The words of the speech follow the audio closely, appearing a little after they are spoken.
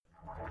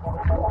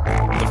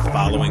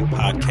following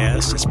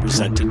podcast is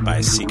presented by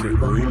Secret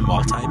Room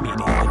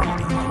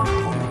Multimedia.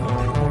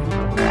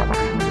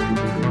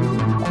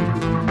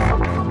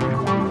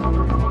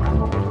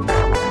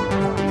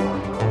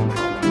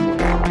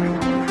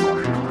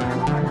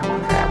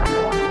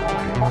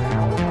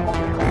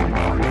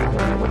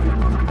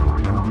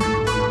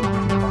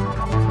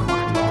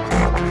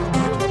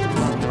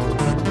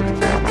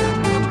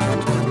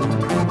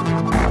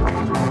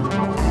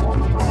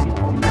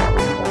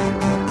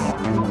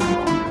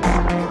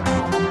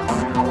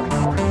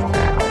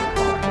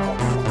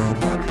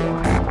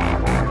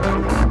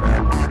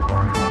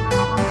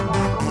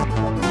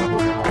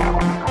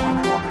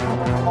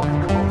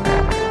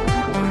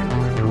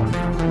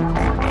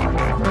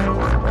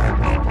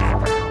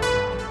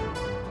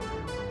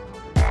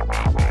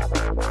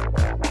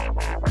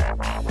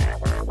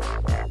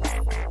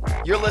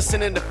 You're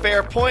listening to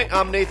Fair Point.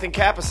 I'm Nathan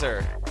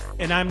Capisser.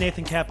 And I'm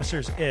Nathan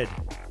Capisser's id.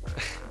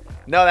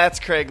 No, that's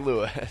Craig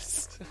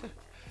Lewis.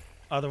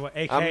 Otherwise,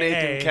 AKA I'm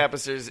Nathan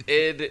Capisser's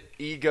id,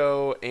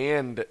 ego,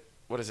 and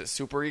what is it,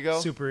 super ego?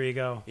 Super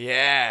ego.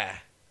 Yeah.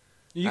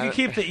 You can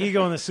keep the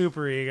ego and the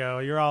super ego.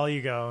 You're all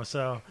ego,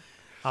 so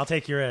I'll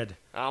take your id.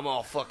 I'm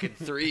all fucking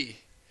three.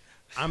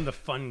 I'm the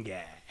fun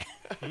guy.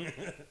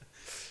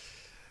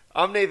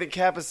 I'm Nathan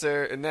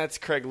Capisser, and that's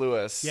Craig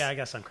Lewis. Yeah, I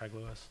guess I'm Craig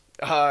Lewis.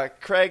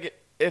 Craig,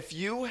 if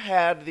you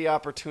had the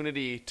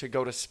opportunity to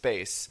go to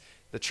space,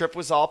 the trip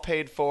was all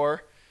paid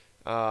for,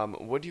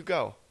 would you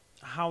go?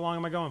 How long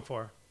am I going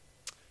for?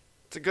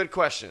 It's a good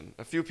question.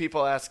 A few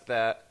people ask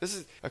that. This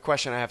is a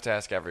question I have to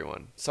ask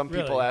everyone. Some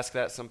people Really? ask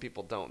that, some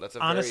people don't. That's a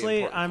Honestly,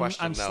 very important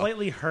question, I'm though.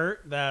 slightly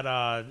hurt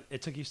that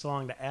it took you so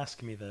long to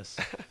ask me this.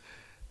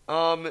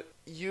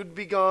 You'd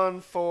be gone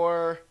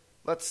for,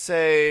 let's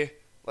say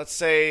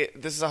this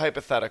is a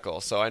hypothetical,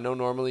 so I know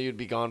normally you'd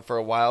be gone for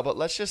a while, but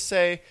let's just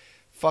say,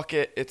 fuck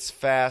it, it's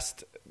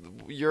fast.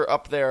 You're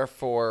up there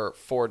for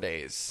 4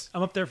 days.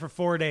 I'm up there for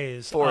 4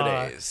 days. 4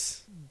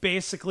 days.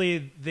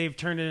 Basically, they've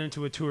turned it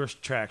into a tourist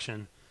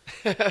attraction.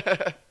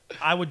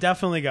 I would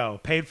definitely go.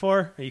 Paid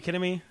for? Are you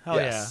kidding me? Hell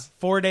Yes. yeah.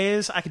 4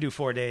 days? I could do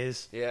 4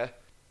 days. Yeah.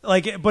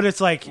 But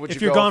it's like, Would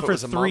if you you're go gone if it for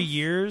was a 3 month?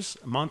 years,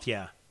 a month,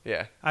 yeah.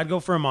 Yeah. I'd go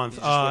for a month. You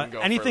just wouldn't go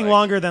for, Anything like-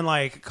 longer than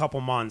like a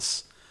couple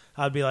months,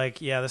 I'd be like,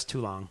 yeah, that's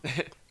too long.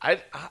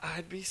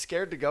 I'd be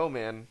scared to go,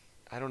 man.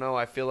 I don't know.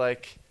 I feel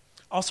like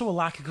Also, a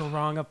lot could go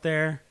wrong up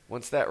there.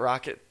 once that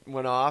rocket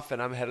went off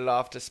and I'm headed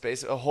off to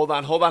space. Oh, hold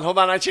on.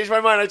 I changed my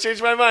mind.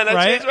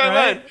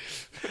 Right?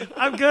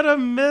 I'm going to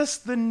miss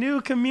the new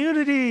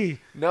community.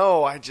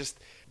 No,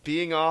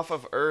 being off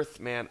of Earth,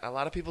 man, a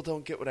lot of people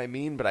don't get what I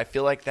mean, but I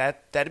feel like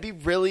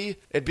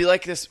it'd be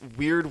like this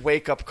weird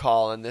wake-up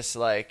call and this,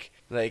 like,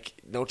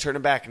 no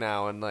turning back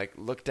now, and, like,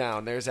 look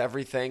down. There's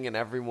everything and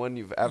everyone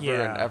you've ever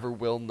and ever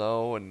will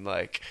know, and,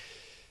 like,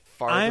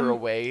 farther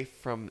away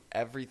from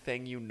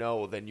everything you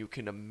know than you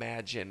can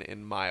imagine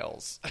in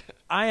miles.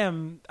 I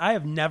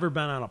have never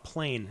been on a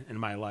plane in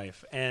my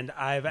life, and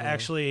I've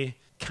actually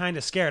kind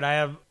of scared.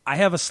 I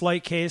have a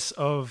slight case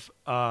of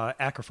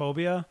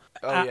acrophobia.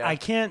 Oh, yeah. I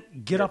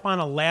can't get up on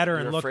a ladder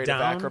and You're look afraid down.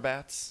 of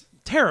acrobats?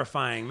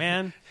 Terrifying,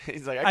 man.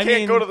 He's like, I I can't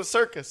mean- go to the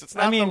circus. It's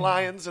not I mean, the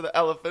lions or the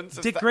elephants.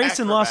 It's Dick the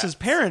Grayson lost his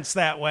acrobats." parents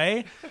that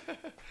way.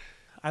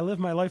 I live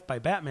my life by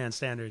Batman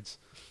standards.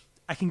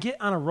 I can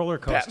get on a roller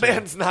coaster.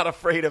 Batman's not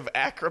afraid of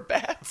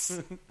acrobats.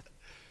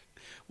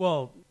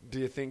 Well, Do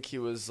you think he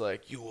was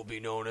like, you will be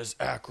known as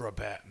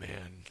Acrobat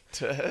Man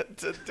to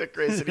Dick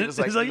Grayson? He was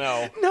like, he's like,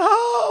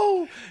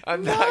 no,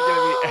 I'm not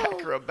going to be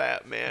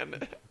Acrobat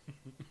Man.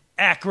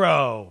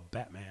 Acro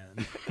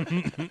Batman.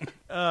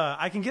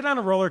 I can get on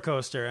a roller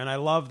coaster and I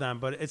love them,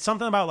 but it's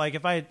something about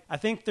like I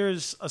think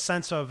there's a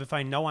sense of if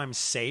I know I'm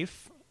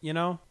safe, you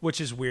know,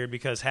 which is weird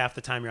because half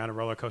the time you're on a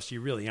roller coaster,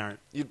 you really aren't.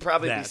 You'd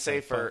probably be That,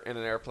 safer in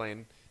an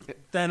airplane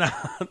Then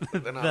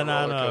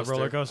on a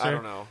roller coaster.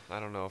 I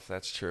don't know if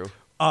that's true.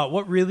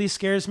 What really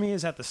scares me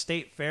is at the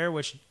State Fair,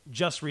 which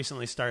just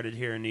recently started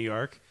here in New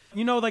York.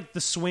 You know, like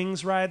the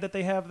swings ride that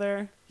they have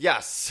there?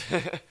 Yes.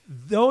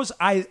 Those,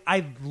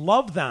 I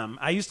love them.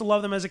 I used to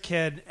love them as a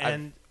kid.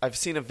 And I've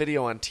seen a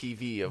video on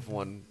TV of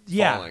one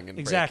yeah, falling and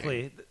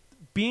exactly. breaking.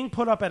 Being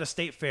put up at a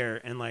state fair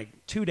in like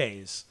 2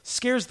 days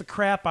scares the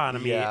crap out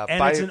of me. Yeah, and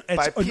by it's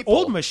an people.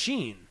 old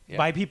machine. Yeah.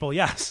 By people,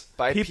 yes.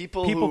 By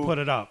people who put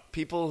it up.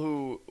 People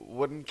who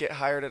wouldn't get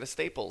hired at a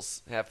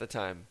Staples half the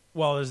time.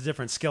 Well, there's a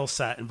different skill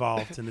set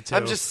involved in the two.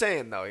 I'm just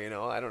saying, though,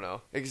 I don't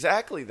know.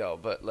 Exactly, though,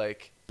 but,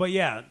 like... But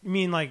yeah, I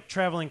mean like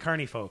traveling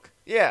carny folk.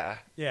 Yeah.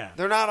 Yeah.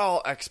 They're not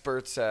all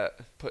experts at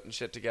putting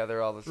shit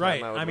together all the time.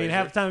 Right. I would I mean, wager.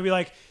 half the time it'd be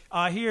like,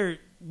 here,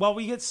 while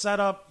we get set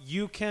up,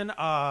 you can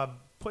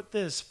put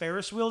this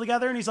Ferris wheel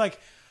together. And he's like,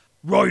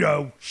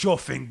 righto, sure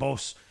thing,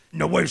 boss.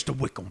 Now, where's the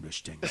wick on this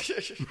thing?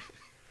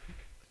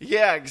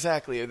 Yeah,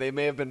 exactly. They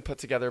may have been put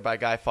together by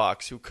Guy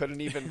Fawkes, who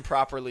couldn't even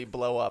properly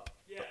blow up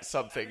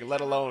something, let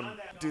alone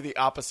do the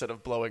opposite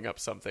of blowing up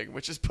something,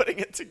 which is putting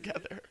it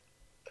together.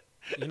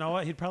 You know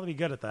what? He'd probably be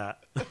good at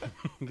that.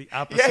 The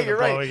opposite Yeah, of you're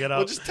blowing right. it up.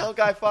 We'll just tell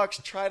Guy Fawkes,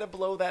 try to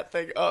blow that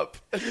thing up.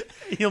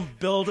 He'll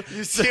build.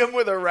 You see him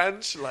with a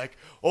wrench, like,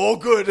 oh,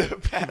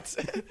 good, pats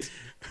it.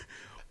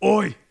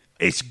 Oi,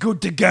 it's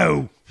good to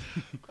go.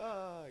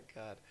 Oh,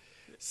 God.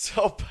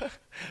 So,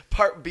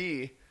 part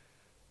B.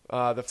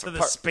 The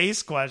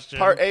space question.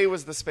 Part A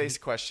was the space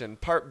question.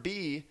 Part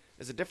B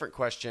is a different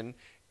question.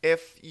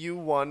 If you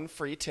won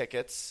free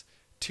tickets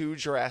to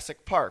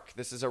Jurassic Park,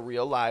 this is a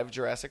real live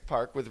Jurassic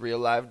Park with real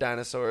live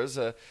dinosaurs,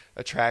 a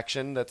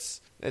attraction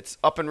it's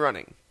up and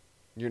running.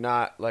 You're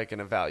not like an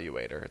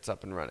evaluator. It's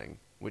up and running.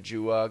 Would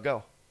you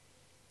go?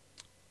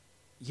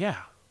 Yeah.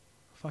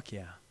 Fuck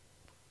yeah.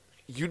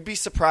 You'd be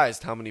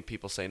surprised how many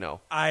people say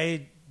no.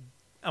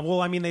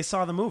 Well, I mean, they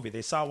saw the movie.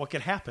 They saw what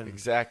could happen.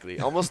 Exactly.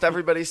 Almost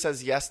everybody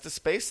says yes to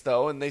space,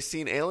 though, and they've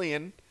seen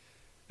Alien.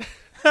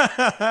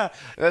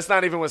 That's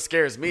not even what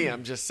scares me.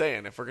 I'm just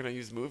saying, if we're going to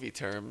use movie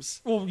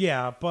terms. Well,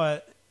 yeah,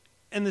 but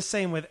in the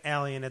same with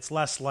Alien, it's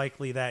less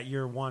likely that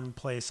your one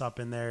place up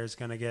in there is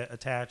going to get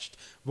attached,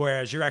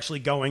 whereas you're actually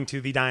going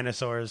to the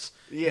dinosaurs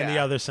in the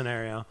other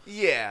scenario.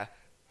 Yeah.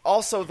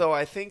 Also, though,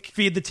 I think...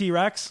 Feed the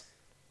T-Rex?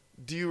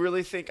 Do you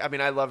really think... I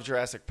mean, I love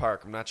Jurassic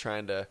Park. I'm not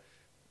trying to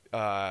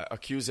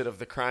accuse it of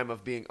the crime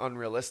of being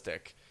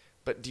unrealistic.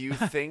 But do you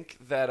think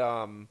that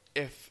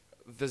if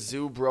the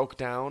zoo broke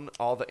down,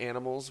 all the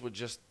animals would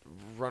just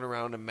run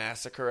around and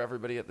massacre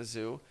everybody at the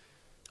zoo?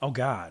 Oh,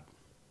 God.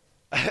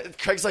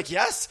 Craig's like,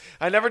 yes,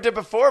 I never did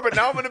before, but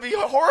now I'm going to be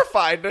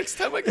horrified next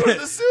time I go to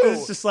the zoo.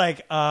 It's just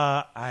like,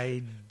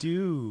 I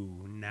do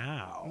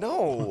now.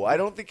 No, I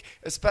don't think,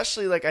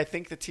 especially like I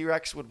think the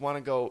T-Rex would want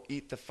to go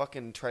eat the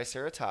fucking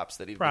Triceratops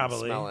that he'd been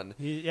smelling.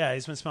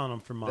 He's been smelling them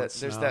for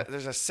months. There's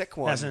a sick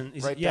one down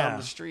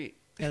the street.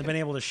 He hasn't been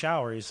able to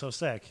shower. He's so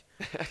sick.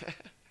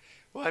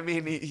 Well, I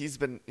mean,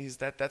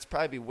 that's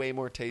probably way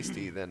more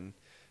tasty than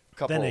a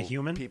couple than a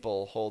human?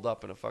 People holed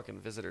up in a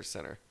fucking visitor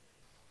center.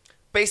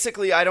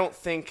 Basically, I don't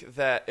think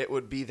that it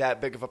would be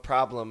that big of a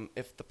problem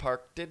if the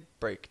park did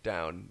break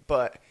down.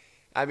 But,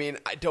 I mean,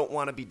 I don't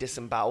want to be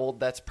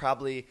disemboweled. That's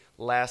probably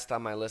last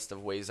on my list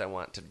of ways I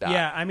want to die.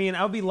 Yeah, I mean,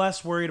 I would be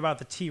less worried about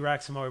the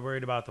T-Rex and more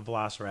worried about the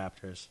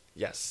Velociraptors.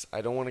 Yes,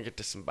 I don't want to get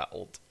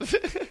disemboweled.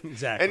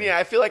 Exactly. And yeah,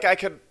 I feel like I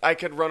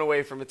could run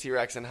away from a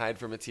T-Rex and hide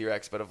from a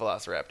T-Rex, but a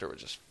Velociraptor would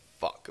just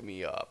fuck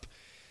me up.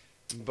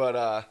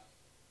 But,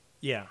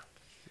 yeah.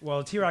 Well,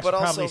 a T-Rex would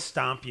probably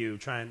stomp you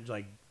trying,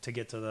 like, to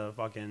get to the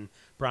fucking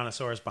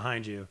Brontosaurus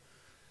behind you.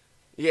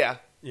 Yeah.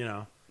 You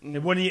know.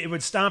 It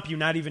would stomp you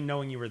not even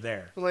knowing you were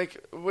there.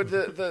 Like, when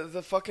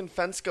the fucking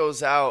fence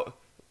goes out,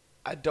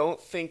 I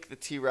don't think the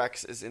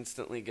T-Rex is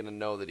instantly going to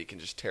know that he can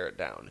just tear it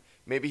down.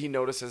 Maybe he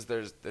notices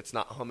it's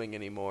not humming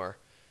anymore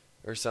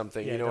or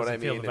something. Yeah, you know what I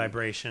mean? Feel the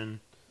vibration.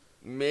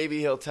 Maybe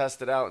he'll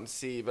test it out and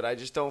see, but I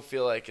just don't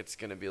feel like it's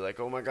going to be like,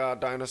 oh my God,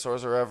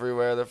 dinosaurs are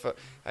everywhere.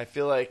 I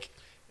feel like...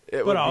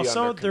 But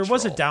also, there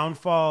was a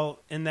downfall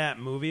in that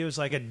movie. It was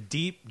like a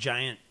deep,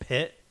 giant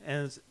pit,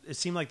 and it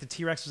seemed like the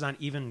T-Rex was on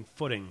even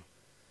footing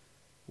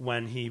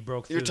when he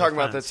broke through. You're talking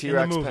the about the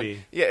T-Rex in the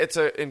movie. Yeah, it's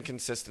an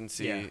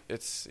inconsistency.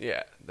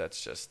 Yeah.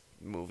 That's just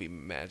movie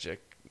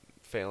magic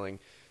failing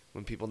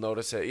when people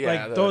notice it.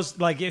 Yeah,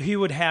 he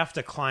would have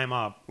to climb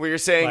up. What you're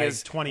saying like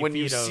is 20 when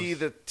you feet see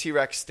the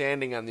T-Rex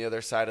standing on the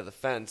other side of the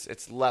fence,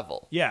 it's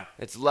level. Yeah.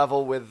 It's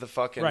level with the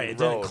fucking Right, it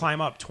road. didn't climb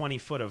up 20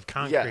 foot of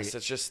concrete. Yes,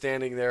 it's just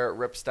standing there, it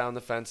rips down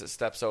the fence, it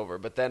steps over.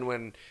 But then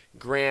when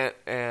Grant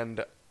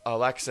and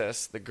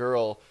Alexis, the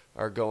girl,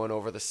 are going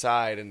over the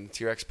side and the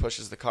T-Rex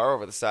pushes the car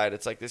over the side,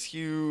 it's like this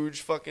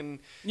huge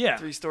fucking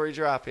 3-story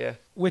drop,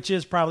 Which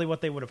is probably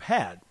what they would have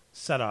had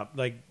set up.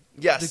 Like,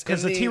 yes.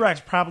 Because the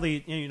T-Rex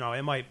probably,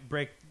 it might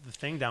break the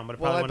thing down, but it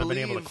probably wouldn't have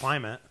been able to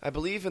climb it. I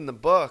believe in the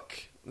book,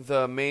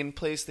 the main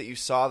place that you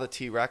saw the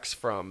T-Rex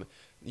from,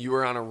 you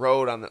were on a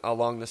road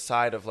along the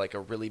side of like a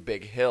really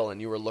big hill,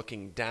 and you were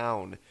looking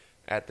down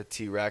at the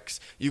T-Rex.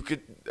 You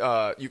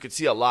could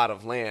see a lot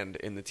of land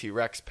in the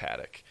T-Rex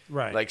paddock,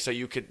 right? Like, so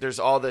there's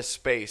all this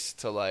space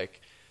to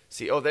like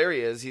see. Oh, there he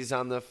is. He's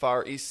on the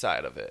far east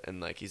side of it, and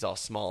like he's all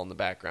small in the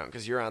background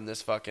because you're on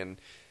this fucking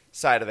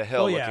side of the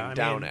hill looking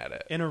down at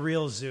it. In a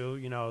real zoo,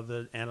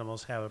 the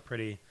animals have a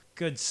pretty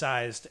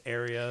good-sized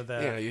area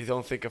that... Yeah, you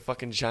don't think a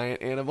fucking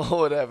giant animal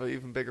would have an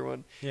even bigger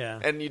one. Yeah.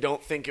 And you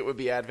don't think it would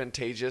be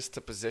advantageous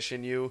to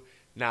position you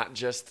not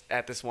just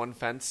at this one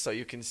fence so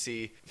you can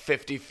see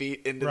 50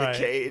 feet into the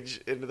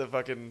cage, into the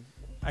fucking...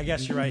 I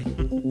guess you're right.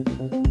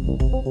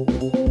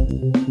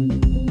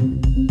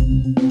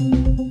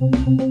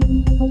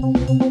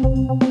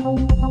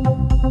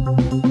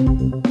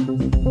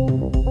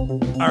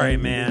 All right,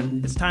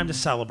 man. It's time to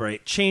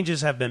celebrate.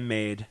 Changes have been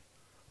made.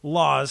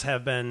 Laws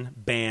have been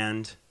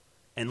banned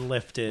and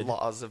lifted.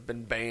 Laws have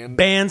been banned.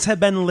 Bans have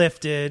been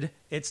lifted.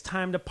 It's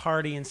time to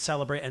party and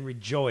celebrate and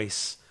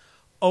rejoice.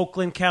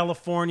 Oakland,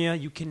 California,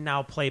 you can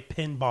now play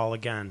pinball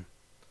again.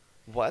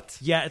 What?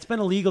 Yeah, it's been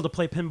illegal to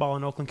play pinball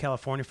in Oakland,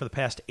 California for the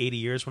past 80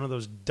 years. One of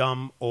those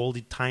dumb,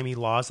 old-timey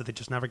laws that they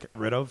just never get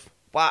rid of.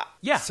 Wow.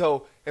 Yeah.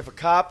 So if a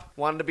cop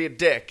wanted to be a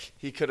dick,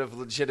 he could have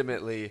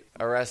legitimately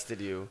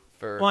arrested you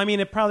for. Well, I mean,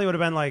 it probably would have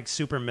been like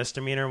super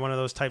misdemeanor, one of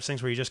those types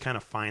things where you just kind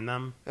of fine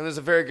them. And there's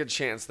a very good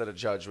chance that a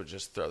judge would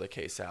just throw the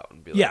case out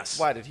and be like, Yes.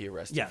 why did he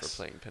arrest you Yes.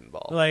 for playing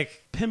pinball?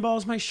 Like,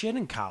 pinball's my shit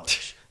in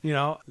college. You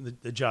know,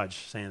 the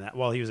judge saying that.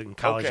 Well, he was in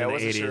college okay, in I the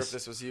wasn't 80s. sure if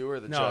this was you or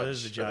the No, judge. this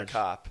is the or judge. the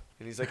cop.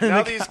 And he's like,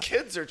 now these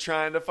kids are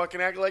trying to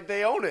fucking act like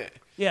they own it.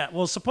 Yeah,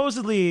 well,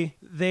 supposedly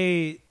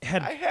they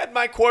had I had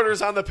my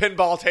quarters on the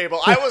pinball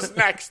table. I was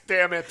next,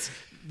 damn it.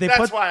 they That's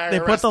put why I they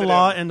put the arrested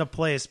law him. into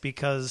place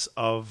because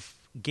of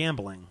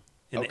gambling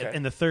Okay.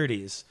 in the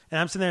 30s. And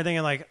I'm sitting there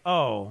thinking like,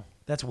 oh,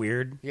 that's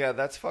weird. Yeah,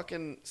 that's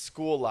fucking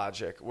school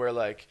logic where,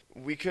 like,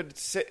 we could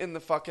sit in the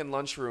fucking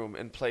lunchroom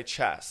and play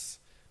chess.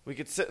 We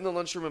could sit in the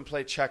lunchroom and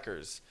play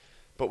checkers.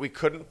 But we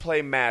couldn't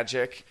play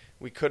Magic.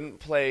 We couldn't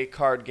play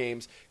card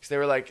games because they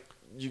were like,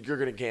 you're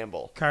going to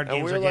gamble. Card And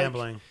games we are were like-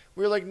 gambling.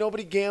 We were like,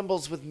 nobody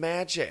gambles with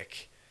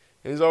Magic.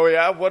 And he's, oh,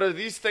 yeah? What are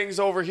these things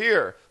over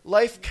here?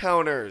 Life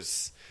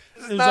counters.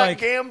 This is It was not like-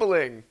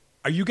 gambling.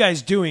 Are you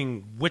guys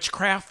doing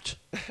witchcraft?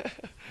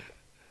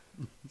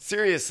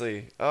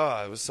 Seriously.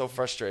 Oh, it was so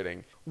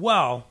frustrating.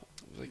 Well,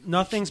 Like,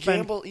 nothing's you been...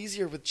 gamble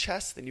easier with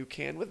chess than you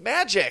can with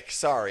Magic.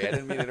 Sorry, I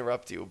didn't mean to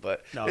interrupt you,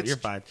 but No, it's- you're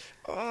fine.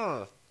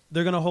 Oh.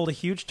 They're going to hold a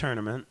huge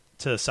tournament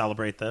to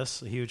celebrate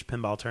this, a huge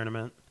pinball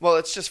tournament. Well,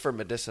 it's just for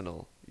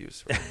medicinal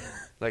use, right?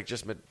 Like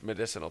just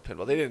medicinal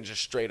pinball. They didn't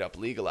just straight up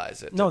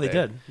legalize it. No, they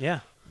did. Yeah.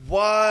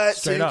 What?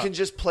 Straight so you up. can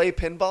just play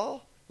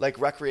pinball like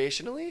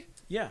recreationally?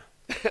 Yeah.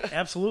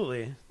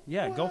 Absolutely.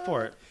 Yeah, go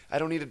for it. I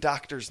don't need a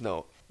doctor's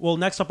note. Well,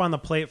 next up on the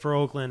plate for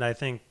Oakland, I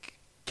think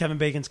Kevin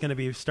Bacon's going to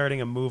be starting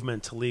a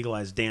movement to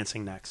legalize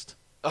dancing next.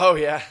 Oh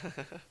yeah.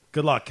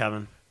 Good luck,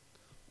 Kevin.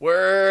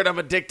 Word, I'm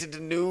addicted to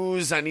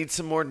news. I need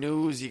some more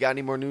news. You got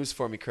any more news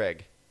for me,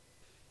 Craig?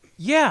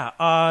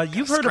 Yeah,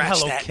 you've heard of Scratch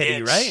Hello that Kitty,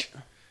 itch. right?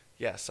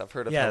 Yes, I've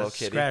heard of Yeah, Hello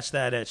Kitty. scratch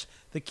that itch.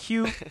 The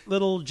cute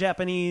little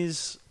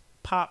Japanese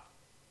pop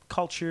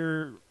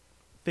culture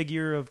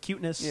figure of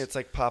cuteness. Yeah, it's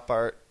like pop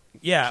art.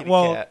 Yeah, kitty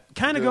well, cat,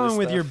 kind of girly going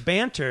with your stuff.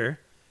 banter,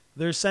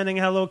 they're sending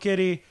Hello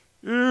Kitty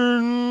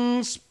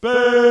in space.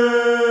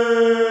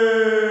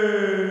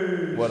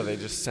 What are they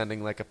just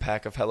sending like a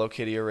pack of Hello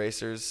Kitty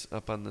erasers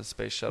up on the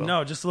space shuttle?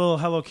 No, just a little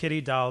Hello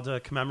Kitty doll to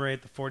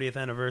commemorate the 40th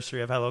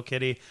anniversary of Hello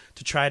Kitty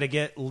to try to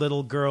get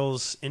little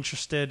girls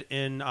interested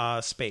in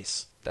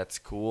space. That's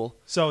cool.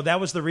 So that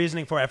was the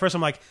reasoning for it. At first,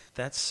 I'm like,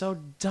 that's so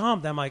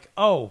dumb. Then I'm like,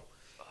 oh,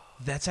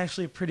 that's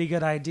actually a pretty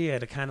good idea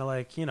to kind of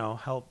like, you know,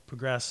 help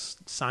progress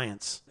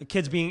science. The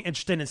kids being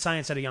interested in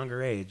science at a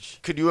younger age.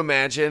 Could you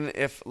imagine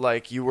if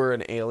like you were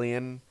an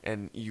alien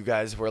and you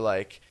guys were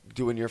like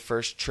doing your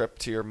first trip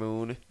to your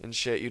moon and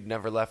shit? You'd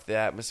never left the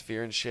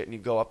atmosphere and shit, and you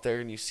go up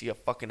there and you see a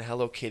fucking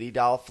Hello Kitty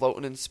doll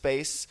floating in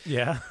space.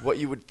 Yeah. What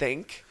you would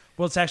think?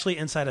 Well, it's actually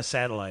inside a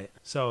satellite.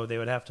 So they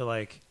would have to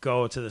like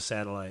go to the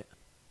satellite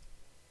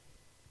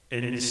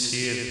and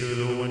see it through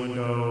the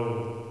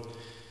window.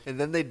 And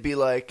then they'd be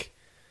like,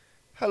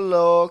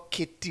 "Hello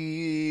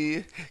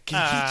Kitty,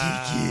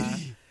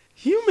 kitty."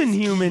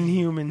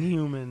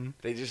 Human.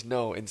 They just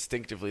know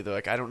instinctively. They're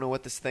like, I don't know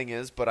what this thing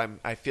is, but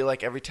I feel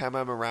like every time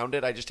I'm around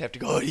it, I just have to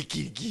go, oh,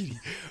 kitty.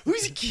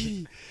 Who's a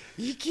kitty?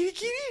 You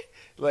kitty?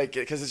 Like,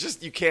 because it's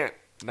just, you can't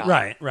not.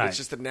 Right. It's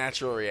just a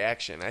natural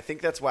reaction. I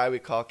think that's why we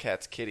call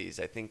cats kitties.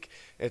 I think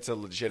it's a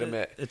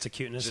legitimate. It's a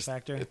cuteness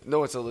factor.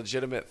 No, it's a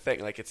legitimate thing.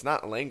 Like, it's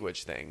not a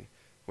language thing.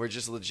 We're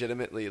just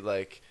legitimately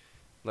like,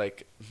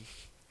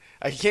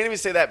 I can't even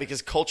say that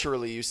because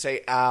culturally you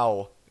say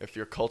ow if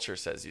your culture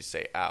says you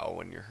say ow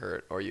when you're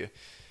hurt, or you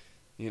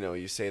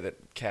say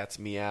that cats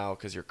meow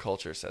because your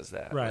culture says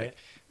that. Right.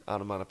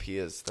 Like,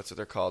 onomatopoeias, that's what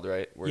they're called,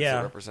 right? Words Yeah.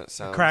 that represent The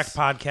sounds. Crack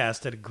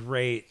Podcast did a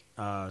great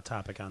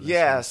topic on this.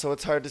 Yeah, one. so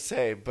it's hard to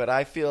say, but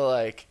I feel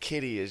like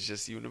kitty is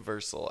just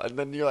universal. And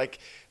then you're like,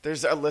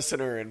 there's a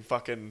listener in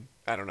fucking,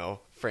 I don't know,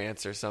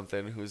 France or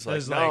something who's like,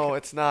 There's no, like,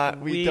 it's not.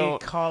 We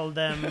don't. call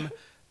them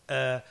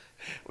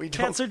We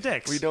cats don't, or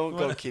dicks. We don't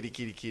go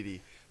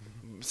kitty.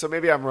 So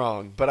maybe I'm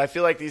wrong, but I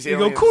feel like these You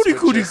go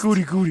aliens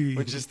cootie.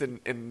 would just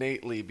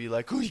innately be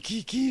like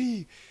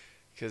kitty.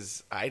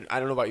 Because I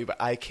don't know about you, but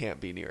I can't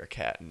be near a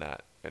cat and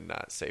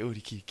not say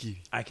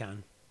kitty. I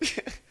can.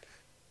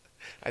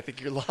 I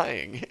think you're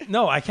lying.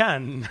 No, I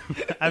can.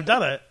 I've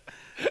done it.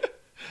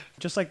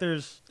 Just like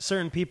there's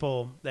certain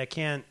people that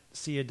can't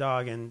see a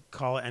dog and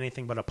call it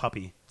anything but a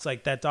puppy. It's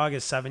like that dog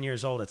is 7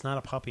 years old. It's not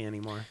a puppy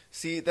anymore.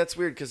 See, that's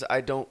weird because I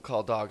don't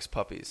call dogs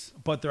puppies.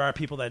 But there are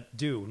people that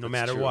do, no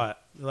matter true.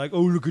 what. They're like,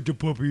 oh, look at the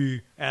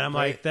puppy. And I'm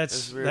Right. like,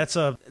 that's That's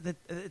weird.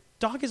 the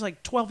dog is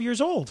like 12 years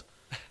old.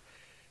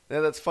 Yeah,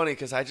 that's funny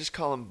because I just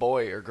call them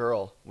boy or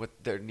girl.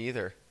 They're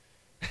neither.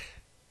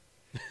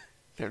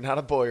 They're not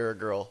a boy or a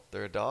girl.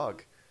 They're a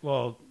dog.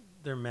 Well,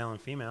 they're male and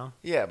female.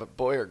 Yeah, but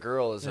boy or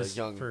girl is a Is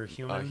young for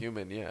human?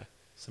 human. Yeah.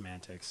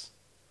 Semantics.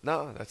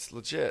 No, that's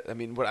legit. I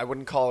mean, I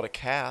wouldn't call it a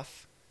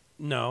calf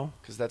No.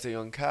 because that's a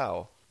young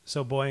cow.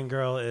 So boy and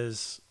girl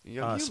is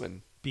Young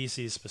human.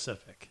 species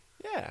specific.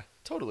 Yeah,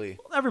 totally.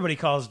 Everybody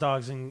calls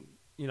dogs and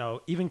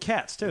even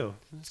cats too.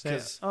 Say,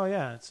 'cause oh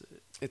yeah,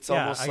 It's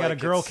yeah, almost I like got a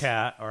girl it's-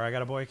 cat or I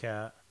got a boy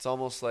cat. It's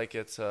almost like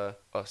it's a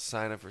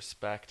sign of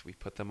respect. We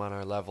put them on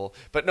our level.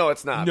 But no,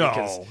 it's not. No,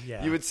 because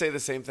yeah. you would say the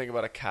same thing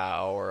about a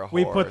cow or a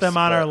We horse. put them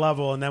on but our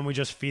level and then we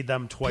just feed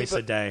them twice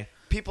a day.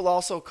 People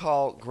also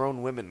call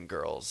grown women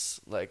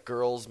girls. Like,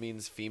 girls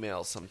means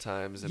female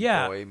sometimes, and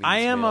Yeah, boy means I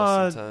am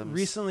male sometimes.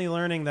 recently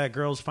learning that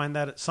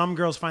some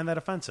girls find that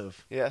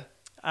offensive. Yeah,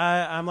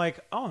 I'm like,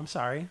 oh, I'm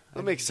sorry.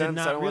 that makes did sense.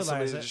 not I don't want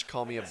somebody realize to it. just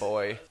call me a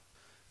boy.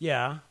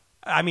 Yeah.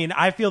 I mean,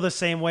 I feel the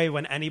same way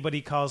when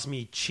anybody calls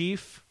me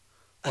chief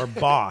or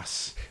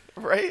boss.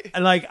 Right?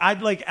 And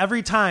I'd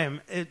every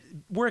time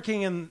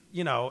working in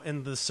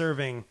the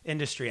serving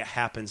industry, it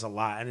happens a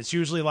lot. And it's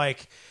usually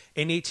like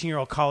an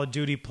 18-year-old Call of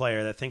Duty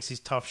player that thinks he's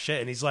tough shit.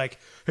 And he's like,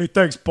 hey,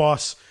 thanks,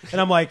 boss. And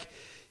I'm like,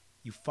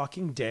 you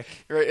fucking dick.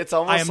 Right? It's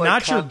almost I am like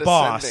not your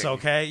boss. condescending.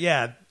 Okay.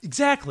 Yeah,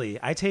 exactly.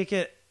 I take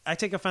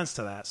offense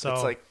to that. So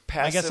It's like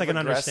I guess I can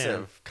understand.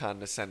 passive-aggressive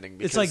condescending.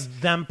 Because It's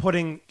like them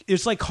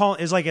it's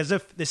like as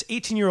if this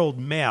 18-year-old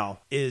male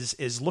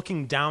is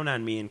looking down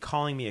on me and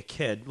calling me a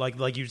kid.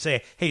 Like you'd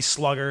say, hey,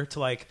 slugger, to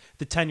like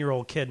the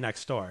 10-year-old kid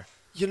next door.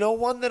 You know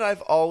one that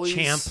I've always...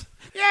 Champ.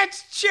 Yeah,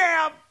 it's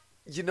champ.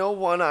 You know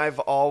one I've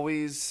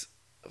always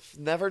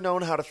never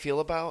known how to feel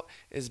about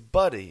is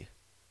buddy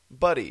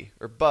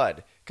or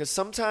bud. Because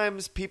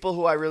sometimes people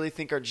who I really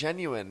think are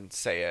genuine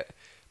say it,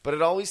 but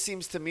it always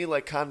seems to me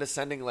like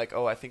condescending, like,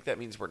 oh, I think that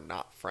means we're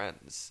not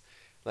friends.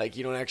 Like,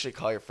 you don't actually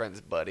call your friends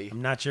buddy.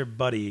 I'm not your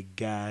buddy,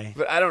 guy.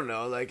 But I don't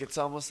know, like, it's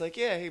almost like,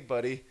 yeah, hey,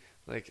 buddy.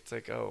 Like, it's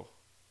like, oh,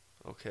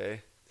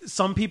 okay.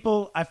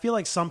 I feel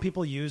like some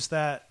people use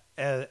that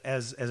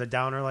as a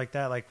downer like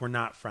that. Like, we're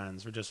not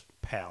friends. We're just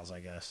pals,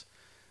 I guess.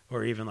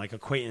 Or even like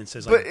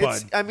acquaintances, like,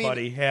 But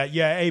buddy. Yeah,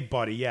 hey,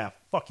 buddy. Yeah,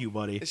 fuck you,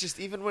 buddy. It's just,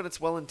 even when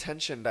it's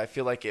well-intentioned, I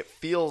feel like it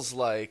feels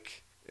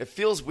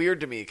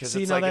weird to me because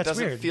it's no, like it that's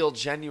doesn't weird. feel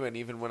genuine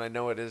even when I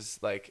know it is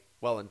like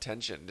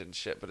well-intentioned and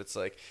shit. But it's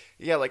like,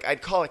 yeah, like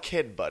I'd call a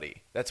kid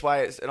buddy. That's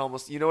why it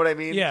almost, you know what I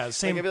mean? Yeah,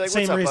 same I'd be like,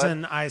 same "What's up,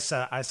 reason bud?" I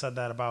said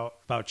that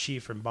about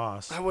chief and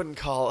boss. I wouldn't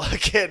call a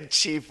kid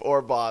chief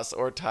or boss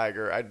or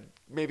tiger. I'd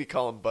maybe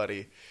call him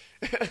buddy.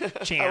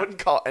 Champ. I wouldn't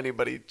call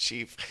anybody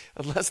chief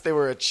unless they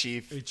were a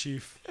chief. Hey,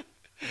 chief.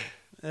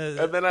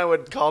 And then I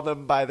would call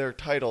them by their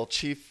title.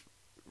 Chief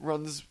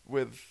runs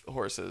with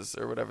horses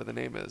or whatever the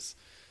name is.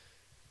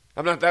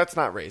 That's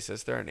not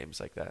racist. There are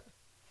names like that.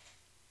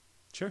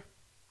 Sure.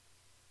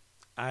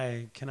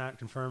 I cannot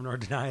confirm nor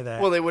deny that.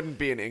 Well, they wouldn't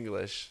be in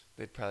English.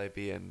 They'd probably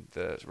be in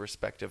the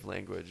respective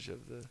language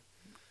of the...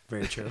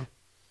 Very true.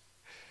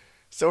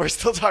 So we're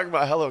still talking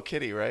about Hello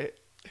Kitty, right?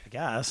 I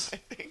guess. I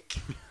think.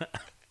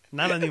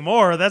 Not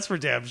anymore. That's for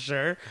damn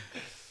sure.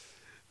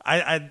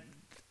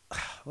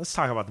 Let's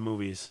talk about the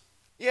movies.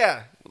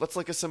 Yeah, let's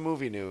look at some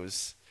movie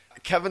news.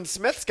 Kevin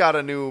Smith's got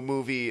a new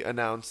movie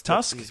announced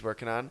Tusk? that he's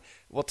working on.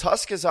 Well,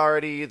 Tusk is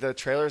already, the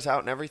trailer's out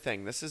and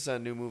everything. This is a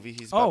new movie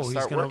he's about to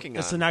start working on.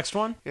 It's the next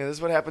one? Yeah, this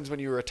is what happens when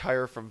you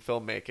retire from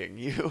filmmaking.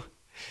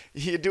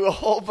 You do a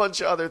whole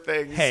bunch of other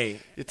things. Hey.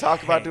 You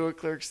talk about doing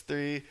Clerks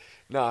 3.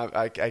 No,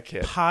 I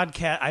can't.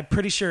 I'm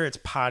pretty sure it's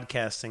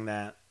podcasting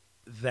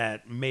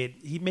that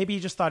maybe he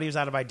just thought he was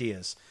out of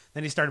ideas.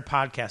 Then he started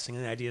podcasting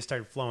and the ideas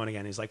started flowing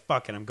again. He's like,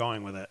 fuck it, I'm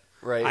going with it.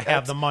 Right. I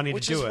have the money to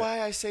do it. Which is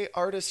why I say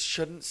artists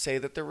shouldn't say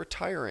that they're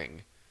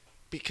retiring.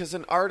 Because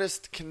an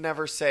artist can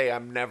never say,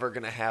 I'm never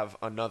going to have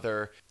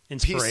another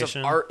piece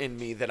Inspiration. of art in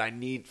me that I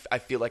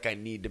feel like I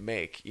need to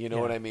make. You know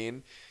Yeah. what I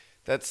mean?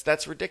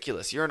 That's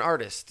ridiculous. You're an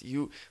artist.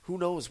 Who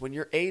knows? When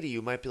you're 80,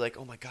 you might be like,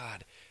 oh my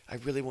God, I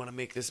really want to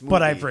make this movie.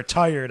 But I've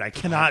retired. I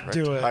cannot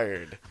do it.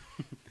 Retired.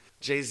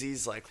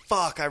 Jay-Z's like,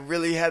 fuck, I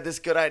really had this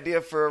good idea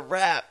for a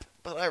rap,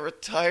 but I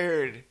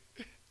retired.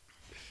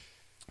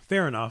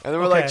 Fair enough. And then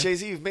we're Okay. like,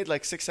 Jay-Z, you've made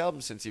like 6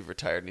 albums since you've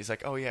retired. And he's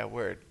like, oh yeah,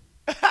 word.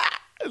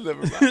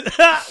 Never mind.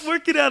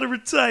 Working out of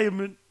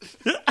retirement.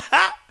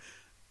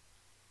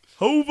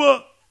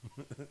 Hova.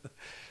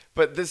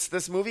 But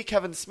this movie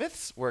Kevin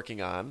Smith's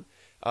working on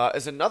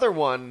is another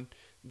one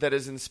that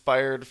is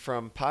inspired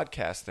from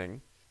podcasting.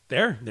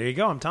 There you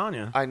go. I'm telling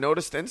you. I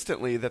noticed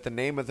instantly that the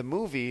name of the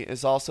movie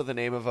is also the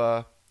name of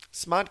a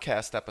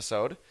Smodcast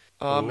episode.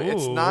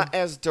 It's Ooh. not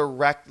as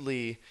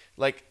directly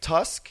like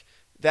Tusk.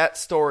 That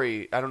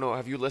story, I don't know,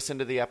 have you listened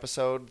to the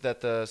episode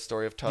that the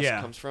story of Tusk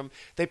Yeah. comes from?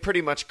 They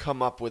pretty much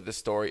come up with the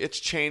story. It's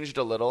changed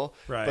a little,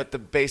 Right. but the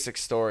basic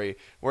story.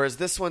 Whereas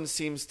this one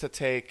seems to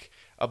take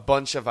a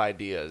bunch of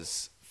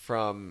ideas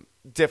from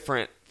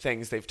different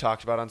things they've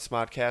talked about on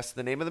Smodcast.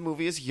 The name of the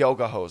movie is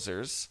Yoga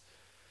Hosers.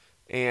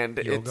 And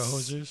Yoga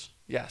Hosers.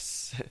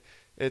 Yes.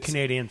 It's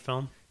Canadian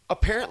film.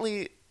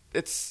 apparently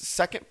it's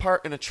second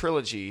part in a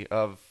trilogy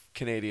of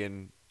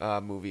Canadian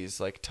movies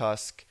like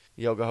Tusk,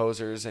 Yoga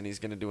Hosers, and he's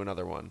going to do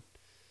another one.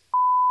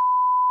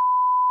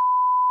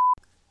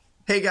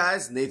 Hey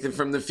guys, Nathan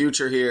from the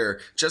future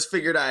here. Just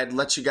figured I'd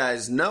let you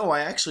guys know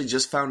I actually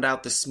just found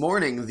out this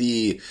morning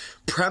the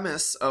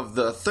premise of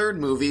the third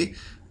movie.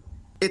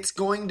 It's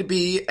going to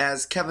be,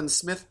 as Kevin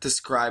Smith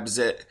describes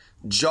it,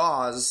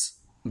 Jaws,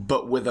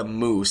 but with a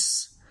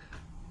moose.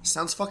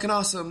 Sounds fucking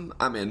awesome.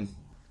 I'm in.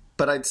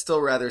 But I'd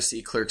still rather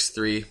see Clerks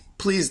 3.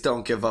 Please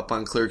don't give up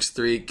on Clerks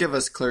 3. Give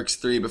us Clerks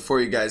 3 before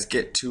you guys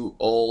get too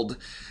old.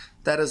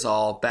 That is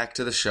all. Back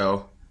to the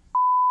show.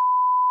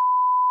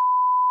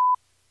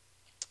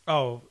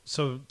 Oh,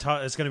 so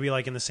it's going to be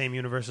like in the same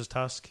universe as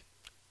Tusk?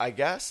 I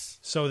guess.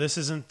 So this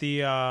isn't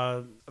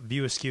the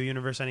View Askew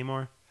universe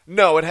anymore?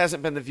 No, it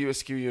hasn't been the View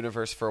Askew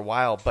universe for a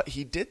while, but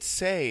he did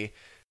say...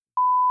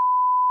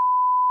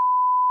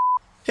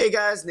 Hey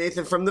guys,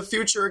 Nathan from the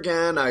future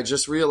again. I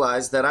just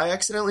realized that I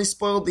accidentally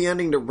spoiled the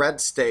ending to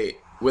Red State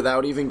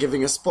without even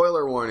giving a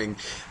spoiler warning.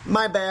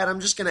 My bad,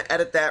 I'm just going to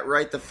edit that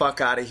right the fuck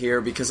out of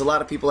here because a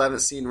lot of people haven't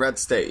seen Red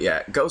State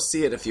yet. Go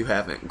see it if you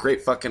haven't.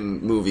 Great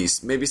fucking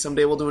movies. Maybe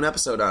someday we'll do an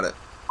episode on it.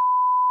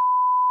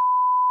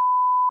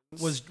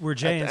 Were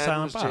Jay and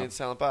Silent Bob? Jay and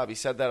Silent Bob. He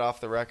said that off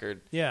the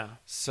record. Yeah.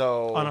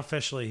 So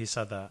unofficially, he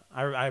said that.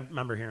 I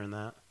remember hearing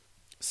that.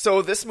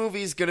 So this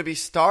movie is going to be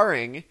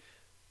starring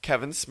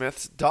Kevin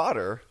Smith's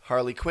daughter,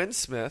 Harley Quinn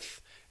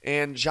Smith,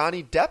 and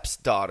Johnny Depp's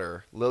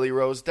daughter, Lily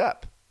Rose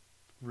Depp.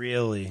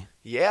 Really?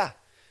 Yeah.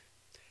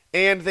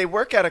 And they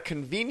work at a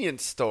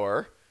convenience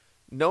store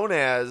known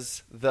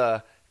as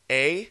the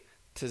A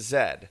to Z,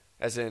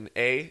 as in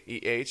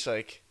A-E-H,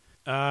 like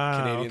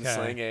Canadian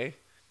slang A.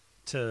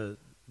 To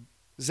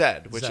Z,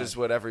 which Z. is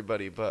what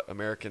everybody but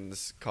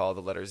Americans call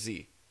the letter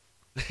Z.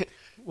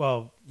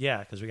 Well, yeah,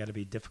 because we got to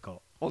be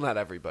difficult. Well, not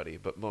everybody,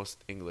 but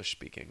most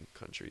English-speaking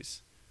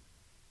countries.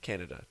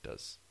 Canada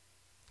does.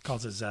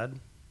 Calls it Z?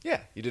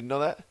 Yeah, you didn't know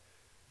that?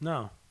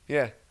 No.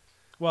 Yeah.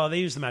 Well, they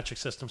use the metric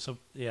system, so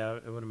yeah,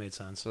 it would have made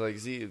sense. So like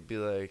Z would be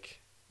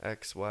like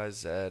X, Y,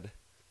 Z.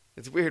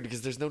 It's weird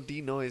because there's no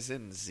D noise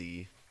in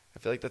Z. I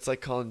feel like that's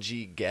like calling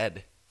G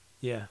Ged.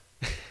 Yeah.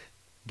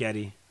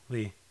 Getty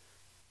Lee.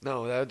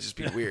 No, that would just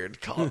be weird.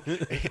 Call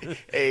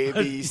A,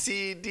 B,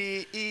 C,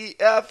 D, E,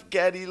 F,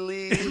 Geddy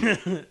Lee.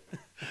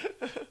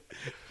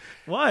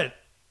 What?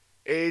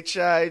 H,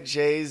 I,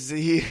 J,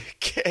 Z,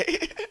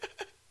 K.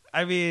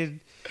 I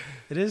mean,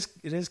 it is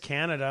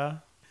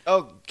Canada.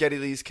 Oh, Geddy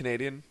Lee's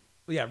Canadian?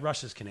 Well, yeah,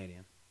 Russia's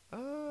Canadian.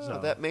 Oh,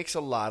 So- that makes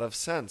a lot of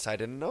sense. I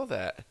didn't know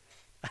that.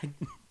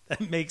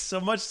 That makes so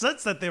much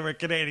sense that they were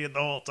Canadian the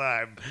whole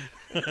time.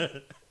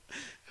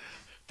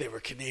 They were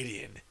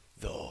Canadian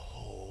the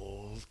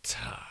whole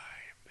time.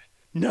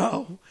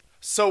 No.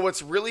 So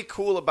what's really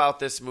cool about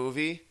this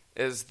movie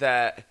is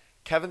that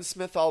Kevin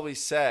Smith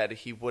always said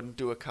he wouldn't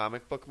do a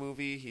comic book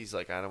movie. He's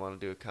like, I don't want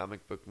to do a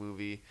comic book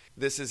movie.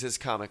 This is his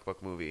comic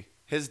book movie.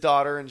 His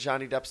daughter and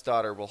Johnny Depp's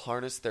daughter will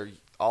harness their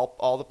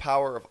all the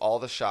power of all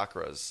the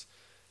chakras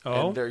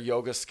and their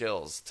yoga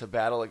skills to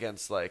battle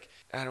against, like,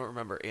 I don't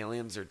remember,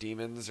 aliens or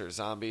demons or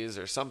zombies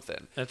or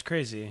something. That's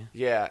crazy.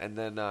 Yeah, and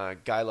then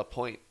Guy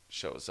Lapointe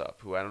shows up,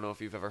 who I don't know if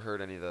you've ever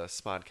heard any of the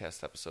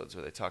Smodcast episodes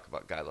where they talk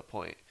about Guy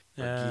Lapointe.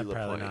 Or Guy Probably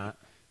Lapointe. not.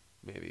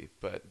 Maybe,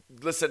 but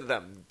listen to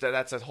them.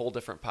 That's a whole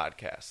different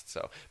podcast.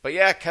 So, but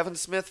yeah, Kevin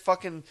Smith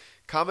fucking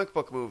comic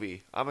book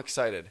movie. I'm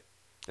excited.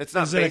 It's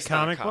not Is it a based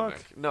on comic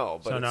book? No,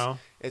 but So no?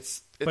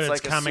 it's But it's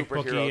like a comic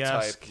superhero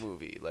booky-esque. type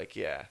movie. Like,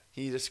 yeah,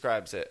 he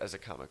describes it as a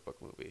comic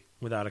book movie.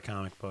 Without a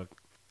comic book.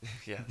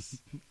 Yes,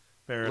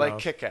 Fair like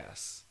enough.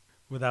 Kick-Ass,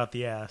 Without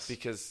the ass.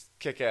 because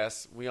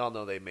Kick-Ass, we all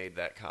know they made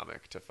that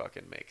comic to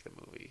fucking make the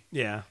movie.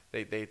 Yeah.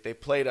 They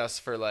played us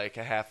for like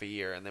a half a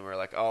year, and then we were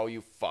like, oh,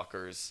 you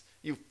fuckers,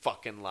 you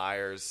fucking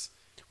liars.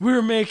 We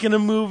were making a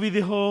movie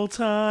the whole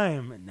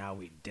time, and now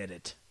we did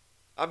it.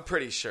 I'm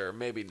pretty sure.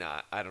 Maybe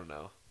not. I don't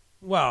know.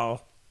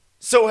 Well,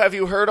 So have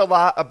you heard a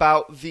lot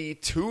about the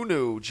 2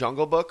 new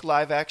Jungle Book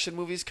live-action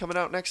movies coming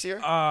out next year?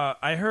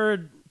 I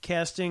heard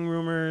casting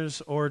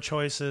rumors or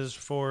choices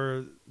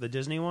for the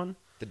Disney one.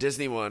 The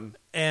Disney one.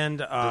 And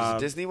There's a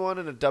Disney one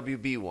and a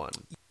WB one.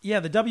 yeah,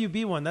 the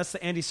WB one, that's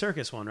the Andy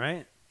Serkis one,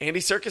 right? Andy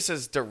Serkis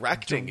is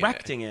directing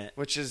it.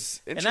 which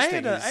is And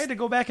interesting. I had to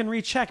go back and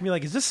recheck and be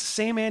like, is this the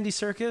same Andy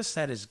Serkis?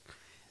 That is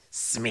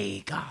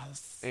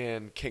Smeagol.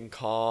 And King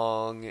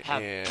Kong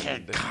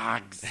and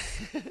Cogs.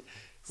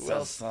 who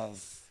else?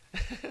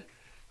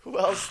 Who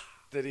else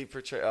did he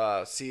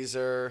portray?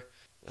 Caesar.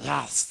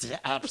 Yes,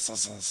 the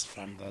abscesses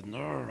from the new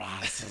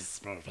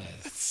Rises movies.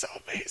 It's so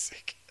amazing.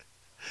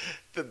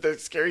 The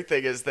scary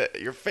thing is that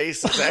your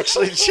face is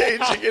actually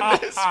changing in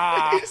his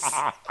face.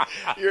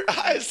 Your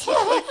eyes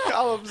look like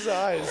Gollum's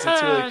eyes.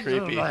 It's really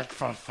creepy. You like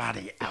for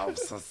funny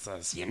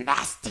abscesses, you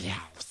nasty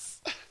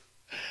house.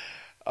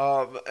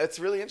 It's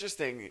really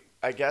interesting,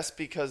 I guess,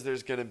 because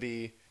there's going to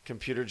be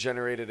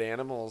computer-generated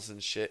animals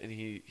and shit, and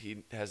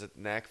he has a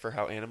knack for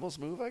how animals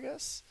move, I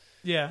guess.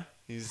 Yeah.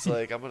 He's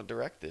like, I'm going to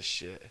direct this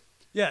shit.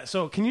 Yeah,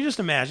 so can you just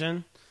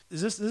imagine?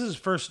 This is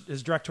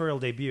his directorial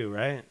debut,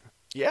 right?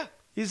 Yeah.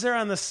 He's there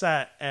on the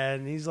set,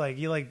 and he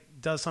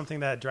does something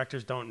that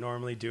directors don't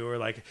normally do, or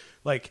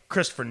like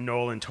Christopher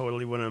Nolan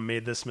totally wouldn't have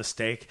made this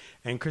mistake,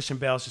 and Christian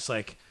Bale's just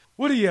like,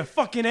 what are you,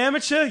 fucking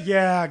amateur?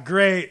 Yeah,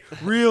 great,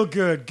 real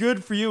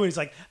good for you. And he's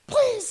like,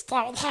 Please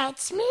don't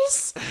hurt me.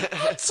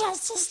 I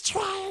just was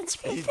trying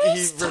to be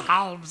first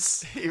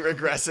times. He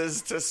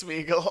regresses to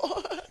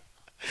Smeagol.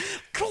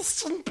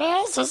 Christian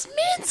Bale's as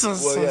mean as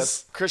Well,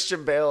 yes,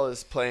 Christian Bale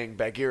is playing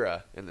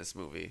Bagheera in this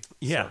movie.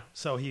 Yeah,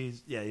 so he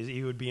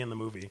would be in the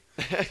movie.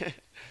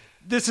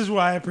 This is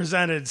why I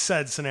presented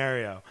said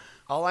scenario.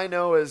 All I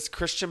know is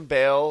Christian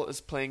Bale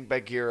is playing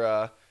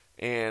Bagheera,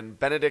 and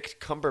Benedict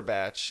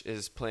Cumberbatch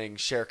is playing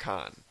Shere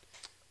Khan.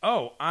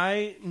 Oh,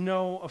 I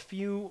know a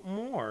few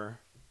more.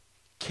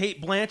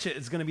 Kate Blanchett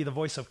is going to be the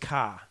voice of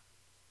Ka.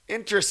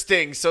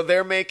 Interesting. So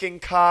they're making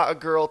Ka a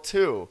girl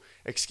too.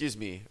 Excuse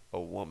me, a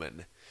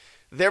woman.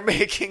 They're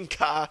making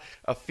Ka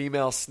a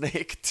female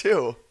snake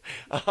too.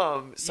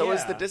 So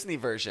is the Disney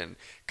version.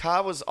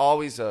 Ka was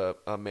always a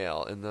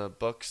male in the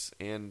books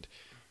and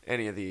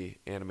any of the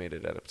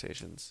animated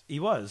adaptations. He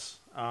was.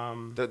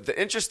 The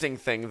interesting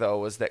thing, though,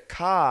 was that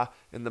Ka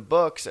in the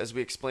books, as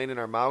we explained in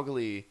our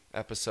Mowgli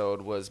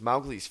episode, was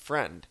Mowgli's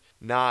friend,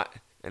 not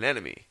an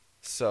enemy.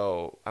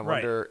 So I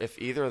wonder if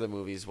either of the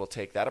movies will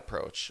take that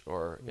approach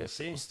or if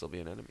it will still be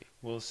an enemy.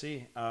 We'll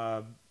see.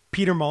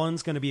 Peter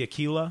Mullen's going to be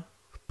Aquila.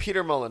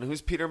 Peter Mullen.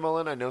 Who's Peter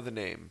Mullen? I know the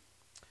name.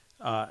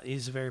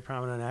 He's a very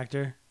prominent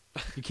actor.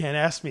 You can't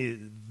ask me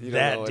You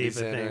that don't know what deep he's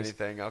of in or things.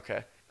 anything.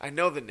 Okay. I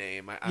know the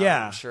name. I'm Yeah.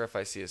 not sure if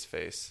I see his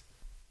face.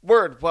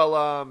 Word.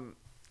 Well,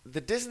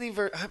 the Disney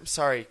I'm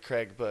sorry,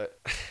 Craig, but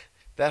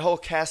that whole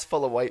cast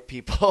full of white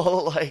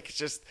people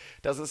just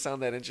doesn't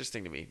sound that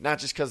interesting to me. Not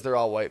just because they're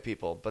all white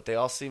people, but they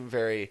all seem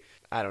very,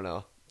 I don't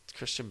know.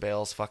 Christian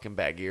Bale's fucking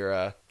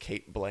Bagheera,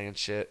 Kate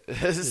Blanchett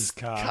is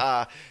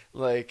Ka.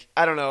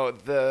 I don't know.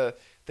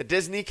 The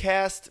Disney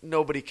cast,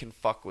 nobody can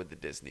fuck with the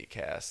Disney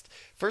cast.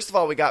 First of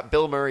all, we got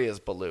Bill Murray as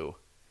Baloo.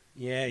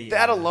 Yeah.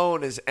 That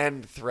alone is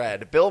end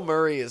thread. Bill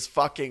Murray is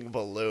fucking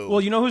Baloo. Well,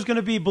 you know who's going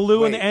to be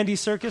Baloo in Wait. the Andy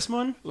Serkis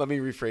one? Let me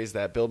rephrase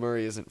that. Bill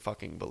Murray isn't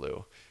fucking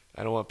Baloo.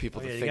 I don't want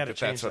people to you think gotta that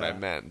that's change what I that.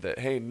 meant. That,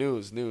 hey,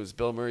 news,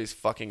 Bill Murray's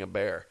fucking a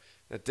bear.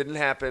 That didn't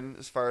happen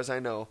as far as I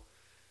know.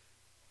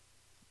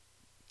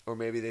 Or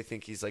maybe they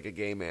think he's like a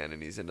gay man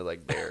and he's into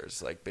like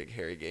bears, like big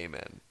hairy gay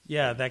men.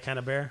 Yeah, that kind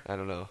of bear. I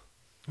don't know.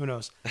 Who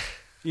knows?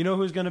 You know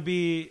who's going to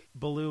be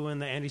Baloo in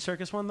the Andy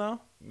Serkis one, though?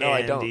 No,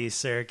 I don't. Andy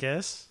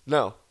Serkis.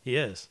 No. He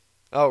is.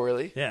 Oh,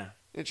 really? Yeah.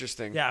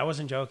 Interesting. Yeah, I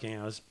wasn't joking.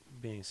 I was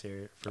being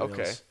serious. For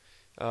Okay.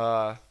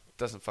 reals.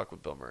 Doesn't fuck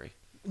with Bill Murray.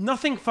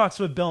 Nothing fucks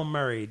with Bill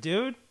Murray,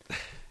 dude.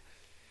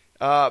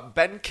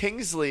 Ben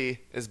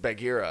Kingsley is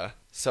Bagheera.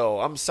 So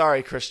I'm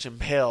sorry, Christian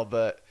Bale,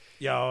 but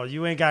Yo,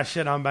 you ain't got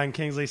shit on Ben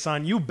Kingsley,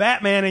 son. You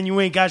Batman and you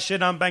ain't got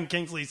shit on Ben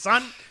Kingsley,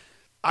 son.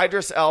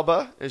 Idris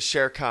Elba is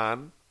Shere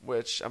Khan,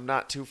 which I'm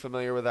not too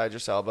familiar with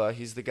Idris Elba.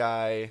 He's the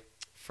guy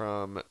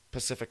from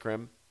Pacific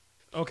Rim.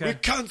 Okay. We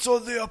cancel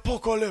the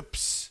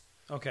apocalypse.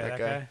 Okay, that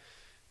that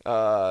guy.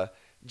 guy.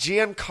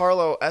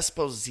 Giancarlo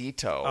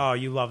Esposito Oh,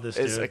 you love this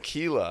is dude.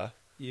 Aquila.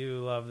 You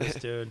love this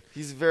dude.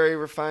 He's a very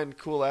refined,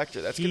 cool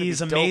actor. That's gonna be He's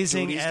dope,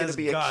 amazing dude. He's gonna as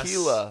be Gus.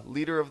 Aquila,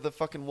 leader of the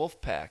fucking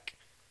wolf pack.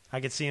 I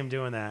could see him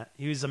doing that.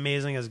 He was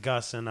amazing as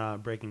Gus in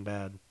Breaking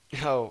Bad.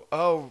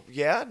 Oh,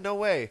 yeah? No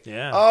way.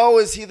 Yeah. Oh,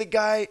 is he the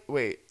guy?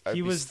 Wait.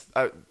 He was-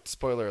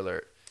 Spoiler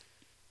alert.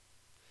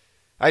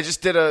 I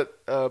just did a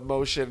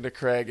motion to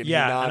Craig, and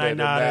Yeah, he nodded,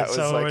 and I nodded, that was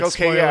so like, it's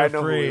okay, yeah, I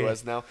know who spoiler-free. he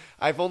was now.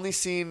 I've only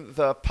seen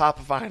the pop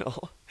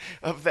vinyl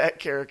of that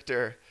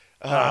character.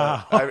 Okay.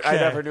 I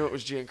never knew it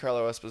was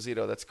Giancarlo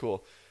Esposito. That's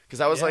cool.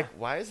 Because I was Yeah. like,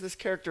 why does this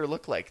character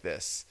look like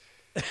this?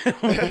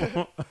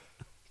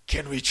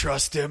 Can we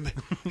trust him?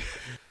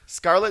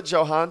 Scarlett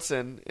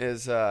Johansson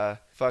is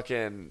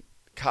fucking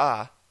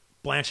Ka.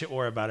 Blanchett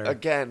or better.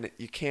 Again,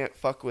 you can't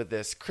fuck with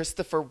this.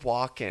 Christopher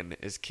Walken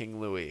is King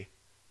Louis.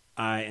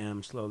 I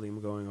am slowly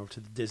going over to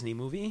the Disney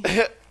movie.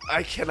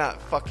 I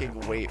cannot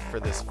fucking wait for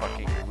this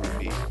fucking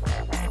movie.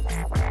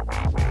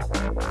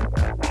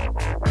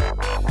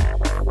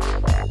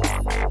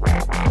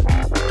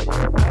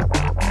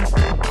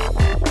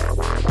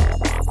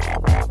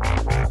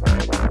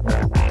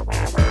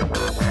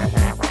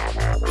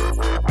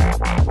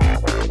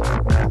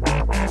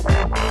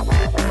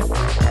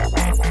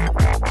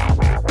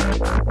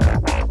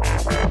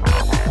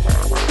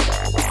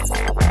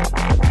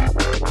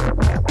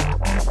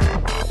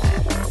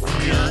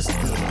 Just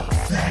the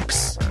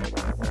facts.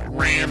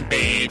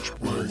 Rampage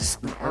was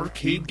an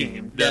arcade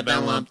game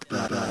developed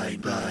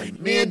by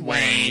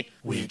Midway,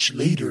 which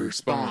later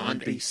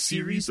spawned a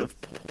series of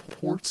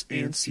ports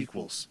and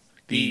sequels.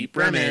 The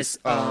premise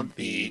of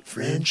the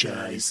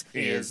franchise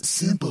is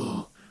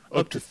simple.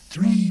 Up to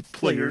 3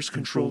 players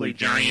control a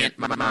giant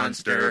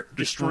monster,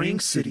 destroying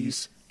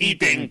cities,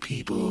 eating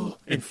people,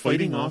 and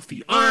fighting off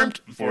the armed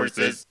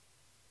forces.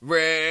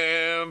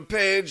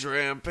 Rampage,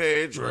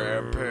 rampage,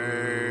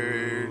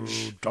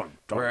 rampage. Dun,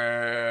 dun.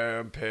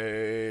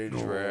 Rampage,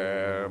 rampage,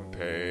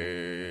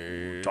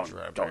 Dun,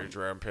 rampage,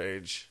 dun.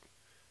 rampage.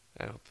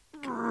 I hope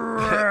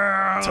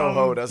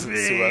Toho doesn't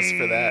sue us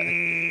for that.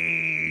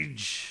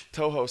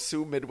 Toho,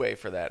 sue Midway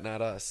for that,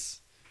 not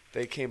us.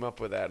 They came up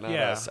with that, not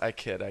Yeah. us. I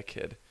kid.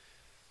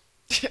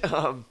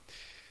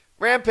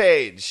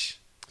 Rampage.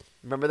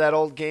 Remember that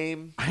old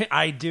game?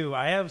 I do.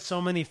 I have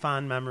so many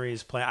fond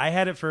memories play. I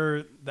had it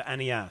for the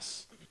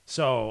NES.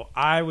 So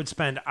I would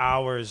spend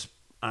hours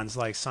on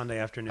like Sunday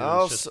afternoons,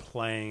 Oh, just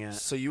playing it.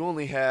 So you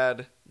only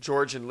had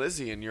George and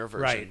Lizzie in your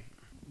version. Right.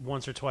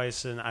 Once or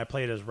twice, and I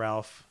played as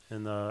Ralph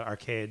in the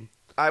arcade.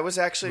 I was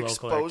actually Local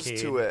exposed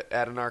arcade. to it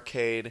at an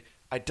arcade.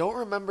 I don't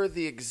remember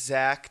the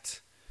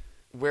exact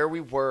where we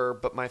were,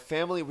 but my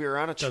family, we were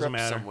on a Doesn't trip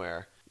matter.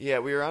 somewhere. Yeah,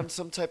 we were on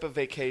some type of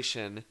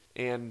vacation,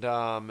 and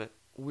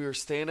we were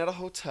staying at a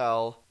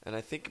hotel, and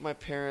I think my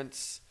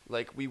parents,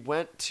 like, we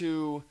went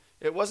to,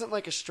 it wasn't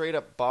like a straight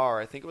up bar.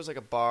 I think it was like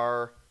a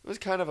bar. It was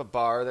kind of a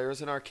bar. There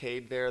was an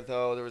arcade there,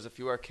 though. There was a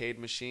few arcade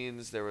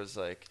machines. There was,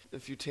 like, a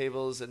few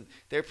tables. And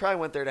they probably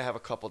went there to have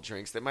a couple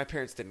drinks. My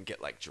parents didn't get,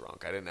 like,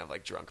 drunk. I didn't have,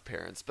 like, drunk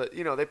parents. But,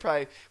 you know, they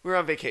probably... We were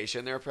on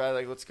vacation. They were probably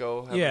like, let's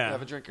go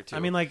have a drink or two. I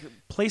mean, like,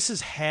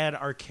 places had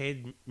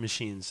arcade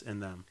machines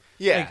in them.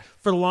 Yeah. Like,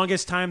 for the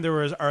longest time, there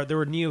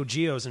were Neo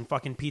Geos in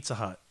fucking Pizza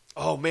Hut.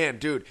 Oh, man,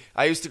 dude.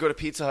 I used to go to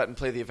Pizza Hut and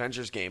play the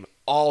Avengers game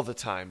all the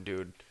time,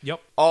 dude. Yep.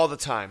 All the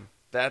time.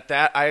 That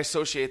I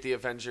associate the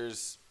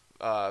Avengers...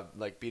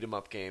 like beat 'em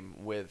up game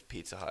with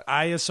Pizza Hut.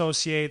 I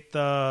associate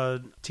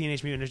the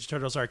Teenage Mutant Ninja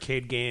Turtles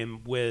arcade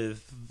game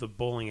with the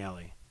bowling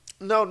alley.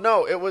 No,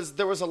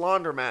 there was a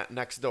laundromat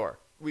next door.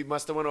 We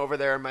must have went over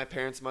there, and my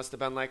parents must have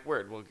been like,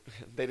 "Word." Well,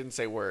 they didn't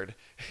say word.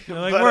 They're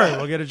like, But, word,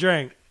 we'll get a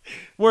drink.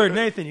 Word,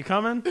 Nathan, you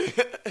coming?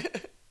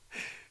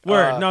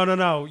 Word,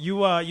 no.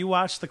 You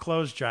watch the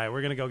clothes dry.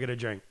 We're gonna go get a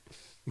drink.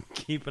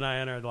 Keep an eye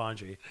on our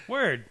laundry.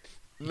 Word.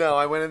 No,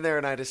 I went in there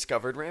and I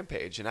discovered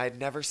Rampage, and I had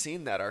never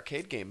seen that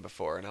arcade game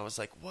before, and I was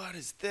like, "What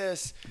is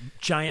this?"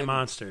 Giant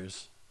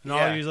monsters. And all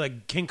Yeah. these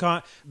like King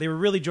Kong. They were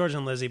really George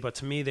and Lizzie, but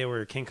to me they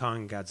were King Kong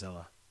and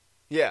Godzilla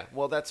Yeah,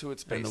 well, that's who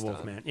it's and based the on.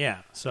 Wolfman.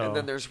 Yeah. So And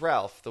then there's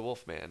Ralph, the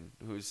Wolfman,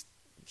 who's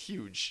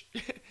huge.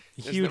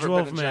 There's Huge never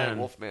been a giant Wolfman.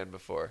 Wolfman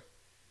before.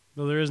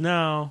 well, there is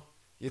now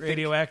You think-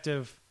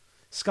 radioactive.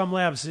 Scum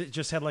Labs it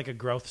just had like a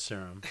growth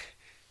serum.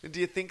 Do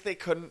you think they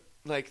couldn't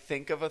like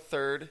think of a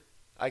third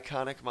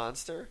iconic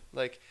monster?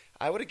 Like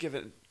I would have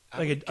given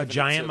Like a given it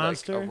giant to,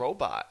 monster? like, a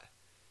robot.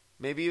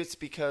 Maybe it's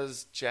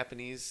because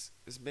Japanese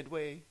is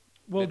Midway.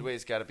 Well,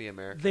 Midway's got to be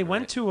American. They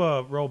went right? to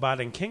a robot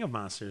in King of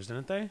Monsters,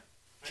 didn't they?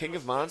 King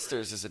of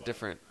Monsters is a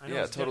different, I know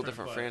yeah, it's total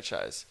different, different but-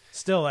 franchise.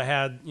 Still, it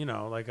had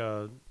like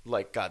a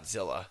Like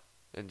Godzilla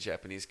and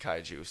Japanese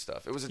kaiju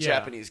stuff. It was a Yeah.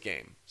 Japanese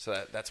game,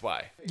 so that's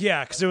why.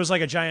 yeah, because it was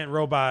like a giant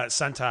robot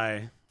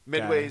Sentai.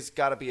 Midway's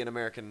got to be an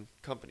American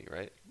company,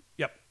 right?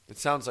 Yep, It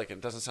sounds like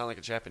it doesn't sound like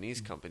a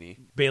Japanese company.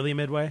 Bailey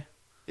Midway.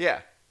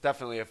 Yeah,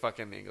 definitely a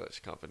fucking English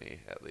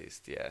company, at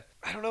least, yeah.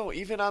 I don't know,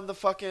 even on the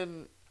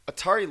fucking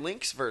Atari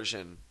Lynx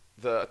version,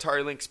 the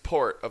Atari Lynx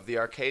port of the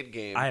arcade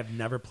game. I have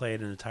never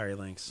played an Atari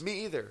Lynx.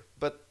 Me either,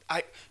 but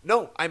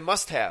I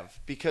must have,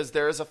 because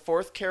there is a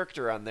fourth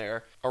character on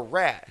there, a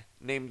rat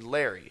named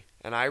Larry,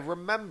 and I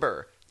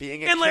remember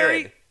being a And kid.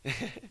 Larry!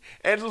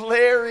 And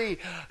Larry!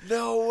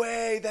 No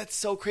way, that's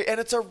so crazy. And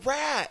it's a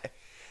rat!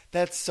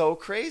 That's so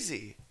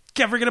crazy.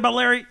 Can't forget about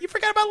Larry. You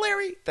forgot about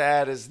Larry.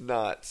 That is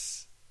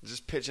nuts.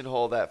 Just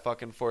pigeonhole that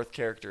fucking fourth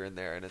character in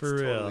there, and it's For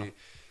real. totally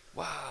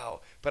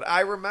wow. But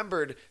I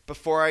remembered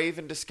before I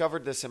even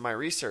discovered this in my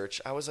research,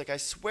 I was like, I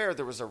swear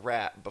there was a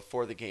rat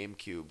before the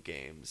GameCube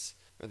games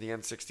or the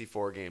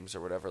N64 games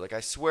or whatever. Like I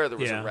swear there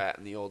was Yeah. a rat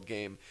in the old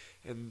game,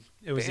 and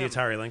It was bam, the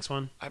Atari Lynx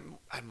one.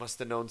 I must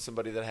have known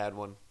somebody that had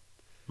one.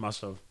 Must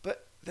have.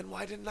 But then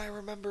why didn't I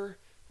remember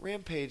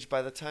Rampage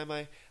by the time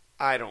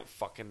I don't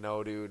fucking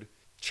know, dude.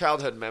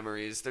 Childhood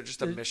memories, they're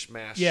just a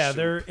mishmash. Yeah, soup.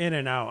 they're in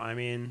and out. I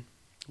mean,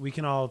 we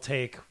can all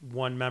take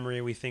one memory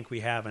we think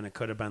we have, and it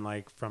could have been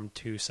like from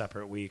 2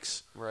 separate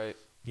weeks. right.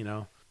 You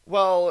know.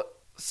 Well,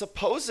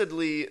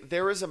 supposedly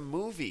there is a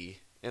movie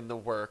in the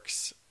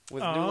works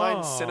with New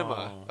Line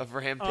Cinema of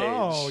Rampage.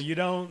 Oh, you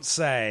don't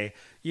say.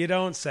 You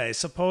don't say.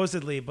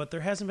 Supposedly, but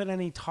there hasn't been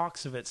any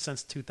talks of it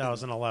since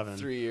 2011.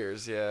 3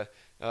 years, yeah.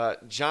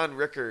 John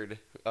Rickard,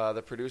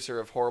 the producer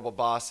of Horrible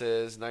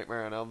Bosses,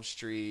 Nightmare on Elm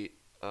Street,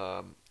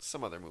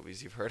 some other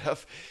movies you've heard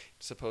of.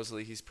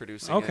 Supposedly he's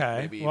producing it. Okay.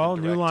 Maybe Well,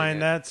 even New directing Line. it.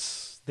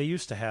 That's they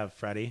used to have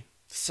Freddy.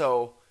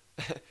 So,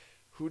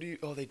 who do you...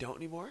 Oh, they don't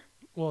anymore?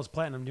 Well, it's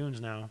Platinum Dunes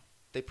now.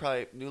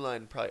 New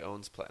Line probably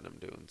owns Platinum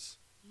Dunes.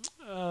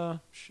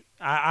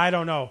 I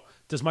don't know.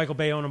 Does Michael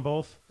Bay own them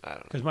both? I don't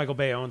know. Because Michael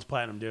Bay owns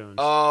Platinum Dunes.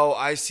 Oh,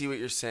 I see what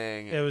you're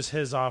saying. It was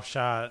his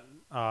offshot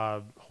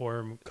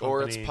horror company.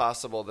 Or it's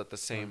possible that the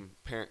same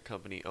parent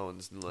company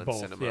owns New Line Both,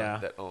 Cinema yeah.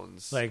 that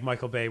owns... Like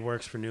Michael Bay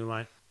works for New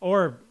Line,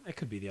 or it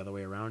could be the other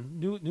way around.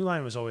 New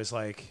Line was always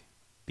like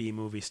B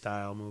movie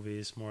style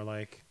movies, more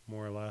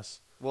or less.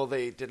 Well,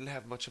 they didn't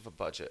have much of a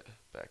budget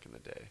back in the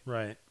day.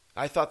 Right.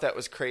 I thought that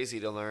was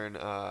crazy to learn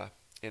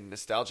in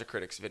Nostalgia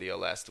Critics video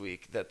last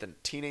week that the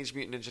Teenage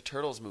Mutant Ninja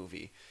Turtles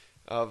movie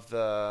of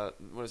the,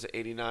 what is it,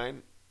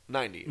 89?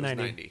 90. It was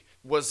 90.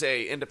 Was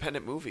a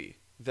independent movie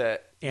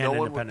that An no one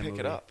would independent pick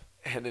it movie. up.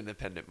 An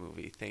independent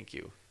movie. Thank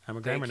you. I'm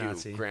a Thank grammar you,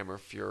 Nazi. Grammar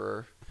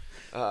Führer.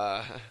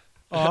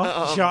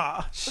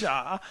 Oh,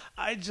 sure.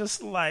 I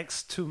just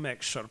likes to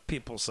make sure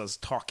people says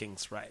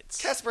talking's right.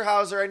 Casper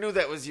Hauser, I knew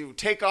that was you.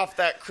 Take off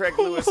that Craig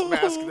Lewis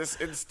mask this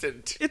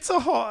instant It's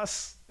a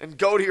horse. and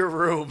go to your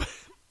room.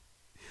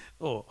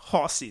 Oh,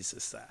 horses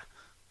is that?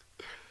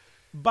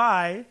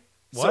 Bye.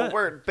 What? So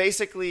we're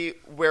basically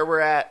where we're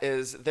at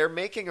is they're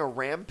making a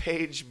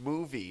Rampage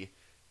movie,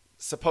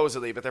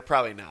 supposedly, but they're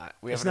probably not.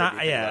 We It's haven't not. heard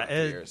anything Yeah, about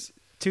it for years.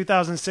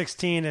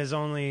 2016 is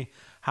only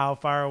how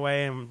far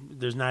away, and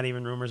there's not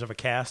even rumors of a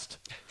cast.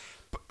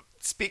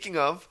 Speaking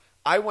of,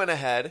 I went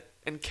ahead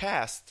and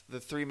cast the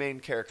 3 main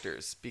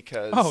characters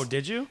because Oh,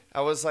 did you?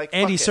 I was like,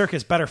 Andy fuck it.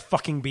 Serkis better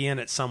fucking be in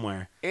it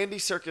somewhere. Andy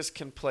Serkis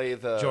can play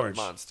the George.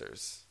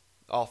 monsters.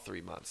 All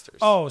 3 monsters.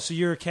 Oh, so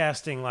you're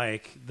casting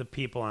like the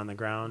people on the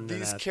ground.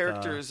 These and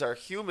characters are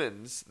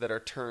humans that are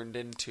turned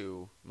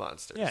into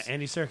monsters. Yeah,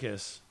 Andy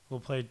Serkis will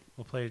play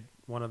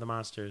one of the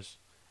monsters.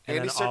 And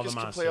Andy then all the Serkis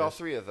can monsters. play all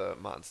 3 of the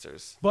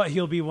monsters. But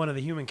he'll be one of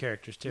the human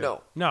characters too.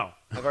 No.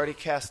 I've already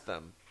cast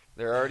them.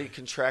 They're already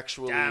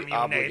contractually Damn you,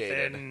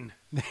 obligated. Nathan.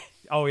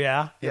 Oh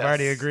yeah, you've Yes.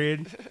 already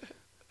agreed.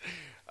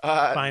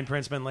 Fine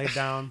print's been laid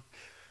down.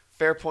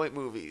 Fairpoint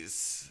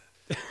Movies.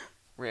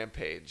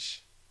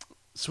 Rampage.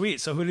 Sweet.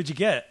 So who did you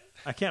get?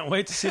 I can't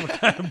wait to see what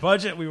kind of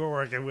budget we were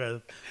working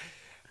with.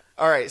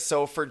 All right,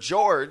 so for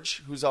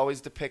George, who's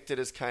always depicted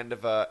as kind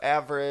of a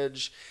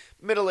average,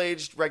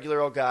 middle-aged, regular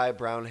old guy,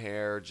 brown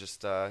hair,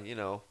 just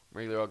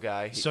regular old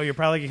guy. So you're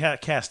probably gonna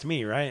cast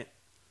me, right?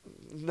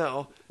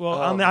 No. Well,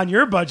 on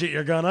your budget,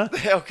 you're gonna.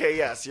 Okay,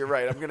 yes, you're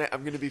right.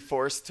 I'm gonna be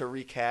forced to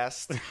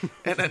recast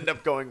and end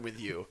up going with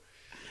you.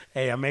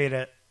 Hey, I made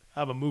it.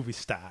 I'm a movie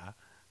star.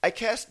 I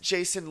cast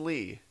Jason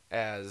Lee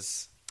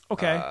as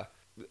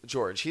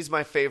George. He's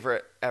my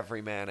favorite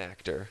everyman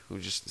actor who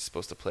just is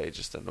supposed to play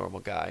just a normal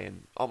guy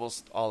in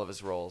almost all of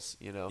his roles,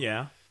 you know?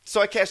 Yeah.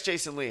 So I cast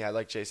Jason Lee. I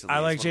like Jason Lee. I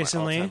like He's one Jason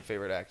of my Lee. all-time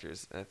favorite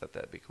actors, and I thought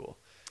that'd be cool.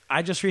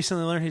 I just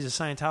recently learned he's a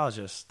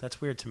Scientologist.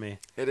 That's weird to me.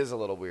 It is a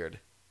little weird,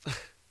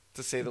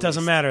 to say the It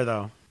doesn't least. matter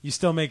though. You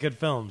still make good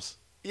films.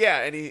 Yeah,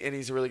 and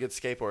he's a really good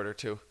skateboarder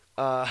too.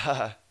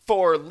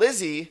 For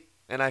Lizzie,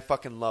 and I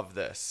fucking love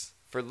this.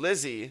 For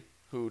Lizzie,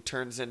 who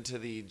turns into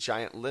the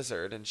giant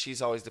lizard, and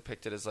she's always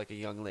depicted as like a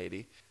young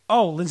lady.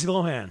 Oh, Lindsay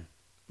Lohan,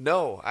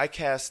 No, I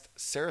cast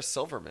Sarah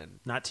Silverman.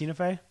 not Tina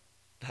Fey.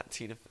 Not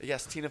Tina.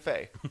 Yes, Tina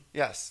Fey.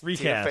 Yes, Tina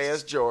Recast. Fey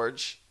as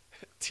George.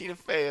 Tina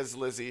Fey as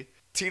Lizzie.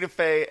 Tina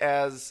Fey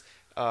as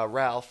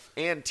Ralph,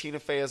 and Tina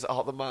Fey as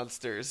all the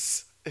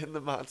monsters in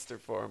the monster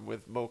form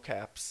with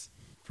mocaps.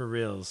 For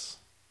reals.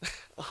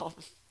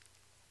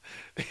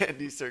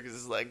 Andy Serkis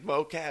is like,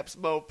 mocaps,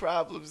 mo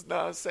problems,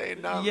 no say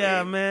no.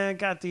 Yeah, man,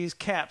 got these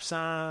caps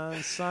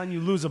on, son. You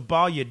lose a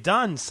ball, you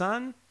done,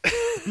 son.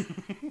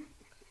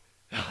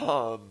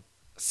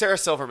 Sarah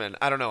Silverman,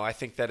 I don't know. I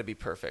think that'd be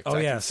perfect. Oh,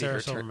 I yeah, can see Sarah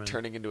her Silverman.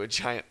 turning into a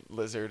giant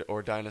lizard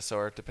or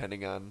dinosaur,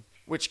 depending on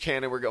which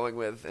canon we're going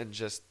with, and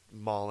just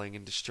mauling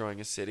and destroying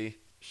a city.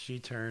 She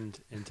turned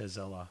into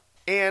Zilla.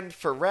 And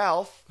for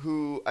Ralph,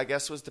 who I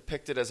guess was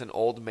depicted as an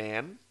old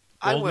man,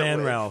 Old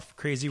man Ralph.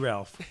 Crazy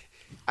Ralph.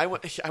 I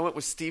went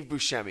with Steve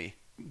Buscemi.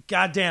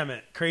 God damn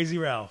it. Crazy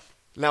Ralph.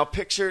 Now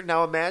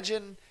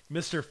imagine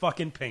Mr.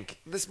 fucking Pink.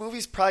 this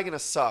movie's probably gonna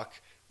suck,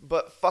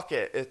 but fuck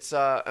it, it's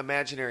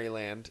Imaginary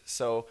Land.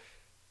 So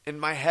in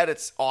my head,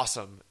 it's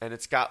awesome, and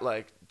it's got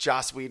like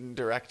Joss Whedon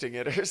directing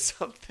it or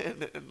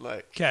something, and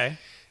like Okay.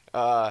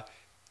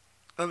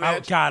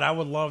 imagine God, I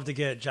would love to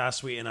get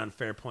Joss Whedon on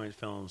Fairpoint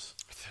Films.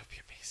 that'd be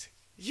amazing.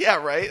 Yeah,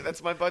 right.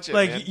 That's my budget.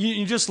 Like, man.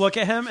 you just look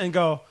at him and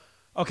go,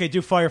 okay,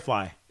 do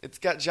Firefly. It's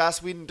got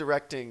Joss Whedon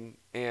directing,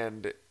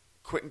 and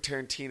Quentin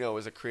Tarantino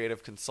is a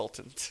creative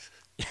consultant.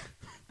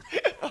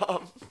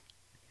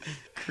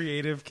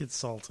 Creative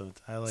consultant.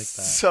 I like that.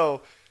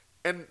 So,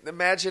 and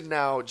imagine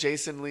now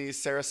Jason Lee,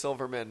 Sarah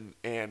Silverman,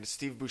 and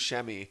Steve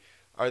Buscemi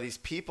are these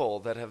people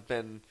that have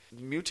been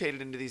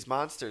mutated into these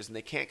monsters, and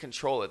they can't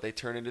control it. They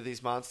turn into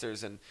these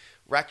monsters and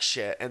wreck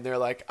shit, and they're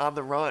like on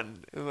the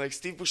run. And like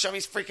Steve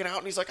Buscemi's freaking out,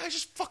 and he's like, "I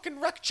just fucking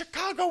wrecked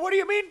Chicago. What do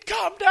you mean?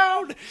 Calm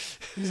down."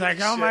 He's like,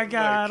 oh Shit, my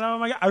God, like- oh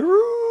my God.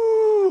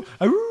 Aroo,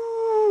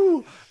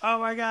 aroo, oh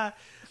my God.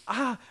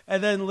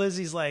 And then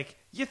Lizzie's like,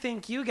 you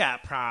think you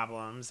got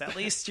problems. At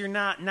least you're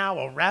not now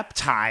a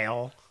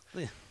reptile.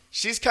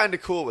 She's kind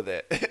of cool with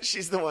it.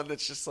 She's the one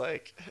that's just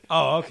like,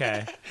 Oh,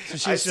 okay. So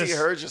she's I just, see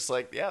her just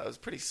like, yeah, that was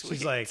pretty sweet.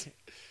 she's like,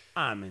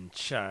 I'm in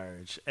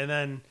charge. And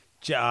then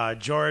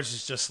George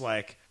is just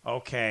like,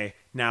 okay,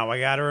 now I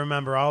got to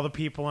remember all the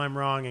people I'm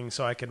wronging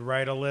so I can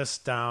write a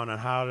list down on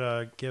how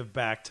to give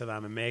back to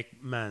them and make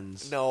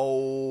amends.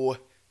 no.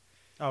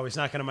 Oh, he's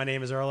not going to My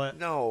Name is Earl it?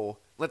 No.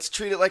 Let's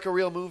treat it like a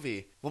real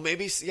movie. Well,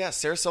 maybe, yeah,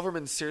 Sarah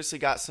Silverman seriously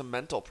got some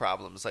mental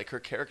problems. Like, her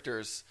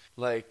character's,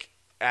 like,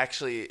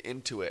 actually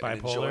into it and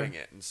Bipolar? enjoying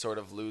it and sort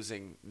of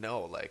losing,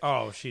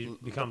 Oh, she the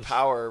becomes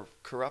power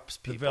corrupts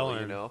people,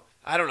 villain. you know?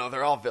 I don't know.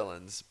 They're all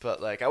villains,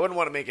 but, like, I wouldn't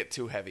want to make it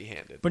too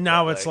heavy-handed. But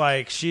now it's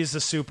like she's the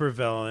super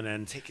villain,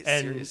 and Take it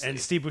and seriously. and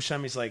Steve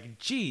Buscemi's like,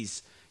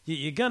 geez,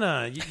 you're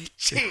gonna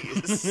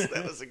Jeez.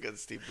 That was a good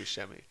Steve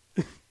Buscemi.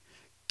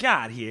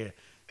 God here.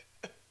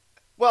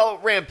 Well,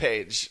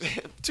 Rampage.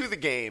 To the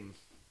game.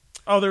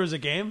 Oh, there was a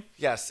game.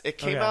 Yes, it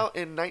came Okay. out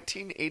in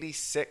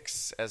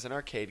 1986 as an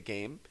arcade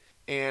game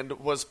and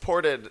was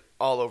ported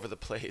all over the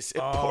place. It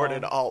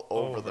ported all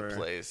over the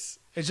place.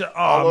 It's just,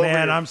 All oh over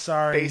man, your I'm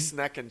sorry. Face,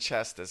 neck, and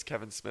chest, as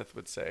Kevin Smith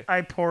would say.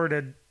 I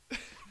ported.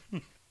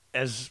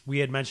 As we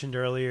had mentioned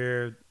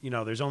earlier,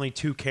 there's only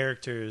 2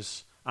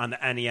 characters on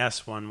the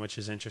NES one, which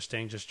is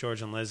interesting, just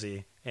George and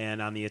Lizzie.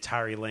 And on the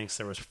Atari Lynx,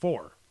 there was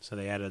 4. So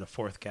they added a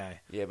 4th guy.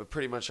 Yeah, but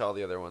pretty much all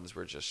the other ones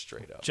were just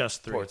straight up.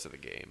 Just 3. Ports of the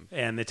game.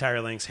 And the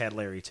Atari Lynx had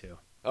Larry, too.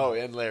 Oh,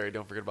 and Larry.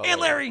 Don't forget about And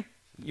Larry!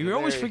 You're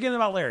always Larry. forgetting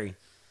about Larry.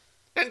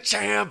 And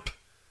Champ!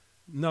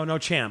 No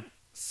Champ.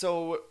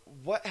 So,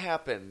 what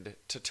happened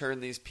to turn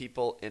these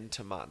people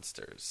into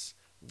monsters?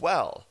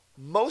 Well,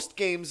 most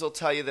games will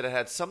tell you that it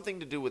had something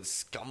to do with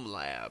Scum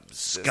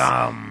Labs. this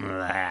Scum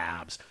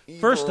Labs. evil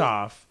First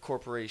off,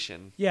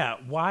 corporation. yeah,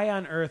 why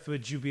on earth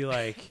would you be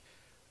like,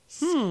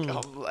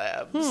 Scum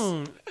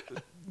Labs.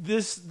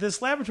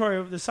 this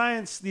laboratory, these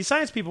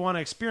science people want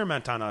to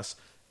experiment on us.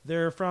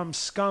 They're from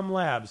Scum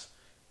Labs.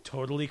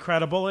 Totally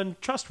credible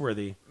and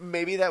trustworthy.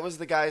 Maybe that was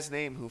the guy's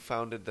name who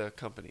founded the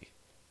company.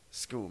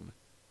 Scoom.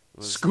 It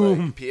was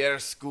Scoom. like Pierre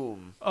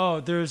Scoom. Oh,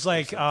 there's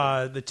like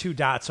the 2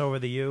 dots over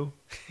the U.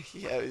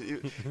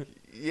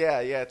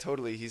 Yeah,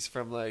 totally. He's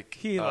from like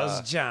He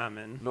was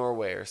jamming.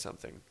 Norway or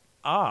something.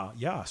 Ah,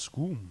 yeah,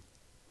 Scoom.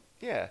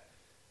 Yeah.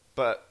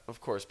 But, of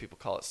course, people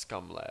call it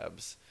Scum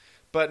Labs.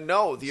 But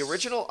no, the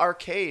original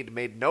arcade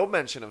made no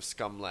mention of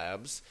Scum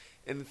Labs.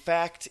 In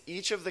fact,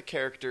 each of the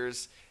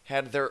characters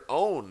had their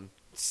own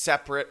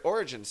separate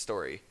origin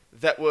story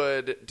that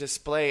would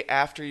display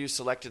after you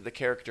selected the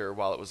character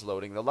while it was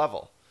loading the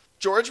level.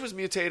 George was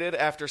mutated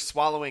after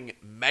swallowing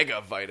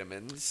mega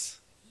vitamins.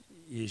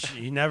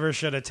 You never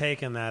should have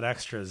taken that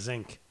extra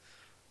zinc.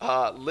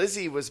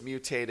 Lizzie was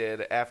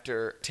mutated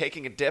after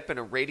taking a dip in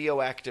a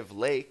radioactive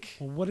lake.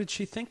 Well, what did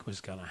she think was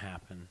going to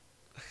happen?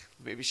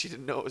 Maybe she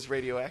didn't know it was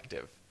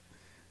radioactive.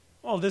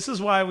 Well, this is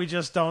why we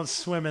just don't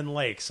swim in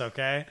lakes,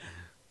 okay?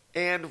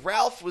 And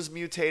Ralph was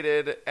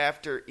mutated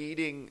after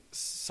eating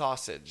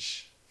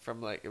sausage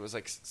from it was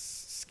like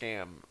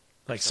scam.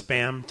 Like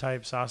spam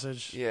type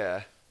sausage?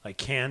 Yeah, Like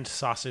canned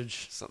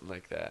sausage? something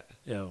like that.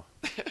 Ew.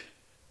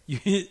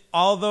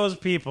 All those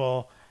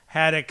people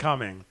had it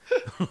coming.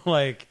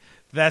 Like,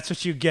 that's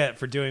what you get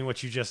for doing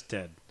what you just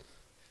did.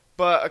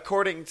 But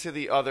according to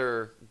the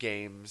other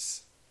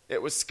games,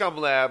 it was Scum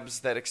Labs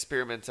that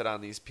experimented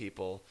on these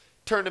people,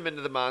 turned them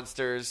into the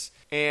monsters,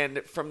 and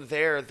from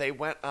there they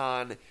went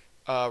on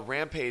a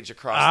rampage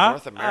across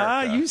North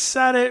America. You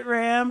said it,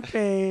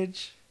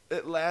 Rampage.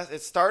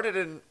 It started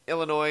in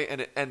Illinois and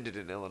it ended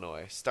in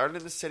Illinois. Started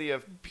in the city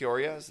of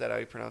Peoria. Is that how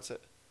you pronounce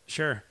it?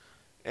 Sure.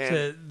 And So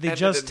they ended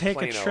just in take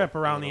Plano, a trip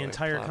around the Illinois.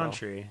 entire Plano.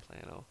 country.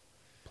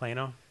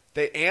 Plano?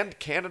 And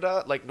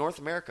Canada, like North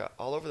America,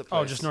 all over the place.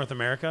 Oh, just North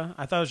America?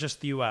 I thought it was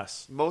just the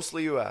U.S.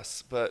 Mostly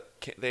U.S., but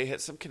they hit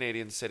some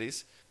Canadian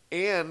cities.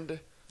 And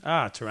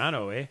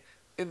Toronto, eh?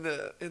 in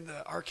the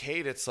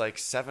arcade, it's like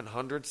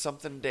 700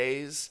 something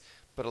days,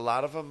 but a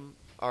lot of them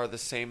are the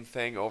same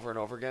thing over and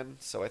over again.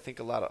 So I think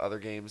a lot of other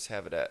games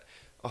have it at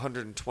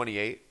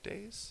 128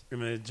 days. I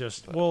mean,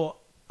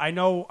 I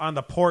know on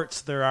the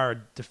ports there are a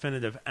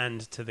definitive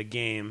end to the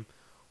game,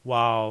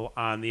 while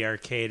on the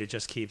arcade it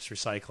just keeps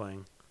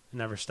recycling. It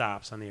never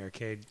stops on the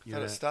arcade I thought it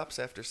unit. stops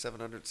after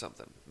 700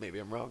 something. Maybe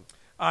I'm wrong.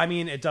 I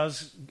mean, it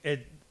does.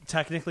 It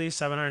technically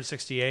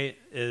 768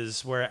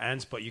 is where it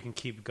ends, but you can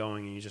keep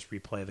going and you just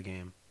replay the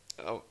game.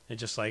 Oh,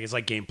 It's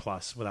like Game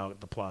Plus without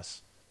the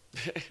plus.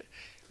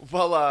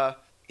 well,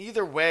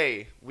 either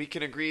way, we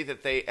can agree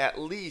that they at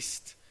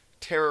least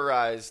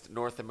terrorized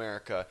North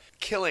America,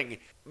 killing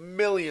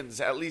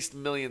at least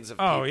millions of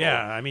people. Oh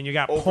yeah, I mean you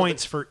got over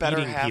points the for better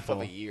eating half people.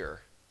 of a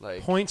year.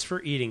 Like, Points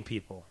for eating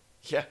people.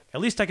 yeah,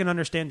 At least I can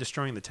understand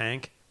destroying the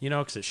tank,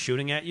 because it's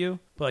shooting at you.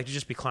 But like to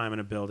just be climbing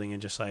a building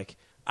and just like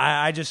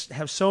I just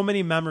have so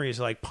many memories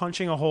of like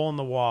punching a hole in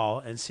the wall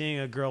and seeing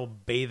a girl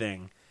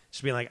bathing,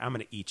 just being like, I'm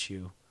gonna eat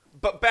you.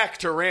 but back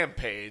to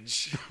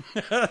Rampage.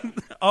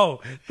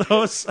 Oh,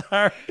 those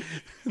are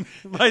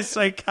my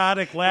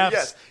psychotic lapse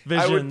Yes,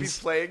 visions. I would be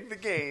playing the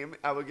game.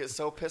 I would get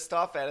so pissed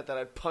off at it that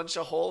I'd punch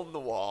a hole in the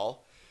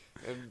wall,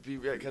 and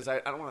because I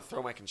don't want to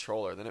throw my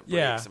controller, then it breaks,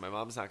 Yeah. and my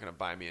mom's not going to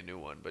buy me a new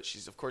one. But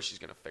she's going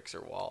to fix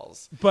her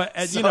walls. But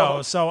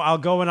So- so I'll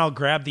go and I'll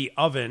grab the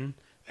oven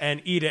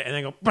and eat it, and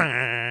then go. "Bah."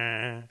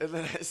 And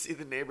then I see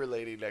the neighbor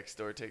lady next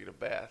door taking a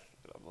bath,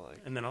 and I'm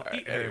like, And then I'll all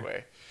right, eat her.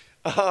 anyway.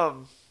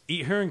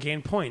 Eat her and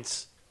gain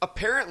points.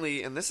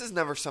 Apparently, and this is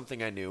never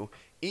something I knew,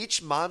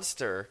 each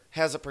monster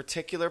has a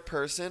particular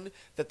person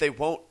that they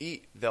won't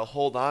eat, they'll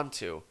hold on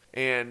to.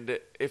 And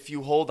if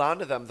you hold on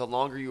to them, the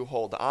longer you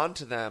hold on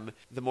to them,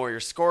 the more your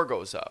score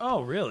goes up.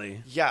 Oh,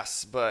 really?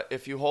 Yes, but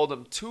if you hold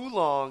them too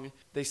long,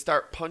 they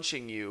start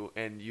punching you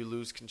and you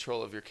lose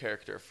control of your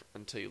character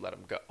until you let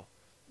them go.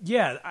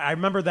 Yeah, I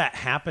remember that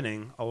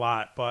happening a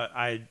lot, but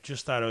I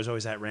just thought it was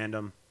always at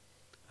random.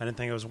 I didn't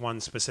think it was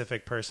one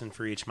specific person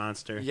for each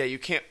monster. Yeah, you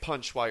can't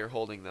punch while you're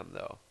holding them,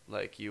 though.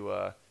 Like,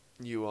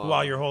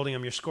 While you're holding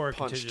them, your score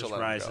punch to continues let 'em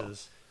go.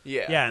 rises.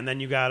 Yeah. Yeah, and then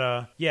you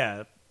gotta,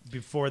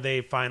 before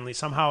they finally,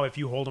 somehow if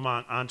you hold them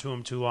onto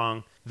them too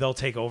long, they'll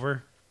take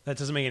over. That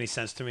doesn't make any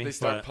sense to me. They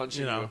start but,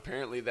 punching you.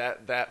 Apparently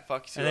that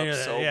fucks you and up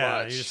then, so yeah,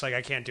 much. you're just like,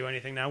 I can't do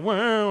anything now. Wah,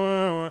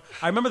 wah, wah.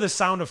 I remember the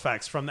sound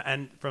effects from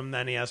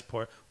the NES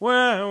port. Wah,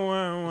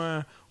 wah,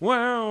 wah,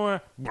 wah, wah.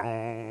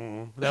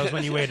 Boom. That was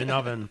when you ate an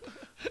oven.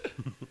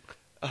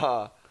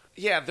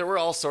 Yeah, there were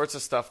all sorts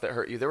of stuff that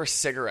hurt you. There were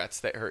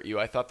cigarettes that hurt you.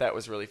 I thought that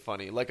was really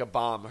funny. Like a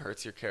bomb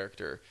hurts your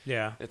character.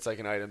 Yeah. It's like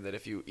an item that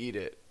if you eat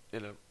it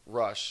in a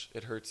rush,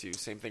 it hurts you.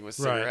 Same thing with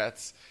Right.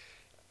 cigarettes.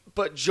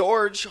 But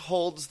George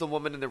holds the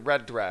woman in the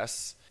red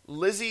dress.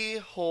 Lizzie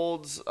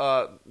holds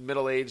a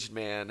middle-aged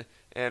man.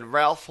 And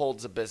Ralph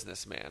holds a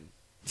businessman.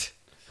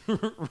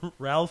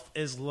 Ralph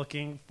is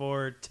looking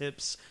for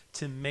tips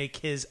to make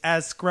his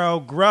escrow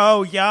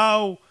grow,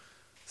 yo.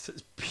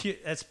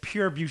 That's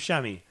pure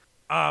Buscemi.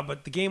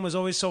 But the game was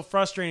always so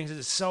frustrating because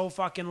it's so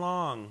fucking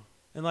long.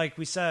 And like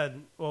we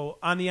said, well,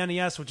 on the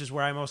NES, which is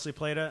where I mostly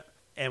played it,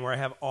 and where I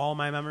have all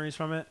my memories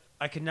from it,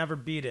 I could never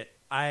beat it.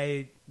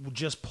 I would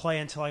just play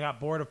until I got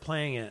bored of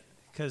playing it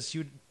because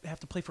you'd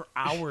have to play for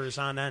hours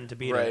on end to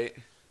beat Right. it.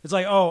 It's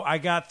like, oh, I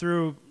got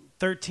through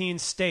 13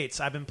 states.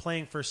 I've been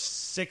playing for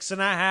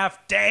 6.5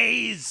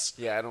 days.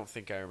 Yeah, I don't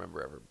think I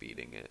remember ever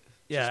beating it.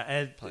 Yeah,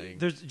 and playing.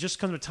 there's just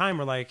comes a time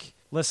where, like,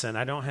 listen,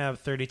 I don't have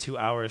 32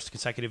 hours to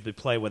consecutively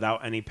play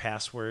without any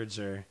passwords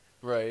or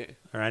Right.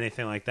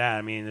 anything like that.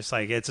 I mean, it's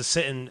like it's a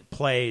sit and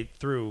play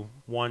through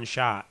one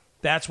shot.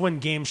 That's when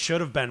games should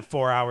have been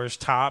 4 hours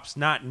tops,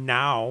 not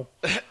now.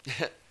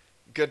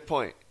 Good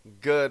point.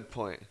 Good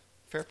point.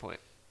 Fair point.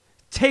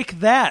 Take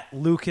that,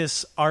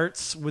 Lucas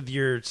Arts, with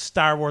your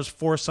Star Wars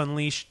Force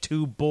Unleashed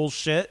 2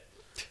 bullshit.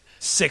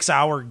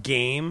 6-hour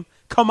game.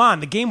 Come on,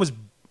 the game was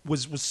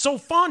so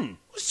fun.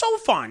 It was so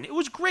fun. It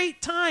was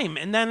great time.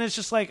 And then it's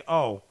just like,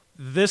 oh,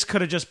 this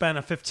could have just been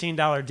a $15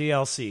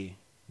 DLC,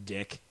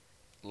 dick.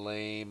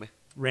 Lame.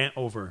 Rant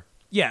over.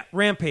 Yeah,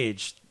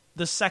 Rampage.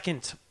 The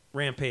second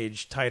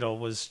Rampage title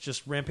was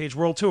just Rampage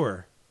World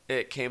Tour.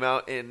 It came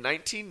out in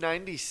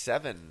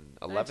 1997,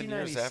 11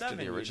 years after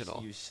the 1997,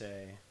 original. You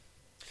say.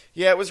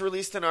 Yeah, it was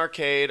released in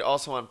arcade,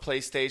 also on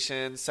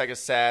PlayStation, Sega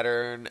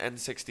Saturn,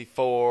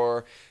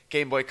 N64,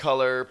 Game Boy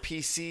Color,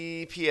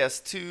 PC,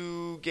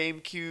 PS2,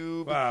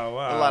 GameCube. Wow,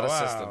 a lot of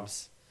wow.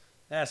 systems.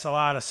 That's a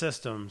lot of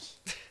systems.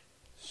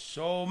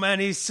 So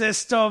many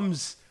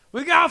systems.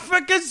 We got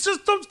freaking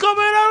systems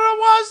coming out of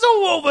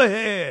Wazoo over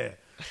here.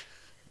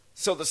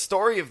 So the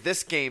story of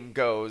this game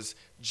goes,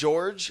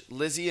 George,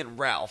 Lizzie, and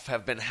Ralph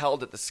have been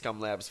held at the Scum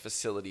Labs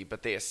facility,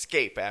 but they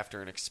escape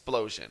after an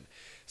explosion.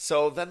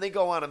 So then they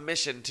go on a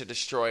mission to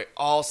destroy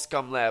all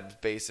Scum Labs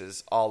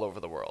bases all over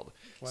the world.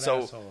 What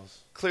so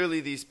assholes. clearly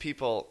these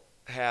people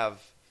have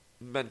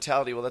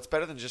mentality, well, that's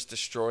better than just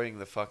destroying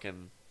the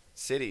fucking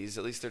cities.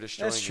 At least they're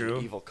destroying That's true.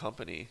 an evil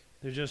company.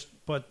 They're just,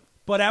 but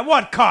at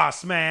what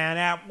cost, man?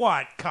 At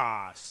what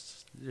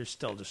cost? They're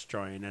still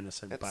destroying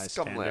innocent At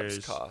Scum Labs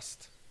bystanders.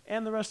 cost.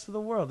 And the rest of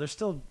the world. They're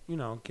still,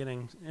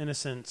 getting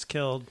innocents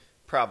killed.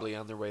 Probably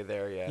on their way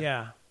there, yeah.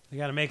 Yeah. They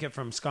got to make it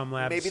from Scum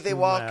Labs. Maybe they Scum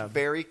walk Lab.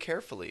 very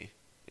carefully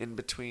in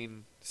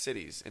between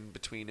cities, in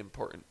between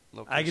important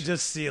locations. I could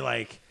just see,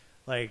 like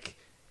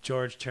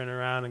George turning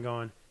around and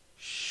going,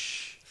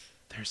 shh,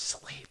 they're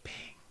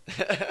sleeping.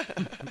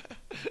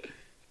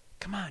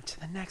 Come on, to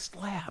the next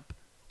lab.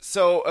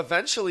 So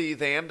eventually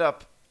they end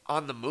up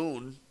on the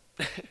moon,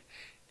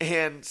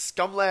 and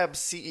Scum Lab's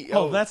CEO...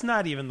 Oh, that's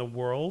not even the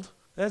world.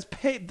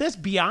 That's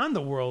beyond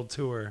the world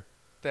tour.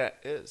 That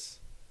is.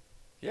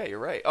 Yeah, you're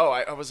right. Oh,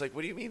 I was like,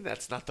 what do you mean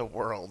that's not the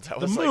world? I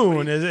The was like, what do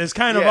moon you- is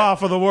kind of Yeah.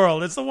 off of the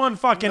world. It's the one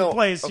fucking No,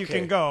 place you okay.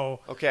 can go.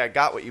 Okay, I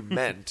got what you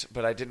meant,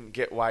 but I didn't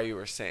get why you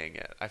were saying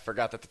it. I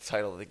forgot that the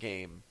title of the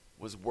game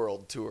was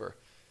World Tour.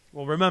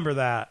 Well, remember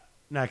that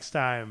next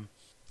time.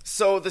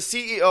 So the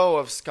CEO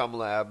of Scum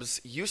Labs,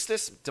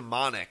 Eustace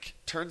Demonic,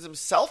 turns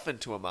himself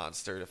into a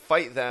monster to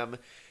fight them,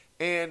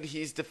 and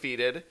he's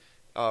defeated.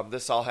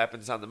 This all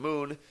happens on the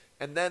moon.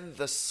 And then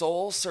the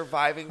sole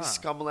surviving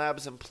Scum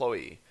Labs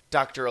employee,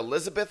 Dr.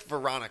 Elizabeth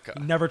Veronica.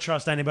 Never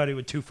trust anybody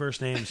with two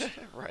first names.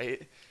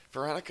 Right?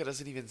 Veronica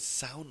doesn't even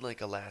sound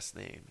like a last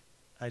name.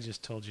 I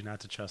just told you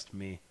not to trust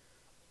me.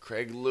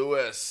 Craig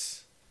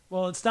Lewis.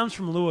 Well, it stems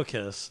from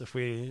Lewicus, if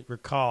we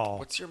recall.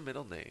 What's your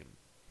middle name?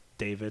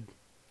 David.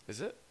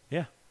 Is it?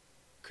 Yeah.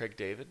 Craig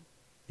David?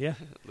 Yeah.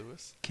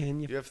 Lewis?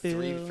 Can you You have fill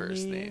 3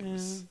 first me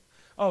names. in?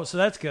 Oh, so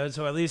that's good.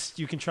 So at least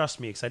you can trust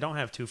me because I don't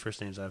have 2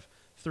 first names. I have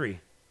 3.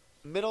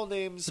 Middle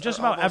names So just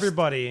are about almost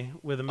everybody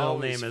with a middle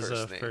always name is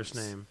a names. first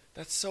name.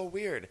 That's so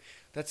weird.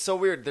 That's so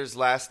weird. There's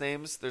last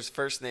names, there's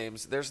first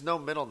names, there's no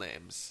middle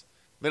names.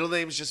 Middle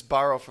names just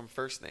borrow from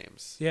first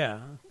names. Yeah,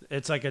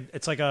 it's like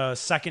a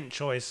second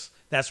choice.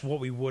 That's what